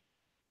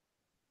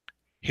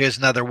 Here's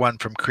another one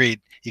from Crete.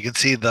 You can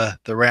see the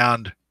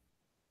round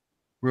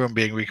room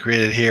being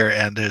recreated here,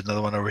 and there's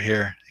another one over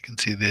here. You can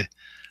see the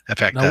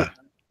effect of.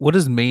 What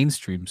does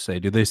mainstream say?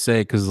 Do they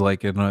say, because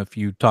like, if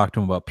you talk to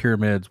them about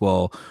pyramids,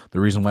 well, the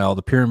reason why all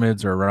the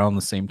pyramids are around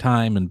the same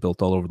time and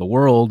built all over the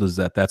world is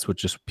that's what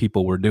just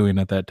people were doing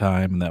at that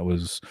time, and that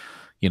was,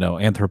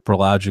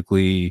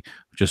 anthropologically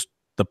just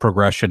the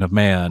progression of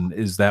man.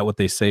 Is that what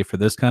they say for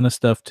this kind of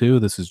stuff too?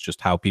 This is just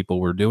how people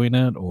were doing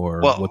it,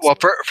 or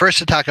first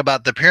to talk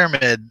about the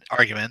pyramid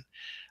argument.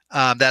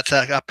 That's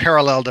a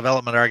parallel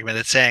development argument.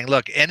 It's saying,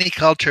 look, any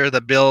culture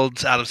that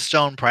builds out of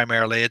stone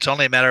primarily, it's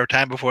only a matter of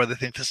time before they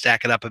think to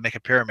stack it up and make a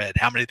pyramid.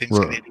 How many things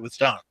can they do with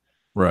stone?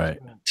 Right.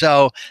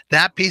 So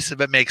that piece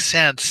of it makes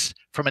sense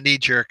from a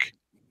knee-jerk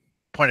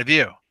point of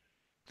view.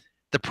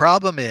 The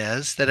problem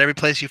is that every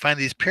place you find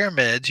these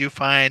pyramids, you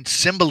find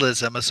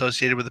symbolism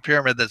associated with the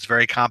pyramid that's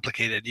very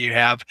complicated. You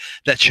have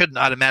that shouldn't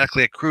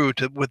automatically accrue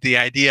to with the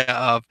idea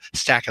of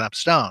stacking up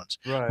stones.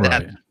 Right.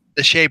 That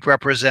the shape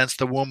represents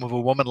the womb of a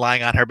woman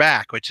lying on her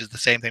back, which is the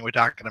same thing we're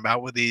talking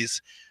about with the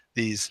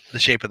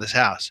shape of this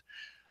house,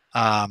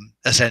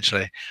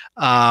 essentially.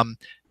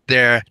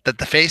 That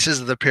the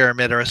faces of the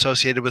pyramid are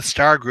associated with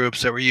star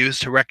groups that were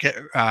used to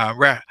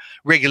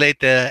regulate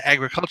the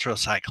agricultural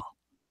cycle.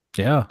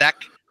 Yeah.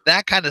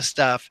 That kind of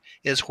stuff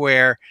is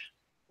where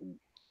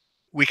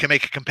we can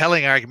make a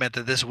compelling argument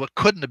that this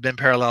couldn't have been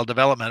parallel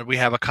development. We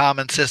have a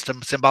common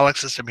system, symbolic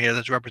system here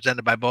that's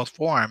represented by both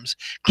forms.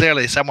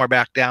 Clearly, somewhere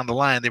back down the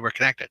line, they were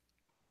connected.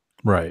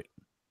 Right.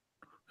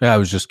 Yeah, I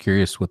was just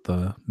curious what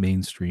the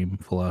mainstream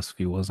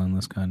philosophy was on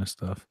this kind of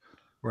stuff.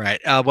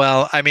 Right.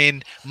 Well, I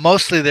mean,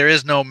 mostly there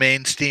is no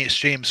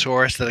mainstream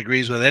source that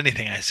agrees with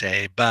anything I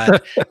say,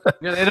 but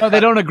Yeah, they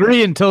don't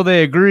agree until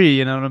they agree.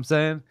 You know what I'm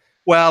saying?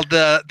 well,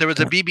 there was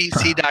a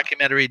BBC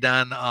documentary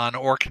done on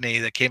Orkney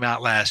that came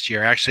out last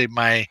year. Actually,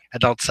 my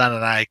adult son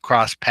and I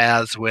crossed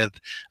paths with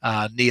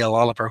Neil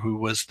Oliver, who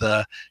was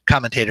the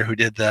commentator who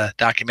did the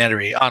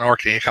documentary on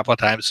Orkney a couple of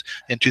times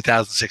in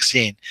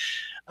 2016.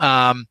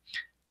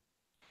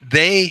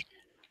 They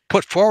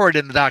put forward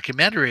in the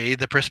documentary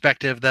the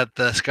perspective that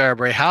the Skara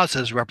Brae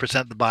houses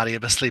represent the body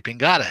of a sleeping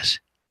goddess.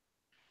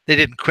 They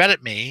didn't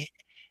credit me,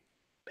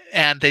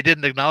 and they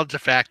didn't acknowledge the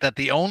fact that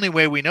the only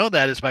way we know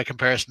that is by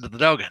comparison to the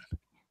Dogon.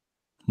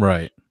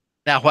 Right.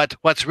 Now,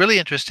 what's really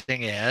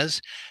interesting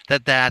is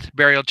that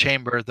burial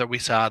chamber that we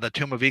saw, the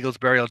Tomb of Eagles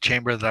burial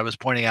chamber that I was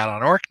pointing out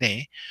on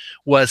Orkney,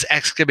 was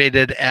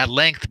excavated at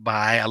length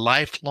by a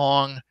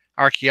lifelong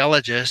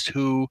archaeologist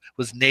who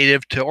was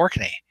native to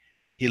Orkney.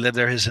 He lived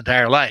there his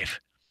entire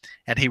life.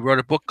 And he wrote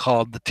a book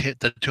called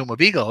the Tomb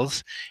of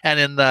Eagles. And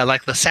in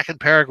the second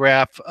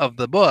paragraph of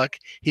the book,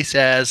 he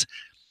says,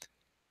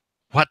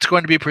 what's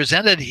going to be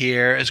presented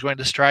here is going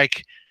to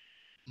strike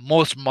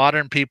most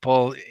modern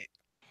people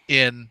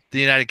in the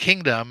United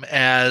Kingdom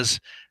as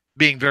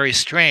being very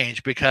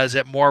strange because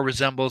it more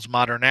resembles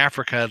modern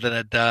Africa than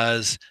it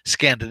does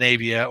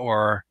Scandinavia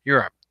or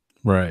Europe.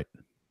 Right.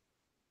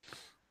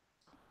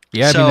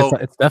 Yeah, I mean,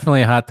 it's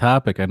definitely a hot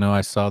topic. I know I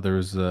saw there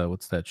was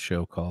what's that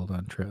show called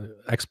on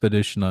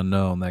Expedition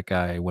Unknown. That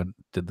guy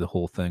did the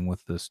whole thing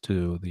with this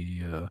too,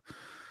 the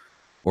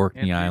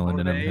Orkney Island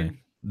and everything.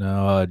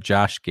 No,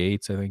 Josh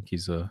Gates, I think he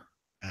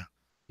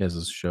has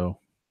his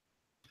show.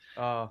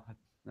 Oh,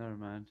 never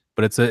mind.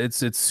 But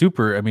it's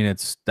super. I mean,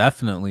 it's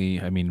definitely.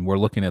 I mean, we're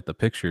looking at the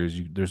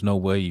pictures. There's no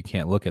way you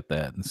can't look at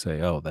that and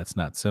say, "Oh, that's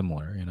not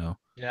similar." You know?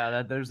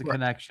 Yeah, there's a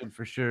connection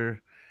for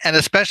sure. And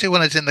especially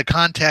when it's in the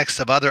context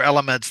of other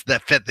elements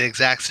that fit the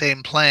exact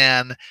same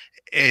plan,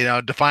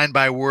 defined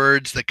by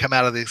words that come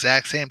out of the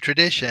exact same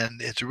tradition,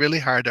 it's really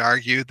hard to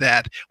argue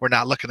that we're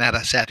not looking at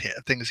a set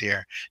of things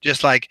here.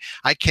 Just like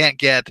I can't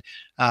get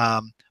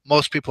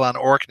most people on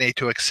Orkney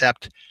to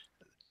accept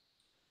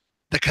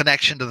the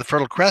connection to the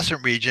Fertile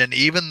Crescent region,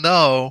 even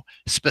though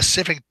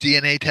specific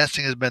DNA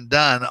testing has been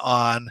done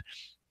on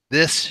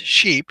this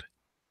sheep,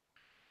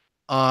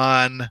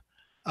 on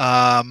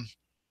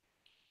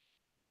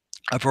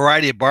a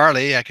variety of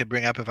barley I could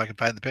bring up if I can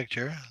find the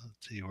picture.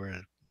 Let's see where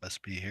it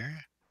must be here.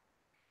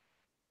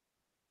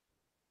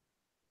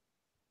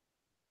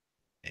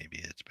 Maybe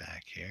it's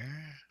back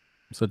here.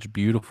 Such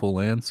beautiful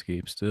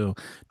landscapes too.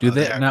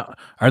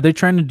 Are they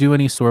trying to do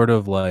any sort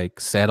of like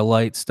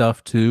satellite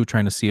stuff too?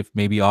 Trying to see if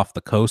maybe off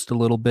the coast a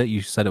little bit?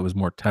 You said it was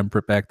more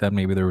temperate back then.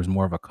 Maybe there was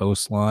more of a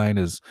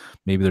coastline.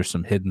 Maybe there's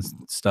some hidden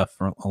stuff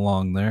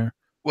along there?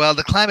 Well,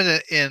 the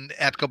climate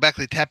at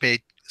Gobekli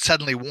Tepe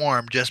suddenly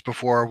warmed just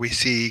before we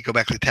see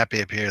Gobekli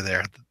Tepe appear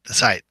there, the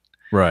site.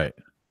 Right.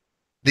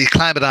 The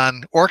climate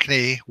on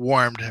Orkney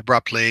warmed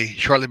abruptly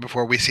shortly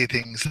before we see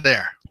things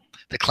there.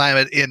 The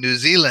climate in New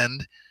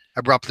Zealand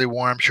abruptly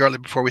warmed shortly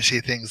before we see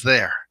things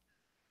there.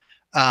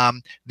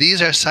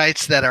 These are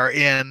sites that are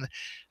in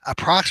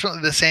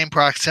approximately the same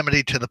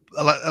proximity to the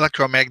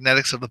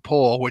electromagnetics of the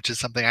pole, which is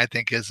something I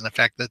think is an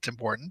effect that's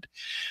important.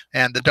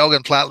 And the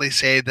Dogon flatly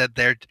say that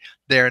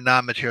their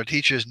non-material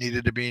teachers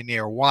needed to be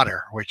near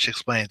water, which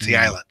explains the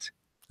islands.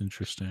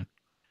 Interesting.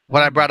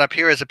 What I brought up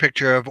here is a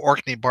picture of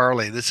Orkney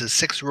barley. This is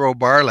 6-row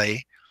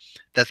barley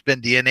that's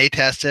been DNA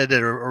tested.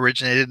 It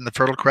originated in the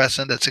Fertile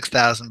Crescent at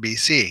 6000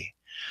 BC.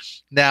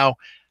 Now,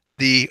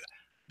 the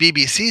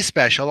BBC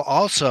special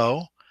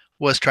also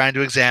was trying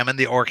to examine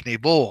the Orkney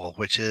vole,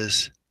 which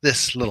is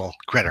this little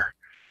critter.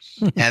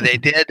 And they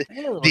did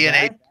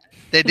DNA.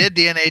 They did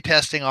DNA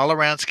testing all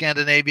around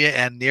Scandinavia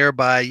and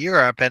nearby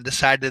Europe and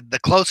decided the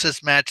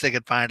closest match they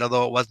could find,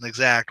 although it wasn't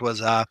exact, was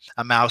a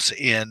mouse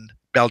in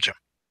Belgium.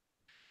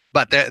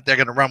 But they're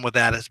going to run with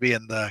that as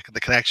being the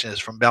connection is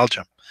from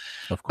Belgium.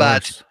 Of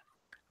course.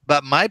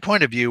 But my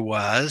point of view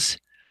was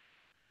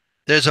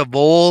there's a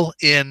vole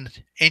in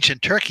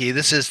ancient Turkey.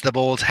 This is the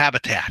vole's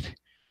habitat,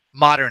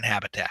 modern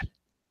habitat.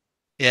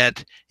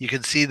 You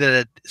can see that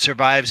it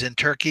survives in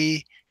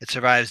Turkey. It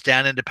survives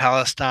down into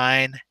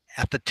Palestine,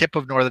 at the tip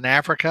of northern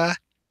Africa,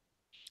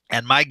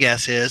 And my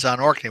guess is on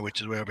Orkney,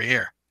 which is way over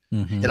here.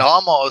 Mhm. It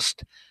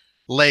almost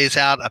lays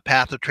out a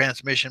path of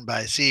transmission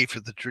by sea for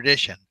the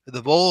tradition.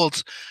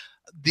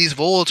 These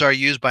voles are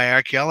used by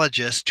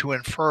archaeologists to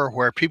infer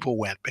where people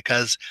went,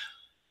 because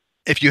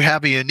if you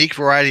have a unique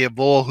variety of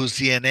vole whose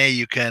DNA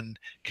you can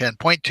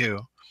point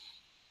to,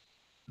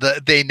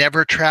 they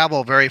never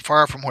travel very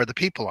far from where the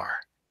people are.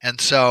 And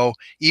so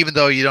even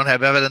though you don't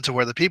have evidence of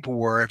where the people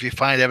were, if you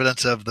find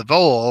evidence of the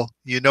vole,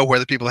 you know where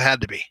the people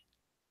had to be.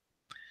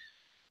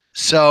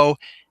 So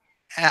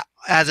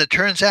as it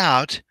turns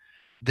out,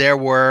 there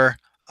were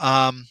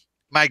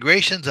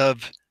migrations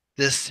of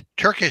this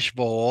Turkish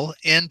vole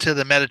into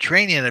the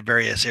Mediterranean at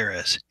various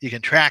eras. You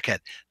can track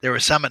it. There were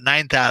some at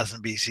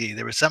 9,000 BC.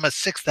 There were some at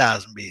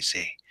 6,000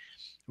 BC.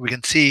 We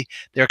can see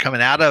they're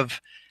coming out of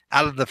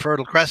the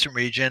Fertile Crescent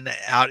region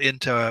out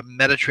into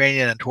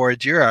Mediterranean and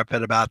towards Europe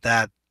at about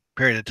that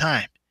period of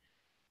time.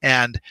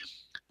 And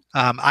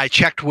I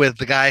checked with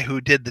the guy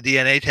who did the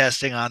DNA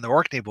testing on the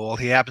Orkney vole.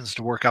 He happens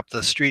to work up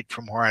the street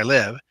from where I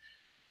live,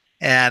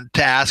 and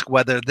to ask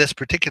whether this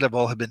particular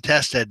vole had been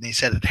tested, and he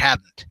said it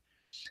hadn't.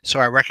 So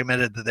I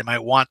recommended that they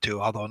might want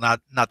to, although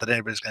not that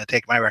anybody's going to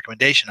take my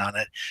recommendation on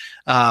it.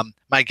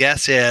 My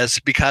guess is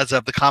because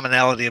of the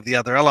commonality of the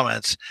other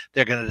elements,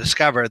 they're going to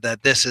discover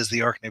that this is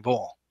the Orkney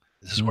vole.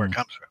 This is where it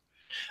comes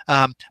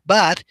from.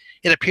 But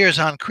it appears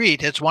on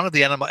Crete. It's one of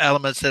the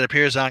elements that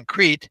appears on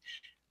Crete,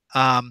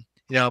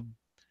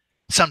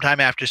 sometime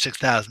after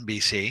 6,000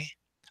 BC,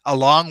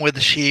 along with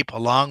the sheep,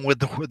 along with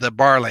the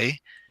barley.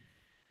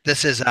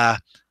 This is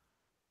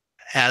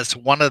as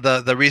one of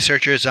the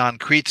researchers on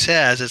Crete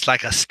says, it's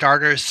like a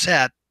starter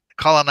set,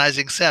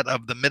 colonizing set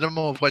of the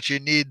minimum of what you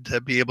need to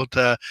be able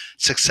to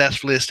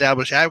successfully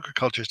establish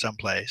agriculture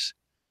someplace.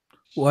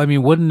 Well, I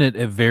mean, wouldn't it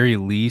at very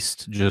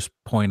least just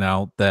point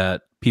out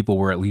that people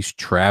were at least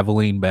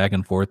traveling back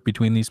and forth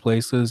between these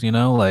places?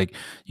 Like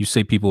you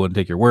say people wouldn't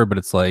take your word, but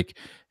it's like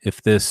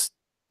if this,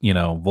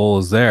 vole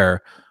is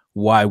there,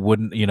 why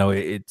wouldn't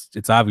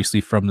it's obviously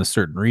from the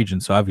certain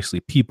region, so obviously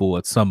people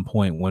at some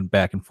point went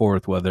back and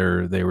forth,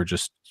 whether they were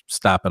just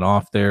stopping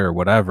off there or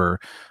whatever.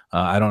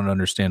 I don't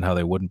understand how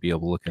they wouldn't be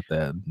able to look at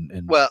that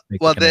and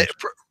make a connection.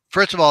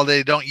 First of all,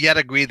 they don't yet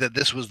agree that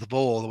this was the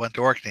vole that went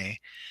to Orkney.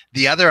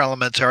 The other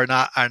elements are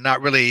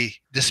not really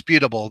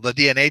disputable. The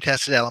DNA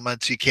tested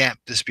elements you can't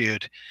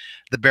dispute.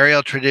 The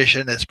burial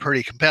tradition is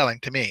pretty compelling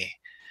to me.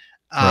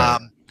 Right.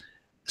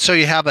 So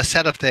you have a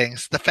set of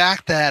things. The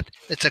fact that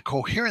it's a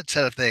coherent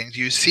set of things,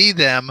 you see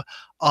them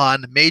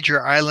on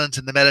major islands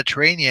in the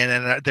Mediterranean,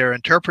 and they're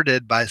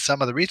interpreted by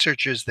some of the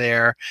researchers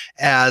there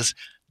as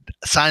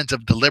signs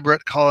of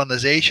deliberate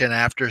colonization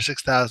after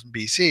 6,000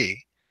 BC.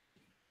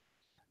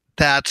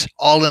 That's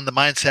all in the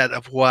mindset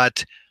of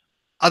what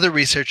other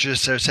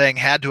researchers are saying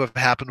had to have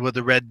happened with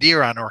the red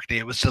deer on Orkney.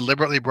 It was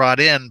deliberately brought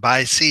in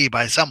by sea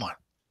by someone.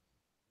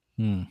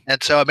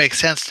 And so it makes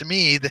sense to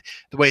me the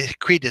way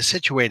Crete is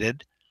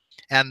situated.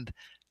 And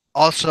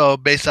also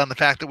based on the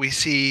fact that we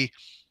see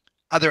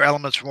other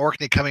elements from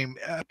Orkney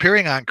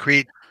appearing on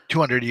Crete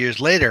 200 years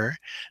later,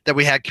 that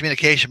we had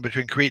communication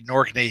between Crete and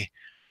Orkney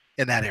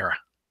in that era.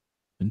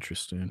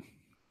 Interesting.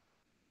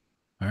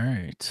 All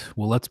right.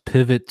 Well, let's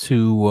pivot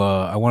to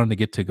I wanted to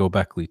get to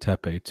Gobekli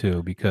Tepe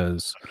too,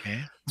 because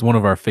it's one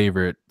of our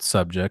favorite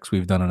subjects.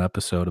 We've done an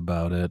episode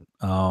about it.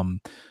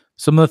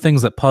 Some of the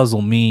things that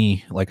puzzle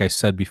me, like I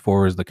said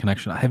before, is the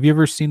connection. Have you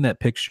ever seen that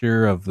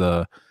picture of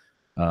the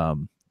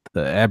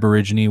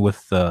Aborigine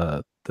with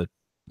the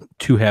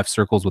two half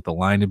circles with a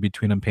line in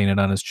between them painted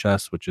on his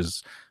chest, which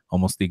is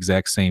almost the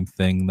exact same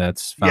thing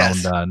that's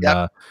found on.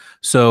 Yep.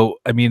 So,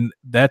 I mean,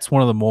 that's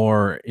one of the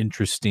more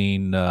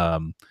interesting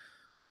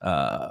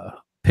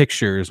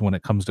pictures when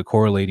it comes to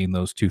correlating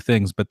those two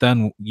things. But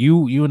then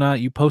you and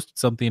I posted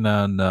something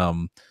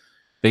on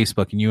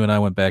Facebook, and you and I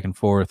went back and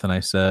forth, and I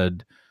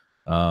said,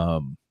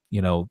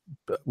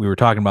 we were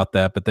talking about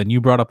that, but then you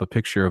brought up a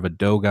picture of a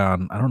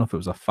Dogon. I don't know if it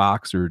was a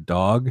fox or a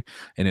dog,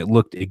 and it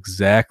looked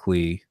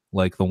exactly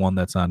like the one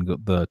that's on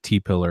the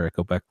T-pillar at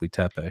Gobekli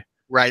Tepe.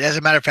 Right. As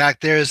a matter of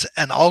fact, there's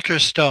an altar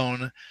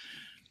stone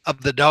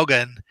of the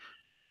Dogon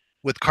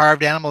with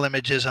carved animal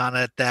images on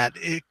it that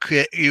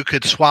you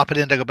could swap it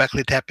into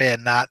Gobekli Tepe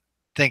and not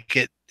think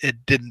it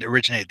didn't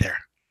originate there.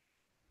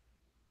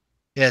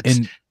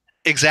 It's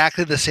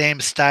exactly the same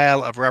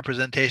style of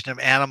representation of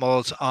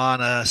animals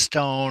on a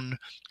stone,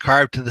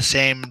 carved to the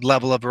same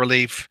level of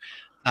relief,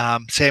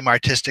 same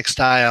artistic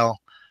style,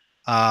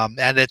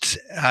 and it's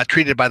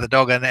treated by the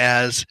Dogon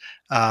as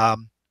a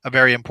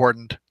very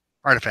important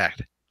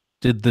artifact.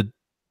 Did the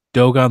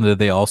Dogon, did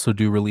they also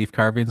do relief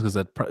carvings? Because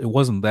it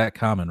wasn't that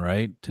common,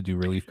 right, to do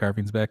relief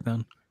carvings back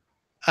then?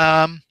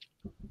 I'm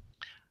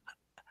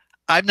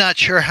not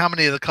sure how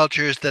many of the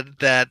cultures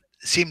that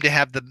seem to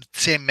have the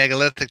same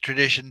megalithic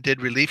tradition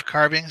did relief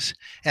carvings,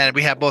 and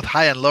we have both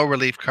high and low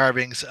relief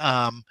carvings.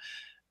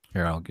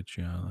 Here, I'll get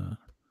you on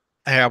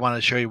that. Here, I want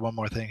to show you one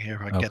more thing here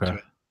if I can get to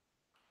it.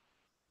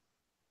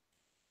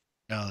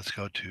 No, let's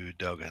go to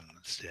Dogon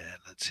instead.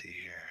 Let's see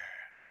here.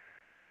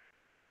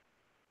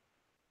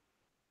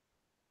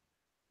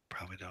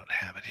 Probably don't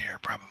have it here.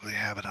 Probably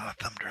have it on a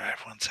thumb drive.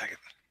 1 second.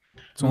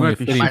 It's only a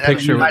fitting Might have,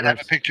 picture. might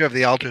have a picture of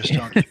the altar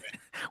stone.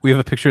 We have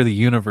a picture of the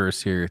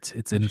universe here. It's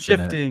infinite.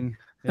 Shifting.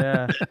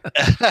 Yeah.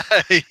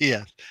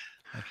 Yes.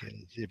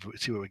 Okay.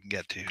 Let's see what we can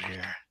get to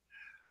here.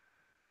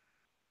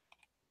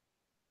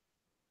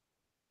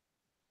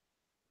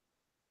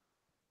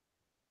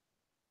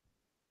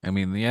 I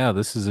mean, yeah,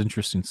 this is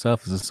interesting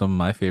stuff. This is some of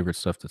my favorite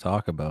stuff to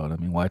talk about. I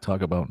mean, why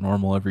talk about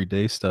normal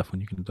everyday stuff when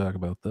you can talk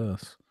about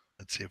this?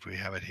 Let's see if we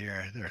have it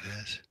here. There it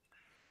is.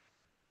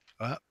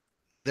 Well,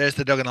 there's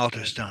the Dogon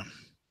altar stone.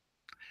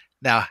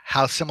 Now,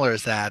 how similar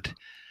is that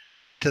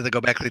to the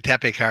Gobekli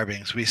Tepe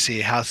carvings? We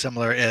see how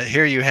similar.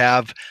 Here you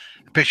have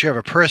a picture of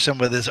a person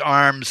with his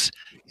arms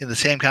in the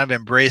same kind of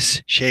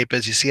embrace shape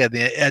as you see at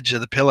the edge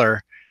of the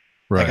pillar,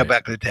 Right. at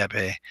Gobekli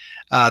Tepe.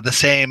 The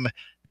same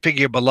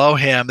figure below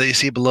him that you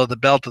see below the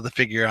belt of the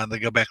figure on the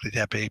Gobekli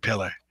Tepe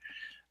pillar.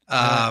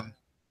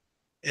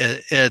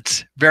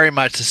 It's very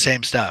much the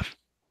same stuff.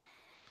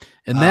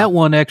 And that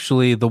one,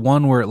 actually, the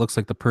one where it looks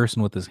like the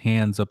person with his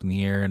hands up in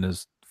the air and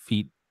his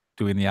feet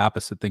doing the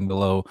opposite thing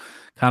below,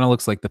 kind of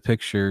looks like the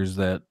pictures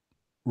that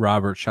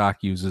Robert Schoch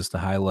uses to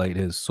highlight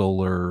his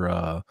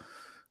solar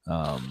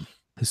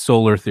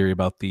theory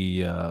about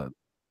the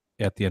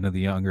at the end of the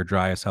Younger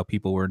Dryas, how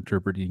people were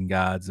interpreting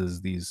gods as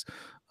these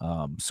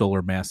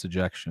solar mass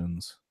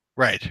ejections.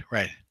 Right.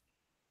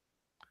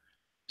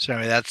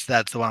 So that's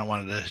the one I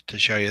wanted to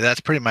show you.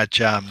 That's pretty much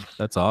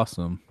that's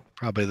awesome.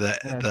 Probably the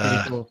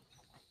pretty cool.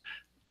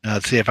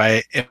 Let's see if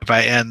I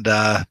end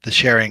the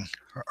sharing,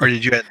 or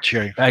did you end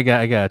sharing? I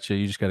got you.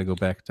 You just got to go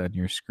back on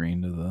your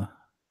screen to the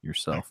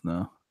yourself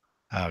now.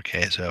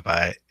 Okay, so if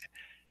I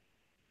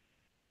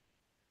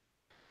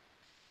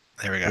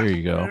there we go. There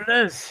you go.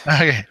 There it is.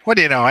 Okay, what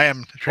do you know? I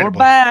am We're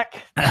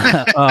back.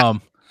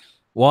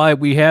 While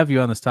we have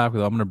you on this topic,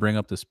 though, I'm going to bring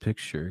up this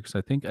picture because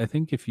I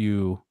think if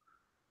you,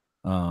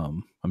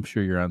 I'm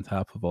sure you're on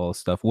top of all this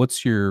stuff.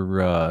 What's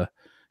your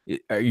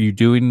are you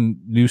doing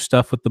new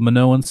stuff with the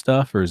Minoan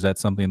stuff, or is that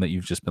something that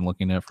you've just been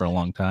looking at for a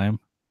long time?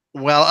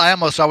 Well, I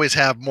almost always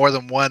have more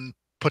than one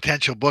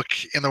potential book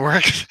in the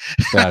works.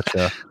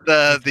 Gotcha.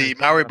 the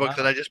Maori book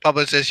that I just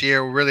published this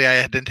year, really, I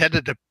had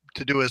intended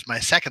to do as my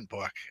second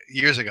book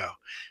years ago,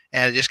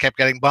 and it just kept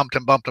getting bumped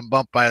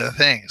by other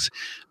things.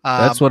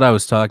 That's what I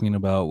was talking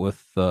about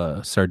with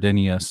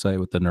Sardinia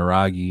site with the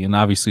Naragi, and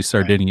obviously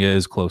Sardinia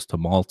is close to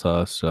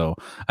Malta, so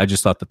I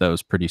just thought that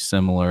was pretty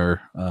similar.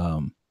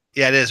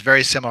 Yeah, it is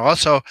very similar.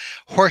 Also,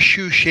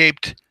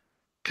 horseshoe-shaped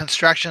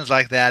constructions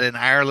like that in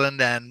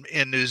Ireland and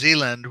in New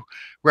Zealand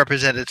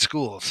represented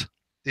schools.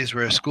 These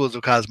were schools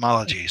of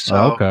cosmology.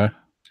 So, okay.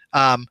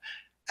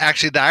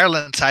 Actually, the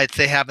Ireland sites,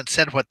 they haven't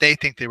said what they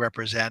think they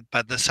represent,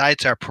 but the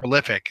sites are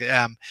prolific.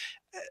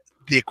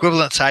 The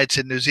equivalent sites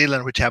in New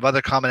Zealand, which have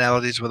other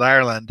commonalities with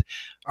Ireland,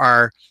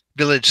 are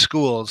village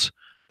schools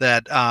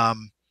that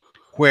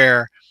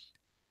where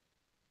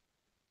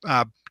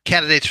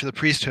candidates for the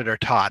priesthood are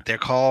taught. They're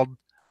called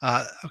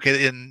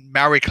in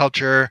Maori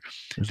culture,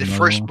 the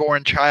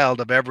firstborn child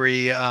of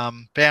every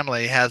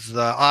family has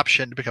the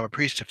option to become a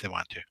priest if they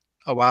want to.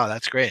 Oh, wow,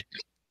 that's great.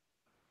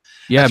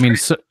 Yeah, that's I mean,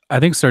 so,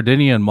 I think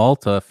Sardinia and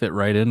Malta fit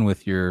right in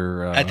with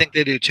your. I think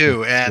they do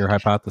too, and your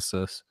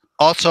hypothesis.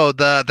 Also,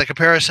 the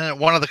comparison,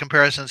 one of the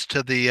comparisons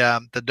to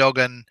the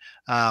Dogon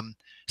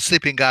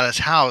sleeping goddess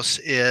house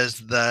is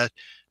the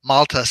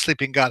Malta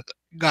sleeping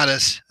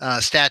goddess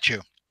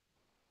statue,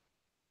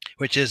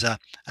 which is a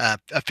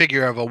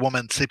figure of a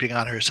woman sleeping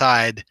on her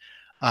side.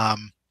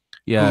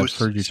 Yeah, I've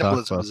heard you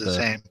talk about is the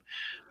same.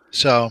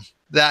 So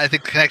I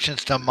think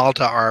connections to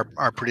Malta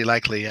are pretty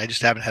likely. I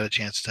just haven't had a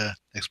chance to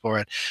explore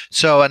it.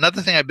 So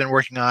another thing I've been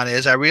working on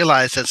is I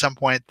realized at some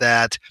point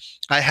that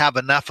I have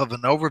enough of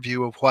an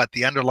overview of what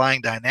the underlying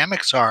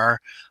dynamics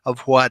are of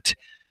what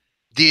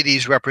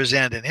deities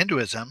represent in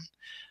Hinduism.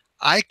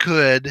 I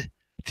could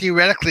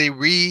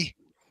theoretically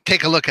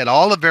take a look at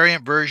all the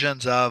variant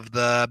versions of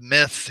the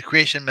myths, the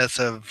creation myths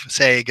of,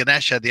 say,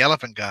 Ganesha, the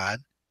elephant god,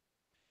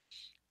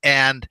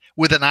 and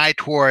with an eye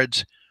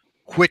towards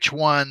which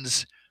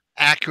ones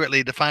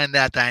accurately define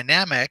that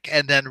dynamic,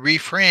 and then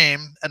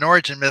reframe an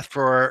origin myth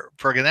for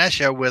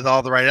Ganesha with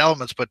all the right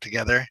elements put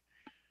together.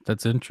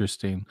 That's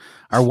interesting.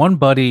 Our one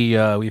buddy,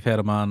 we've had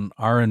him on,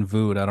 Aaron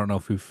Vood. I don't know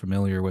if you're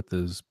familiar with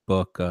his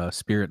book,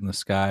 Spirit in the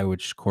Sky,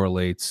 which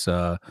correlates.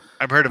 I've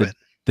heard of it.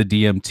 The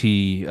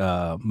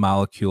DMT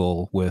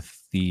molecule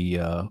with the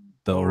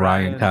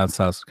Orion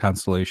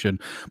constellation.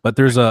 But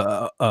there's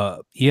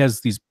he has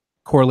these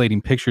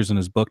correlating pictures in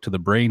his book to the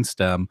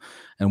brainstem,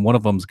 and one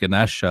of them's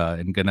Ganesha.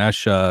 And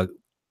Ganesha,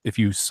 if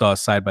you saw a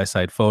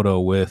side-by-side photo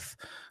with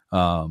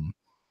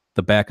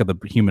the back of the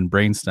human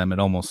brainstem,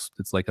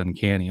 it's like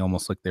uncanny,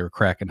 almost like they were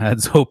cracking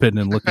heads open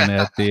and looking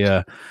at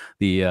the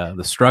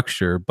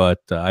structure. But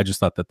I just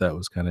thought that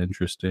was kind of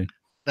interesting.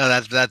 No,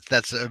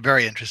 that's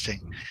very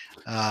interesting.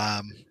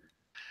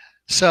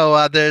 So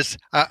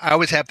I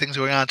always have things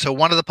going on. So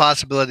one of the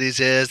possibilities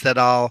is that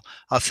I'll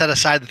set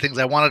aside the things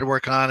I wanted to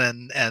work on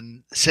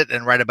and sit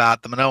and write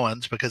about the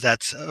Minoans, because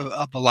that's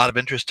of a lot of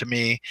interest to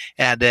me,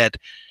 and it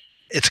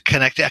it's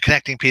a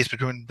connecting piece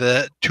between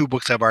the two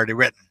books I've already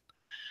written.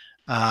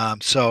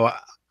 So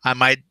I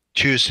might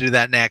choose to do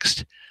that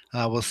next.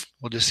 We'll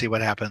just see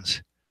what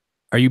happens.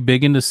 Are you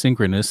big into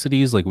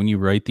synchronicities? Like when you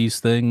write these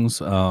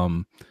things,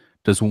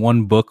 does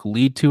one book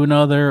lead to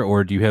another,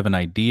 or do you have an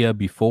idea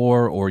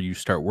before, or you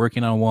start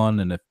working on one,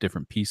 and if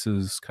different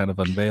pieces kind of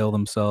unveil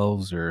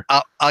themselves? Or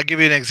I'll give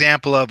you an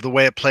example of the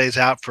way it plays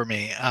out for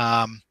me.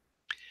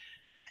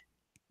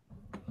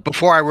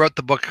 Before I wrote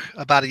the book,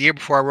 about a year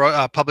before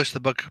I published the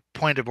book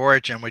Point of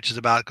Origin, which is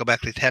about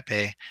Gobekli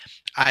Tepe,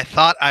 I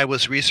thought I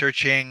was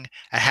researching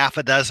a half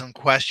a dozen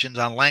questions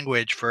on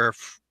language for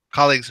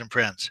colleagues and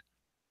friends.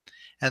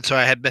 And so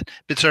I had been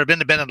sort of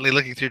independently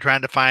looking through,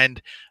 trying to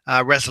find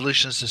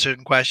resolutions to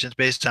certain questions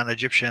based on the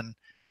Egyptian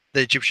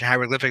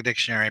hieroglyphic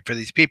dictionary for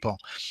these people.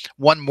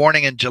 One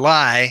morning in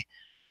July,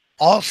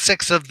 all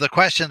 6 of the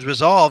questions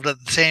resolved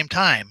at the same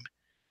time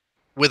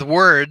with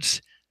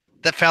words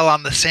that fell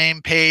on the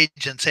same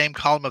page and same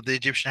column of the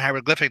Egyptian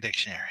hieroglyphic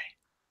dictionary.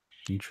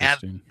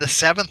 interesting. And the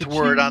seventh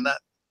word on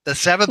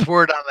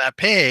that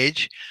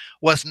page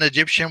was an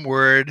Egyptian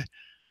word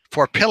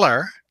for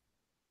pillar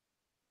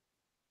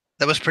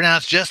that was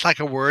pronounced just like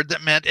a word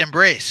that meant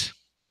embrace.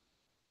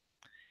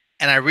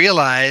 And I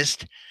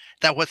realized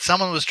that what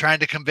someone was trying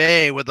to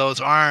convey with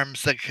those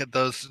arms,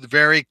 those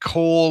very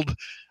cold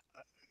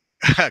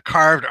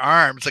carved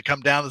arms that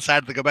come down the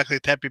side of the Gobekli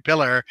Tepe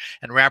pillar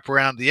and wrap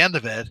around the end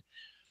of it,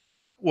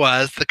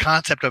 was the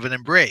concept of an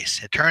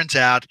embrace. It turns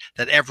out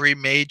that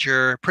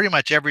pretty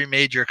much every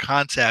major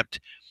concept,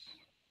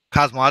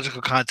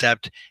 cosmological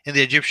concept in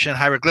the Egyptian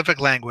hieroglyphic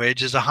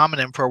language is a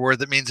homonym for a word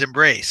that means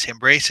embrace.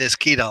 Embrace is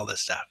key to all this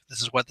stuff.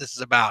 This is what this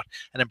is about.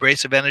 An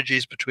embrace of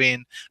energies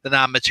between the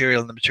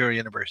non-material and the material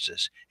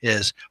universes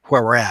is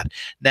where we're at.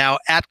 Now,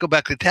 at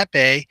Gobekli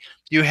Tepe,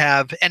 you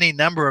have any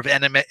number of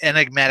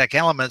enigmatic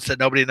elements that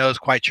nobody knows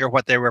quite sure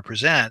what they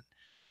represent.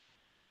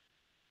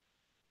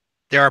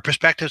 There are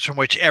perspectives from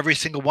which every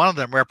single one of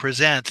them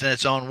represents in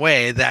its own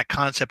way that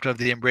concept of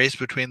the embrace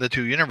between the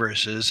two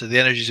universes, the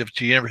energies of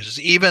two universes.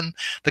 Even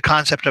the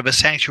concept of a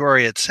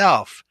sanctuary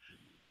itself,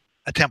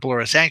 a temple or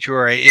a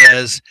sanctuary,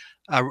 is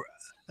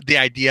the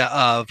idea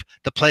of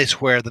the place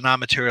where the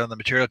non-material and the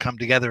material come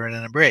together in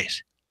an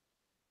embrace.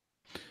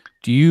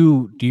 Do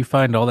you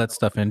find all that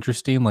stuff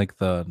interesting, like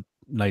the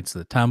Knights of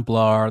the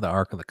Templar, the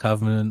Ark of the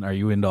Covenant? Are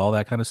you into all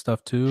that kind of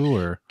stuff too,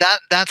 or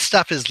that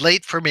stuff is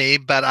late for me,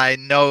 but I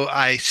know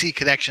I see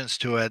connections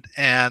to it,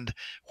 and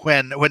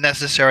when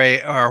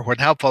necessary or when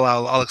helpful,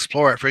 I'll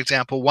explore it. For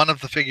example, one of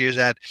the figures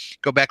at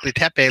Gobekli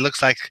Tepe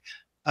looks like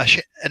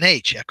an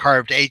H, a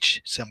carved H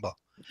symbol.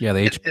 Yeah, the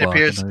H it block.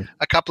 appears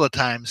a couple of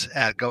times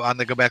on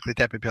the Gobekli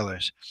Tepe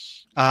pillars.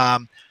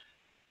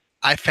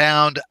 I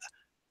found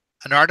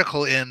an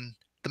article in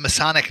the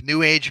Masonic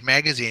New Age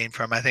magazine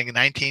from, I think,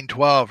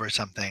 1912 or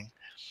something,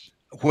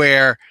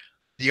 where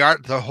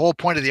the whole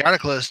point of the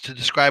article is to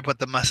describe what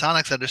the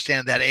Masonics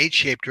understand that H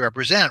shape to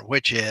represent,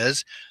 which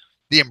is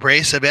the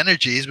embrace of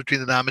energies between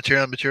the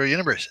non-material and material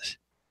universes.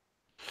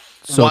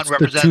 So one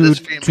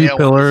represents two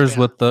pillars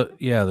with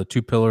the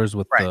two pillars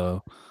with right.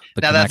 the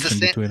now connection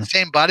that's between the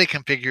same body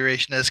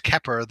configuration as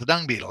Kepler, the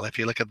dung beetle. If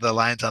you look at the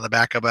lines on the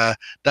back of a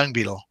dung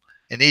beetle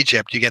in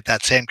Egypt, you get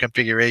that same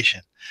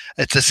configuration.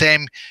 It's the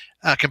same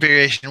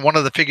configuration. One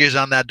of the figures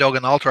on that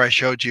Dogon altar I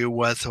showed you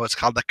was what's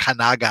called the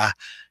Kanaga.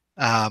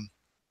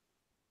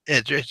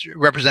 It's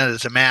represented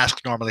as a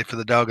mask normally for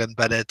the Dogon,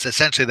 but it's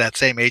essentially that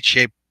same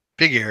H-shaped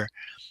figure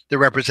that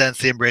represents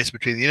the embrace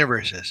between the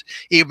universes.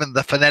 Even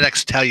the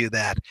phonetics tell you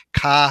that.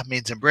 Ka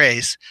means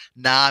embrace,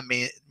 Na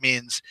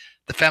means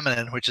the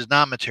feminine, which is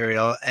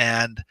non-material,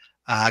 and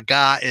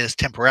Ga is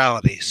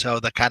temporality.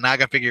 So the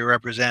Kanaga figure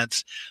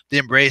represents the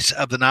embrace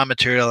of the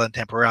non-material and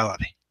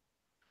temporality.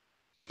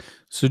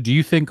 So do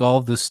you think all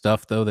of this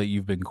stuff, though, that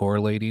you've been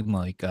correlating,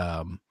 like,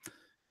 the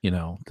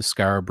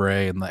Skara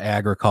Brae and the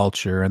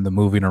agriculture and the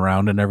moving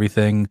around and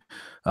everything,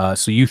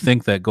 so you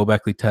think that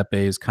Gobekli Tepe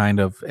is kind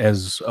of,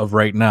 as of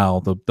right now,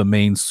 the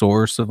main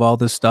source of all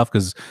this stuff?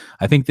 Because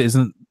I think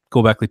isn't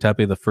Gobekli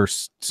Tepe the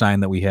first sign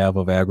that we have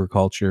of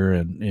agriculture?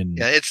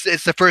 Yeah,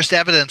 it's the first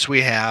evidence we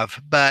have.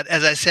 But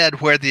as I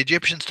said, where the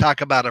Egyptians talk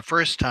about a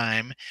first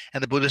time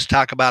and the Buddhists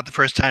talk about the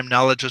first time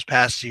knowledge was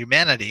passed to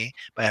humanity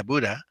by a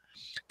Buddha,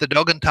 the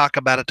Dogon talk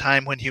about a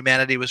time when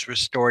humanity was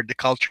restored to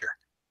culture.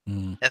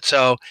 And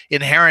so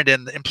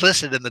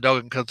implicit in the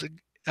Dogon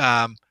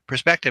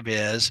perspective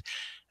is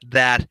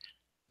that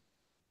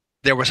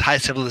there was high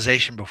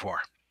civilization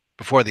before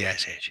the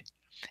Ice Age,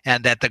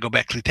 and that the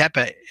Gobekli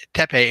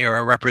Tepe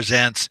era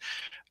represents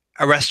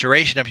a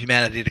restoration of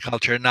humanity to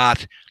culture,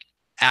 not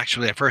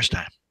actually a first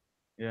time.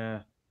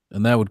 Yeah.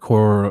 And that would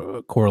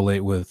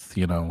correlate with,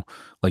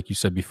 like you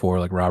said before,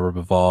 like Robert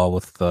Bivol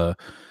with the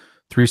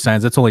 3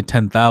 signs. That's only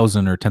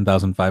 10,000 or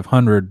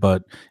 10,500,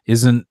 but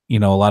isn't, a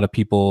lot of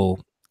people,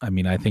 I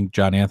mean, I think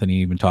John Anthony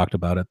even talked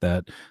about it,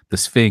 that the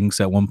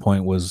Sphinx at one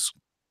point was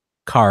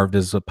carved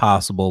as a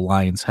possible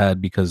lion's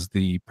head because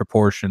the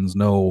proportions,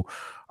 no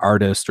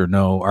artist or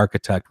no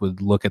architect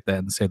would look at that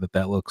and say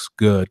that looks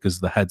good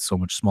because the head's so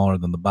much smaller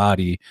than the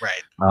body.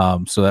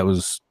 Right. So that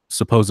was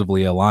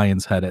supposedly a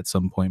lion's head at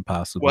some point,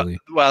 possibly.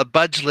 Well,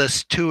 Budge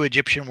lists 2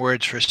 Egyptian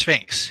words for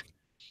sphinx.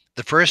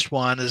 The first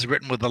one is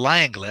written with a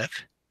lion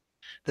glyph.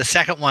 The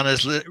second one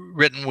is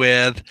written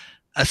with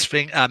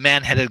a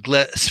man-headed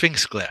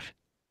sphinx glyph.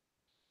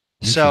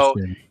 So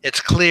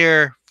it's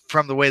clear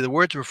from the way the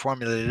words were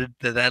formulated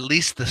that at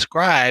least the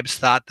scribes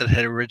thought that it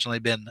had originally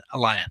been a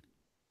lion.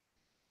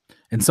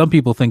 And some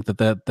people think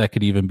that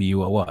could even be,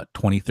 what,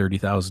 20,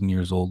 30,000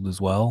 years old as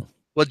well?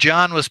 Well,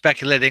 John was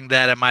speculating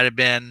that it might have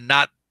been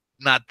not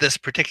this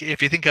particular.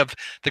 If you think of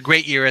the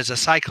Great Year as a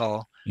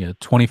cycle,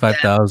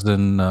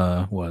 25,000.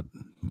 What?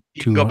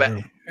 You can go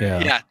back.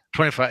 Yeah,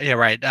 25. Yeah,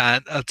 right.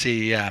 Let's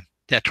see.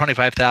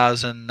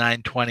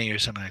 25,920 or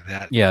something like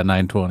that. Yeah,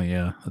 920.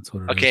 Yeah, that's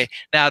what it is. Okay.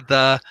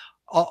 Now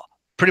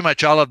pretty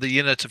much all of the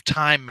units of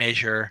time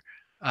measure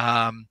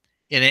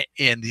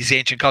in these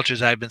ancient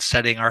cultures I've been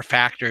studying are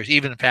factors,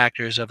 even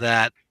factors of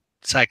that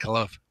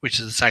cycle which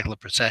is the cycle of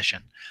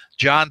precession.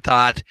 John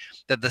thought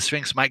that the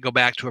Sphinx might go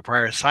back to a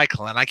prior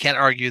cycle, and I can't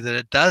argue that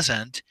it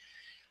doesn't.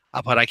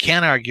 What I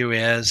can argue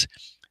is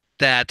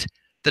that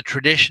the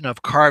tradition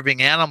of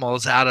carving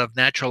animals out of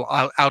natural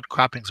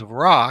outcroppings of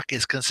rock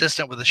is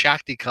consistent with the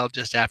Shakti cult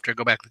just after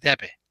Gobekli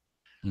Tepe.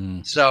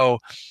 So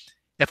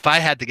if I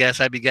had to guess,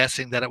 I'd be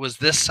guessing that it was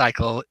this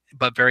cycle,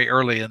 but very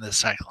early in this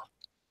cycle.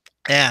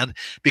 And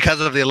because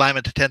of the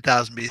alignment to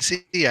 10,000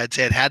 BC, I'd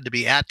say it had to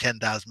be at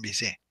 10,000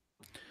 BC.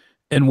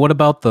 And what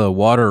about the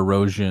water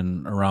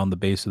erosion around the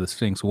base of the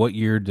Sphinx? What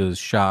year does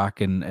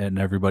Shock and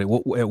everybody,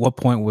 at what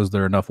point was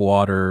there enough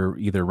water,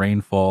 either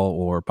rainfall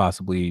or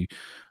possibly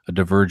a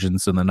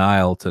divergence in the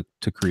Nile to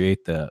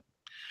create that?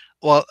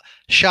 Well,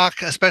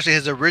 Shock, especially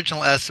his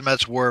original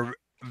estimates, were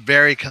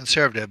very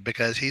conservative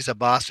because he's a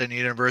Boston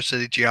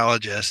University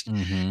geologist,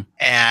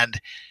 and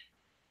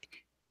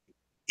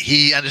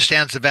he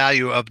understands the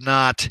value of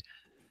not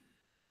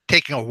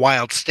taking a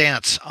wild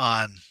stance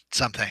on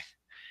something.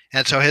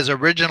 And so his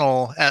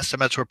original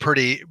estimates were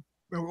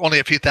only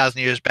a few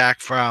thousand years back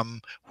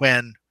from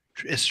when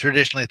it's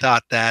traditionally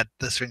thought that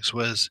the Sphinx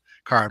was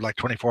carved, like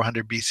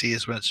 2400 BC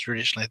is when it's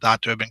traditionally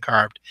thought to have been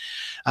carved.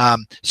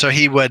 So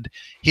he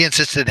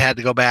insisted it had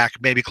to go back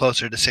maybe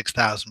closer to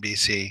 6000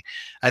 BC.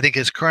 I think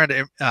his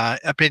current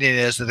opinion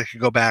is that it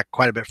could go back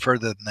quite a bit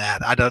further than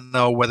that. I don't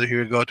know whether he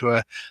would go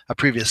to a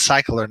previous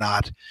cycle or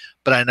not,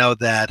 but I know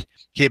that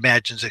he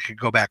imagines it could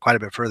go back quite a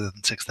bit further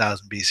than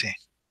 6000 BC.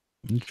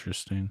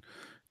 Interesting.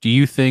 Do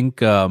you think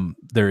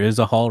there is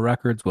a Hall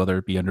records, whether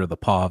it be under the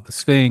paw of the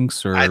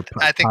Sphinx or? I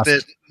think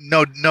there's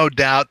no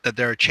doubt that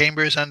there are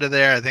chambers under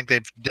there. I think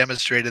they've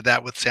demonstrated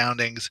that with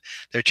soundings.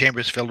 There are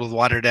chambers filled with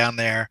water down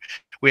there.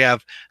 We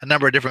have a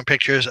number of different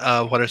pictures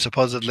of what are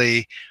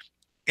supposedly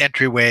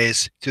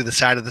entryways to the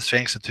side of the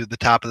Sphinx and to the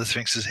top of the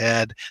Sphinx's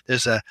head.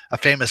 There's a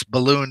famous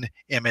balloon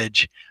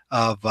image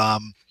of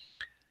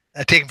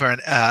taken from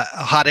a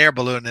hot air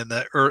balloon in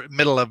the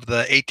middle of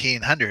the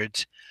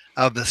 1800s.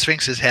 Of the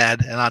Sphinx's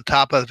head, and on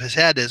top of his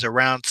head is a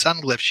round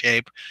sun glyph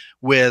shape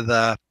with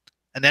an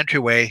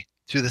entryway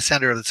to the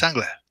center of the sun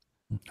glyph.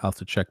 I'll have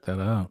to check that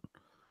out.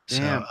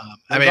 So,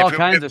 there's all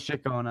kinds of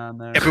shit going on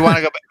there. If we want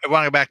to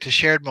go back to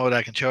shared mode,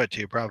 I can show it to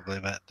you probably.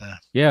 But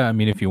yeah, I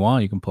mean, if you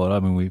want, you can pull it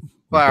up. I mean,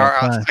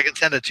 I can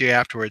send it to you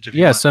afterwards. If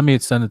you want.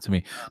 Send it to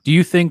me. Do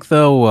you think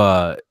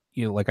though?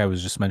 Like I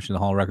was just mentioning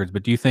the Hall records,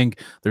 but do you think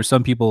there's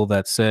some people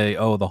that say,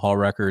 oh, the Hall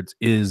records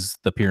is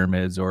the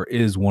pyramids or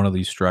is one of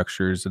these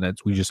structures and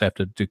we just have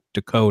to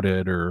decode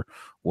it or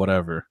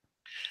whatever?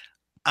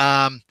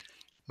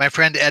 My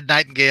friend Ed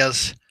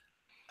Nightingale's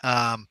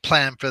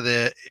plan for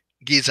the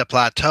Giza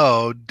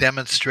Plateau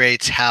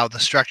demonstrates how the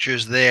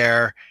structures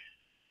there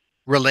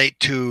relate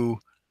to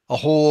a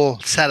whole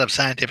set of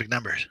scientific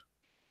numbers.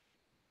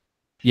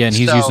 Yeah, and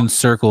he's using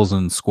circles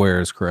and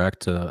squares,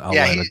 correct, to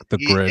outline the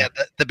grid. Yeah,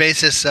 the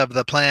basis of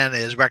the plan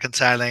is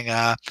reconciling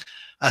a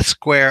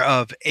square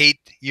of 8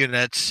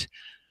 units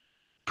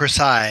per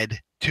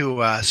side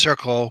to a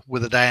circle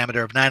with a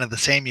diameter of 9 of the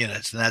same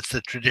units, and that's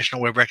the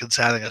traditional way of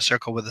reconciling a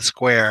circle with a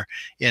square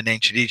in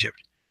ancient Egypt.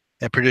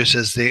 It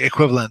produces the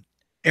equivalent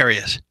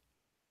areas.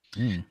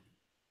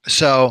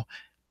 So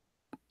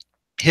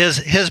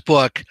his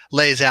book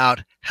lays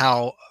out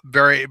how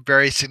very,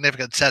 very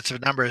significant sets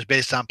of numbers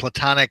based on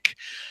Platonic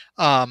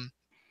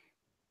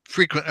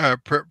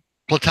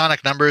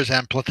Platonic numbers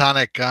and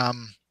Platonic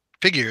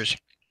figures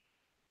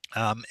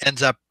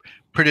ends up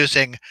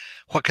producing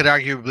what could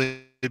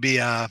arguably be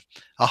a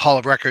Hall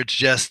of Records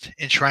just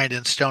enshrined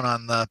in stone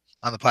on the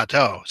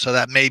plateau. So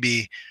that may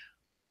be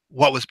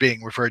what was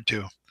being referred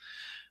to.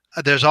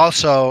 There's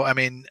also, I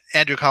mean,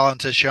 Andrew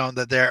Collins has shown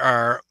that there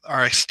are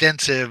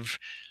extensive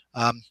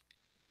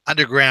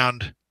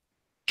underground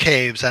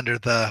caves under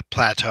the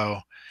plateau,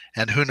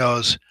 and who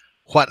knows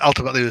what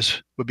ultimately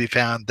would be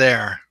found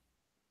there.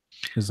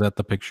 Is that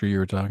the picture you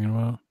were talking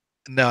about?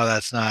 No,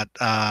 that's not.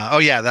 Oh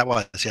yeah, that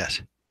was,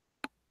 yes.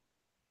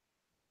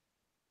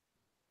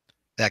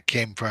 That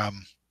came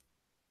from,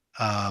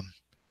 yeah.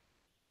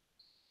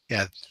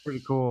 It's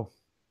pretty cool.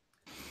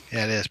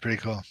 Yeah, it is pretty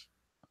cool.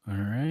 All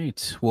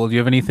right. Well, do you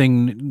have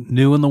anything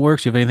new in the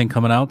works? Do you have anything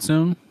coming out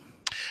soon?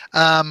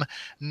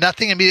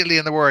 Nothing immediately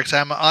in the works.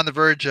 I'm on the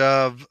verge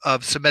of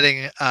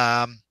submitting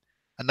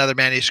another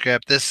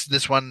manuscript.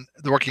 This one,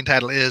 the working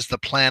title is "The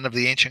Plan of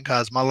the Ancient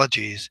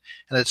Cosmologies,"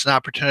 and it's an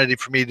opportunity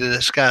for me to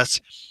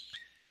discuss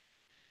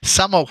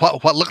some of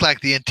what look like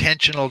the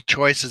intentional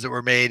choices that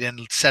were made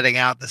in setting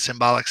out the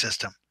symbolic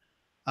system.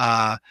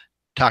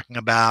 Talking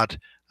about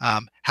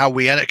how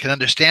we can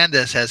understand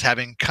this as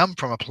having come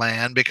from a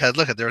plan, because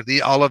look, there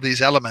are all of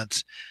these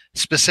elements,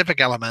 specific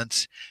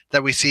elements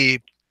that we see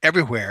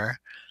everywhere,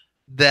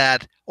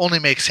 that only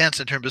make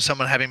sense in terms of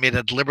someone having made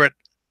a deliberate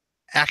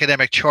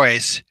academic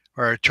choice,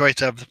 or a choice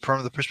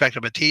from the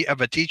perspective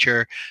of a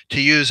teacher,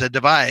 to use a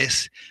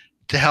device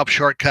to help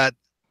shortcut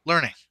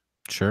learning.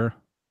 Sure.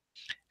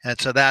 And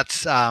so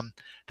that's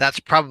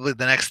probably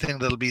the next thing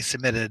that'll be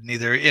submitted. And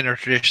either Inner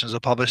Traditions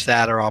will publish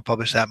that, or I'll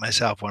publish that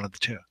myself, one of the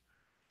two.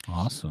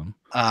 Awesome.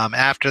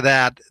 After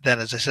that, then,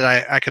 as I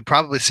said, I could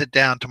probably sit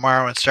down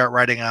tomorrow and start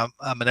writing a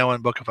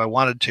Minoan book if I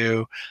wanted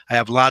to. I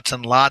have lots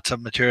and lots of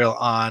material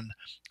on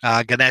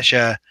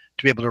Ganesha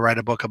to be able to write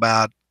a book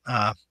about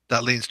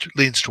that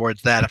leans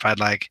towards that if I'd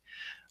like.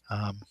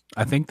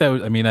 I think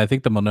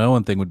the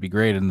Minoan thing would be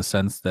great in the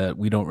sense that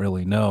we don't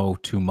really know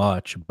too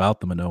much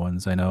about the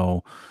Minoans. I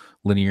know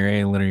Linear A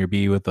and Linear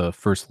B with the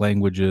first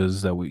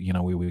languages that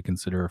we would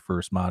consider a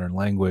first modern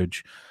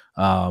language.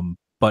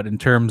 But in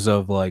terms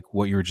of like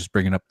what you were just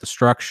bringing up, the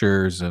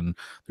structures, and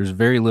there's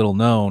very little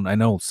known. I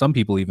know some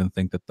people even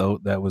think that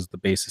that was the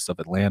basis of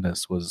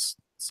Atlantis, was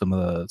some of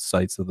the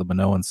sites of the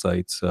Minoan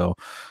sites. So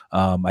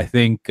I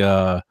think,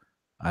 I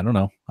don't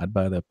know, I'd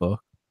buy that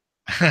book.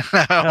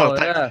 Hell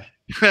yeah.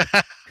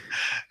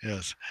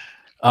 Yes.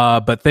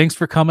 But thanks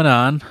for coming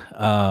on.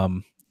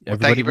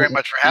 Thank you very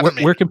much for having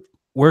me.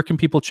 Where can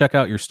people check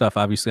out your stuff?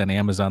 Obviously on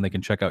Amazon, they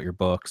can check out your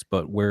books,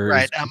 but where?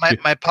 Right.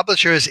 My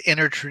publisher is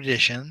Inner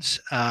Traditions.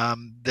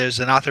 There's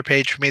an author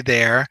page for me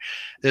there.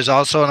 There's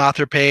also an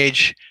author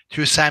page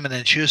through Simon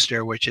 &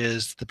 Schuster, which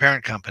is the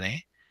parent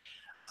company.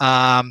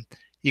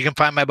 You can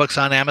find my books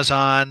on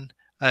Amazon.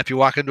 If you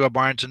walk into a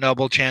Barnes &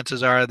 Noble,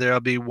 chances are there'll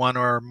be one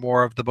or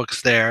more of the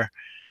books there.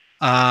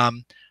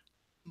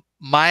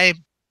 My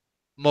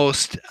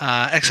most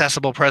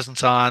accessible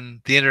presence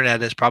on the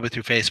internet is probably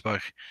through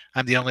Facebook.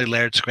 I'm the only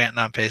Laird Scranton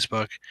on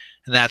Facebook,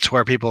 and that's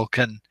where people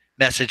can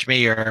message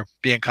me or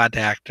be in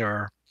contact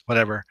or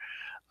whatever.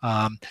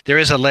 There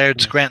is a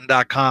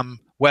LairdScranton.com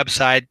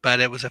website, but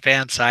it was a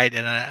fan site,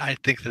 and I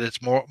think that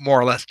it's more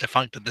or less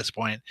defunct at this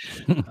point.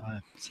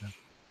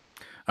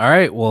 All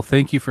right. Well,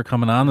 thank you for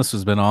coming on. This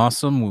has been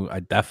awesome.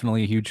 I'm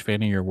definitely a huge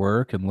fan of your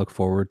work and look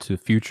forward to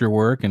future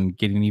work and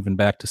getting even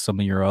back to some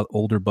of your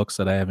older books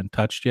that I haven't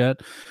touched yet.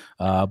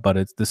 But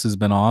this has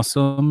been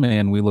awesome,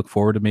 and we look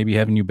forward to maybe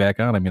having you back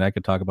on. I mean, I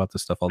could talk about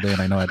this stuff all day,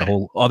 and I know I had a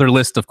whole other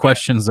list of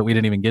questions that we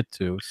didn't even get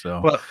to. So,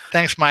 well,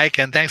 thanks, Mike,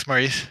 and thanks,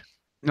 Maurice.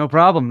 No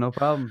problem. No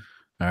problem.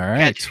 All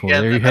right.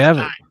 Well, there you have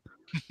it.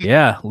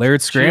 Yeah,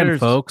 Laird Scranton, Cheers.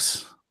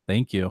 folks.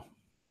 Thank you.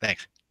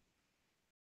 Thanks.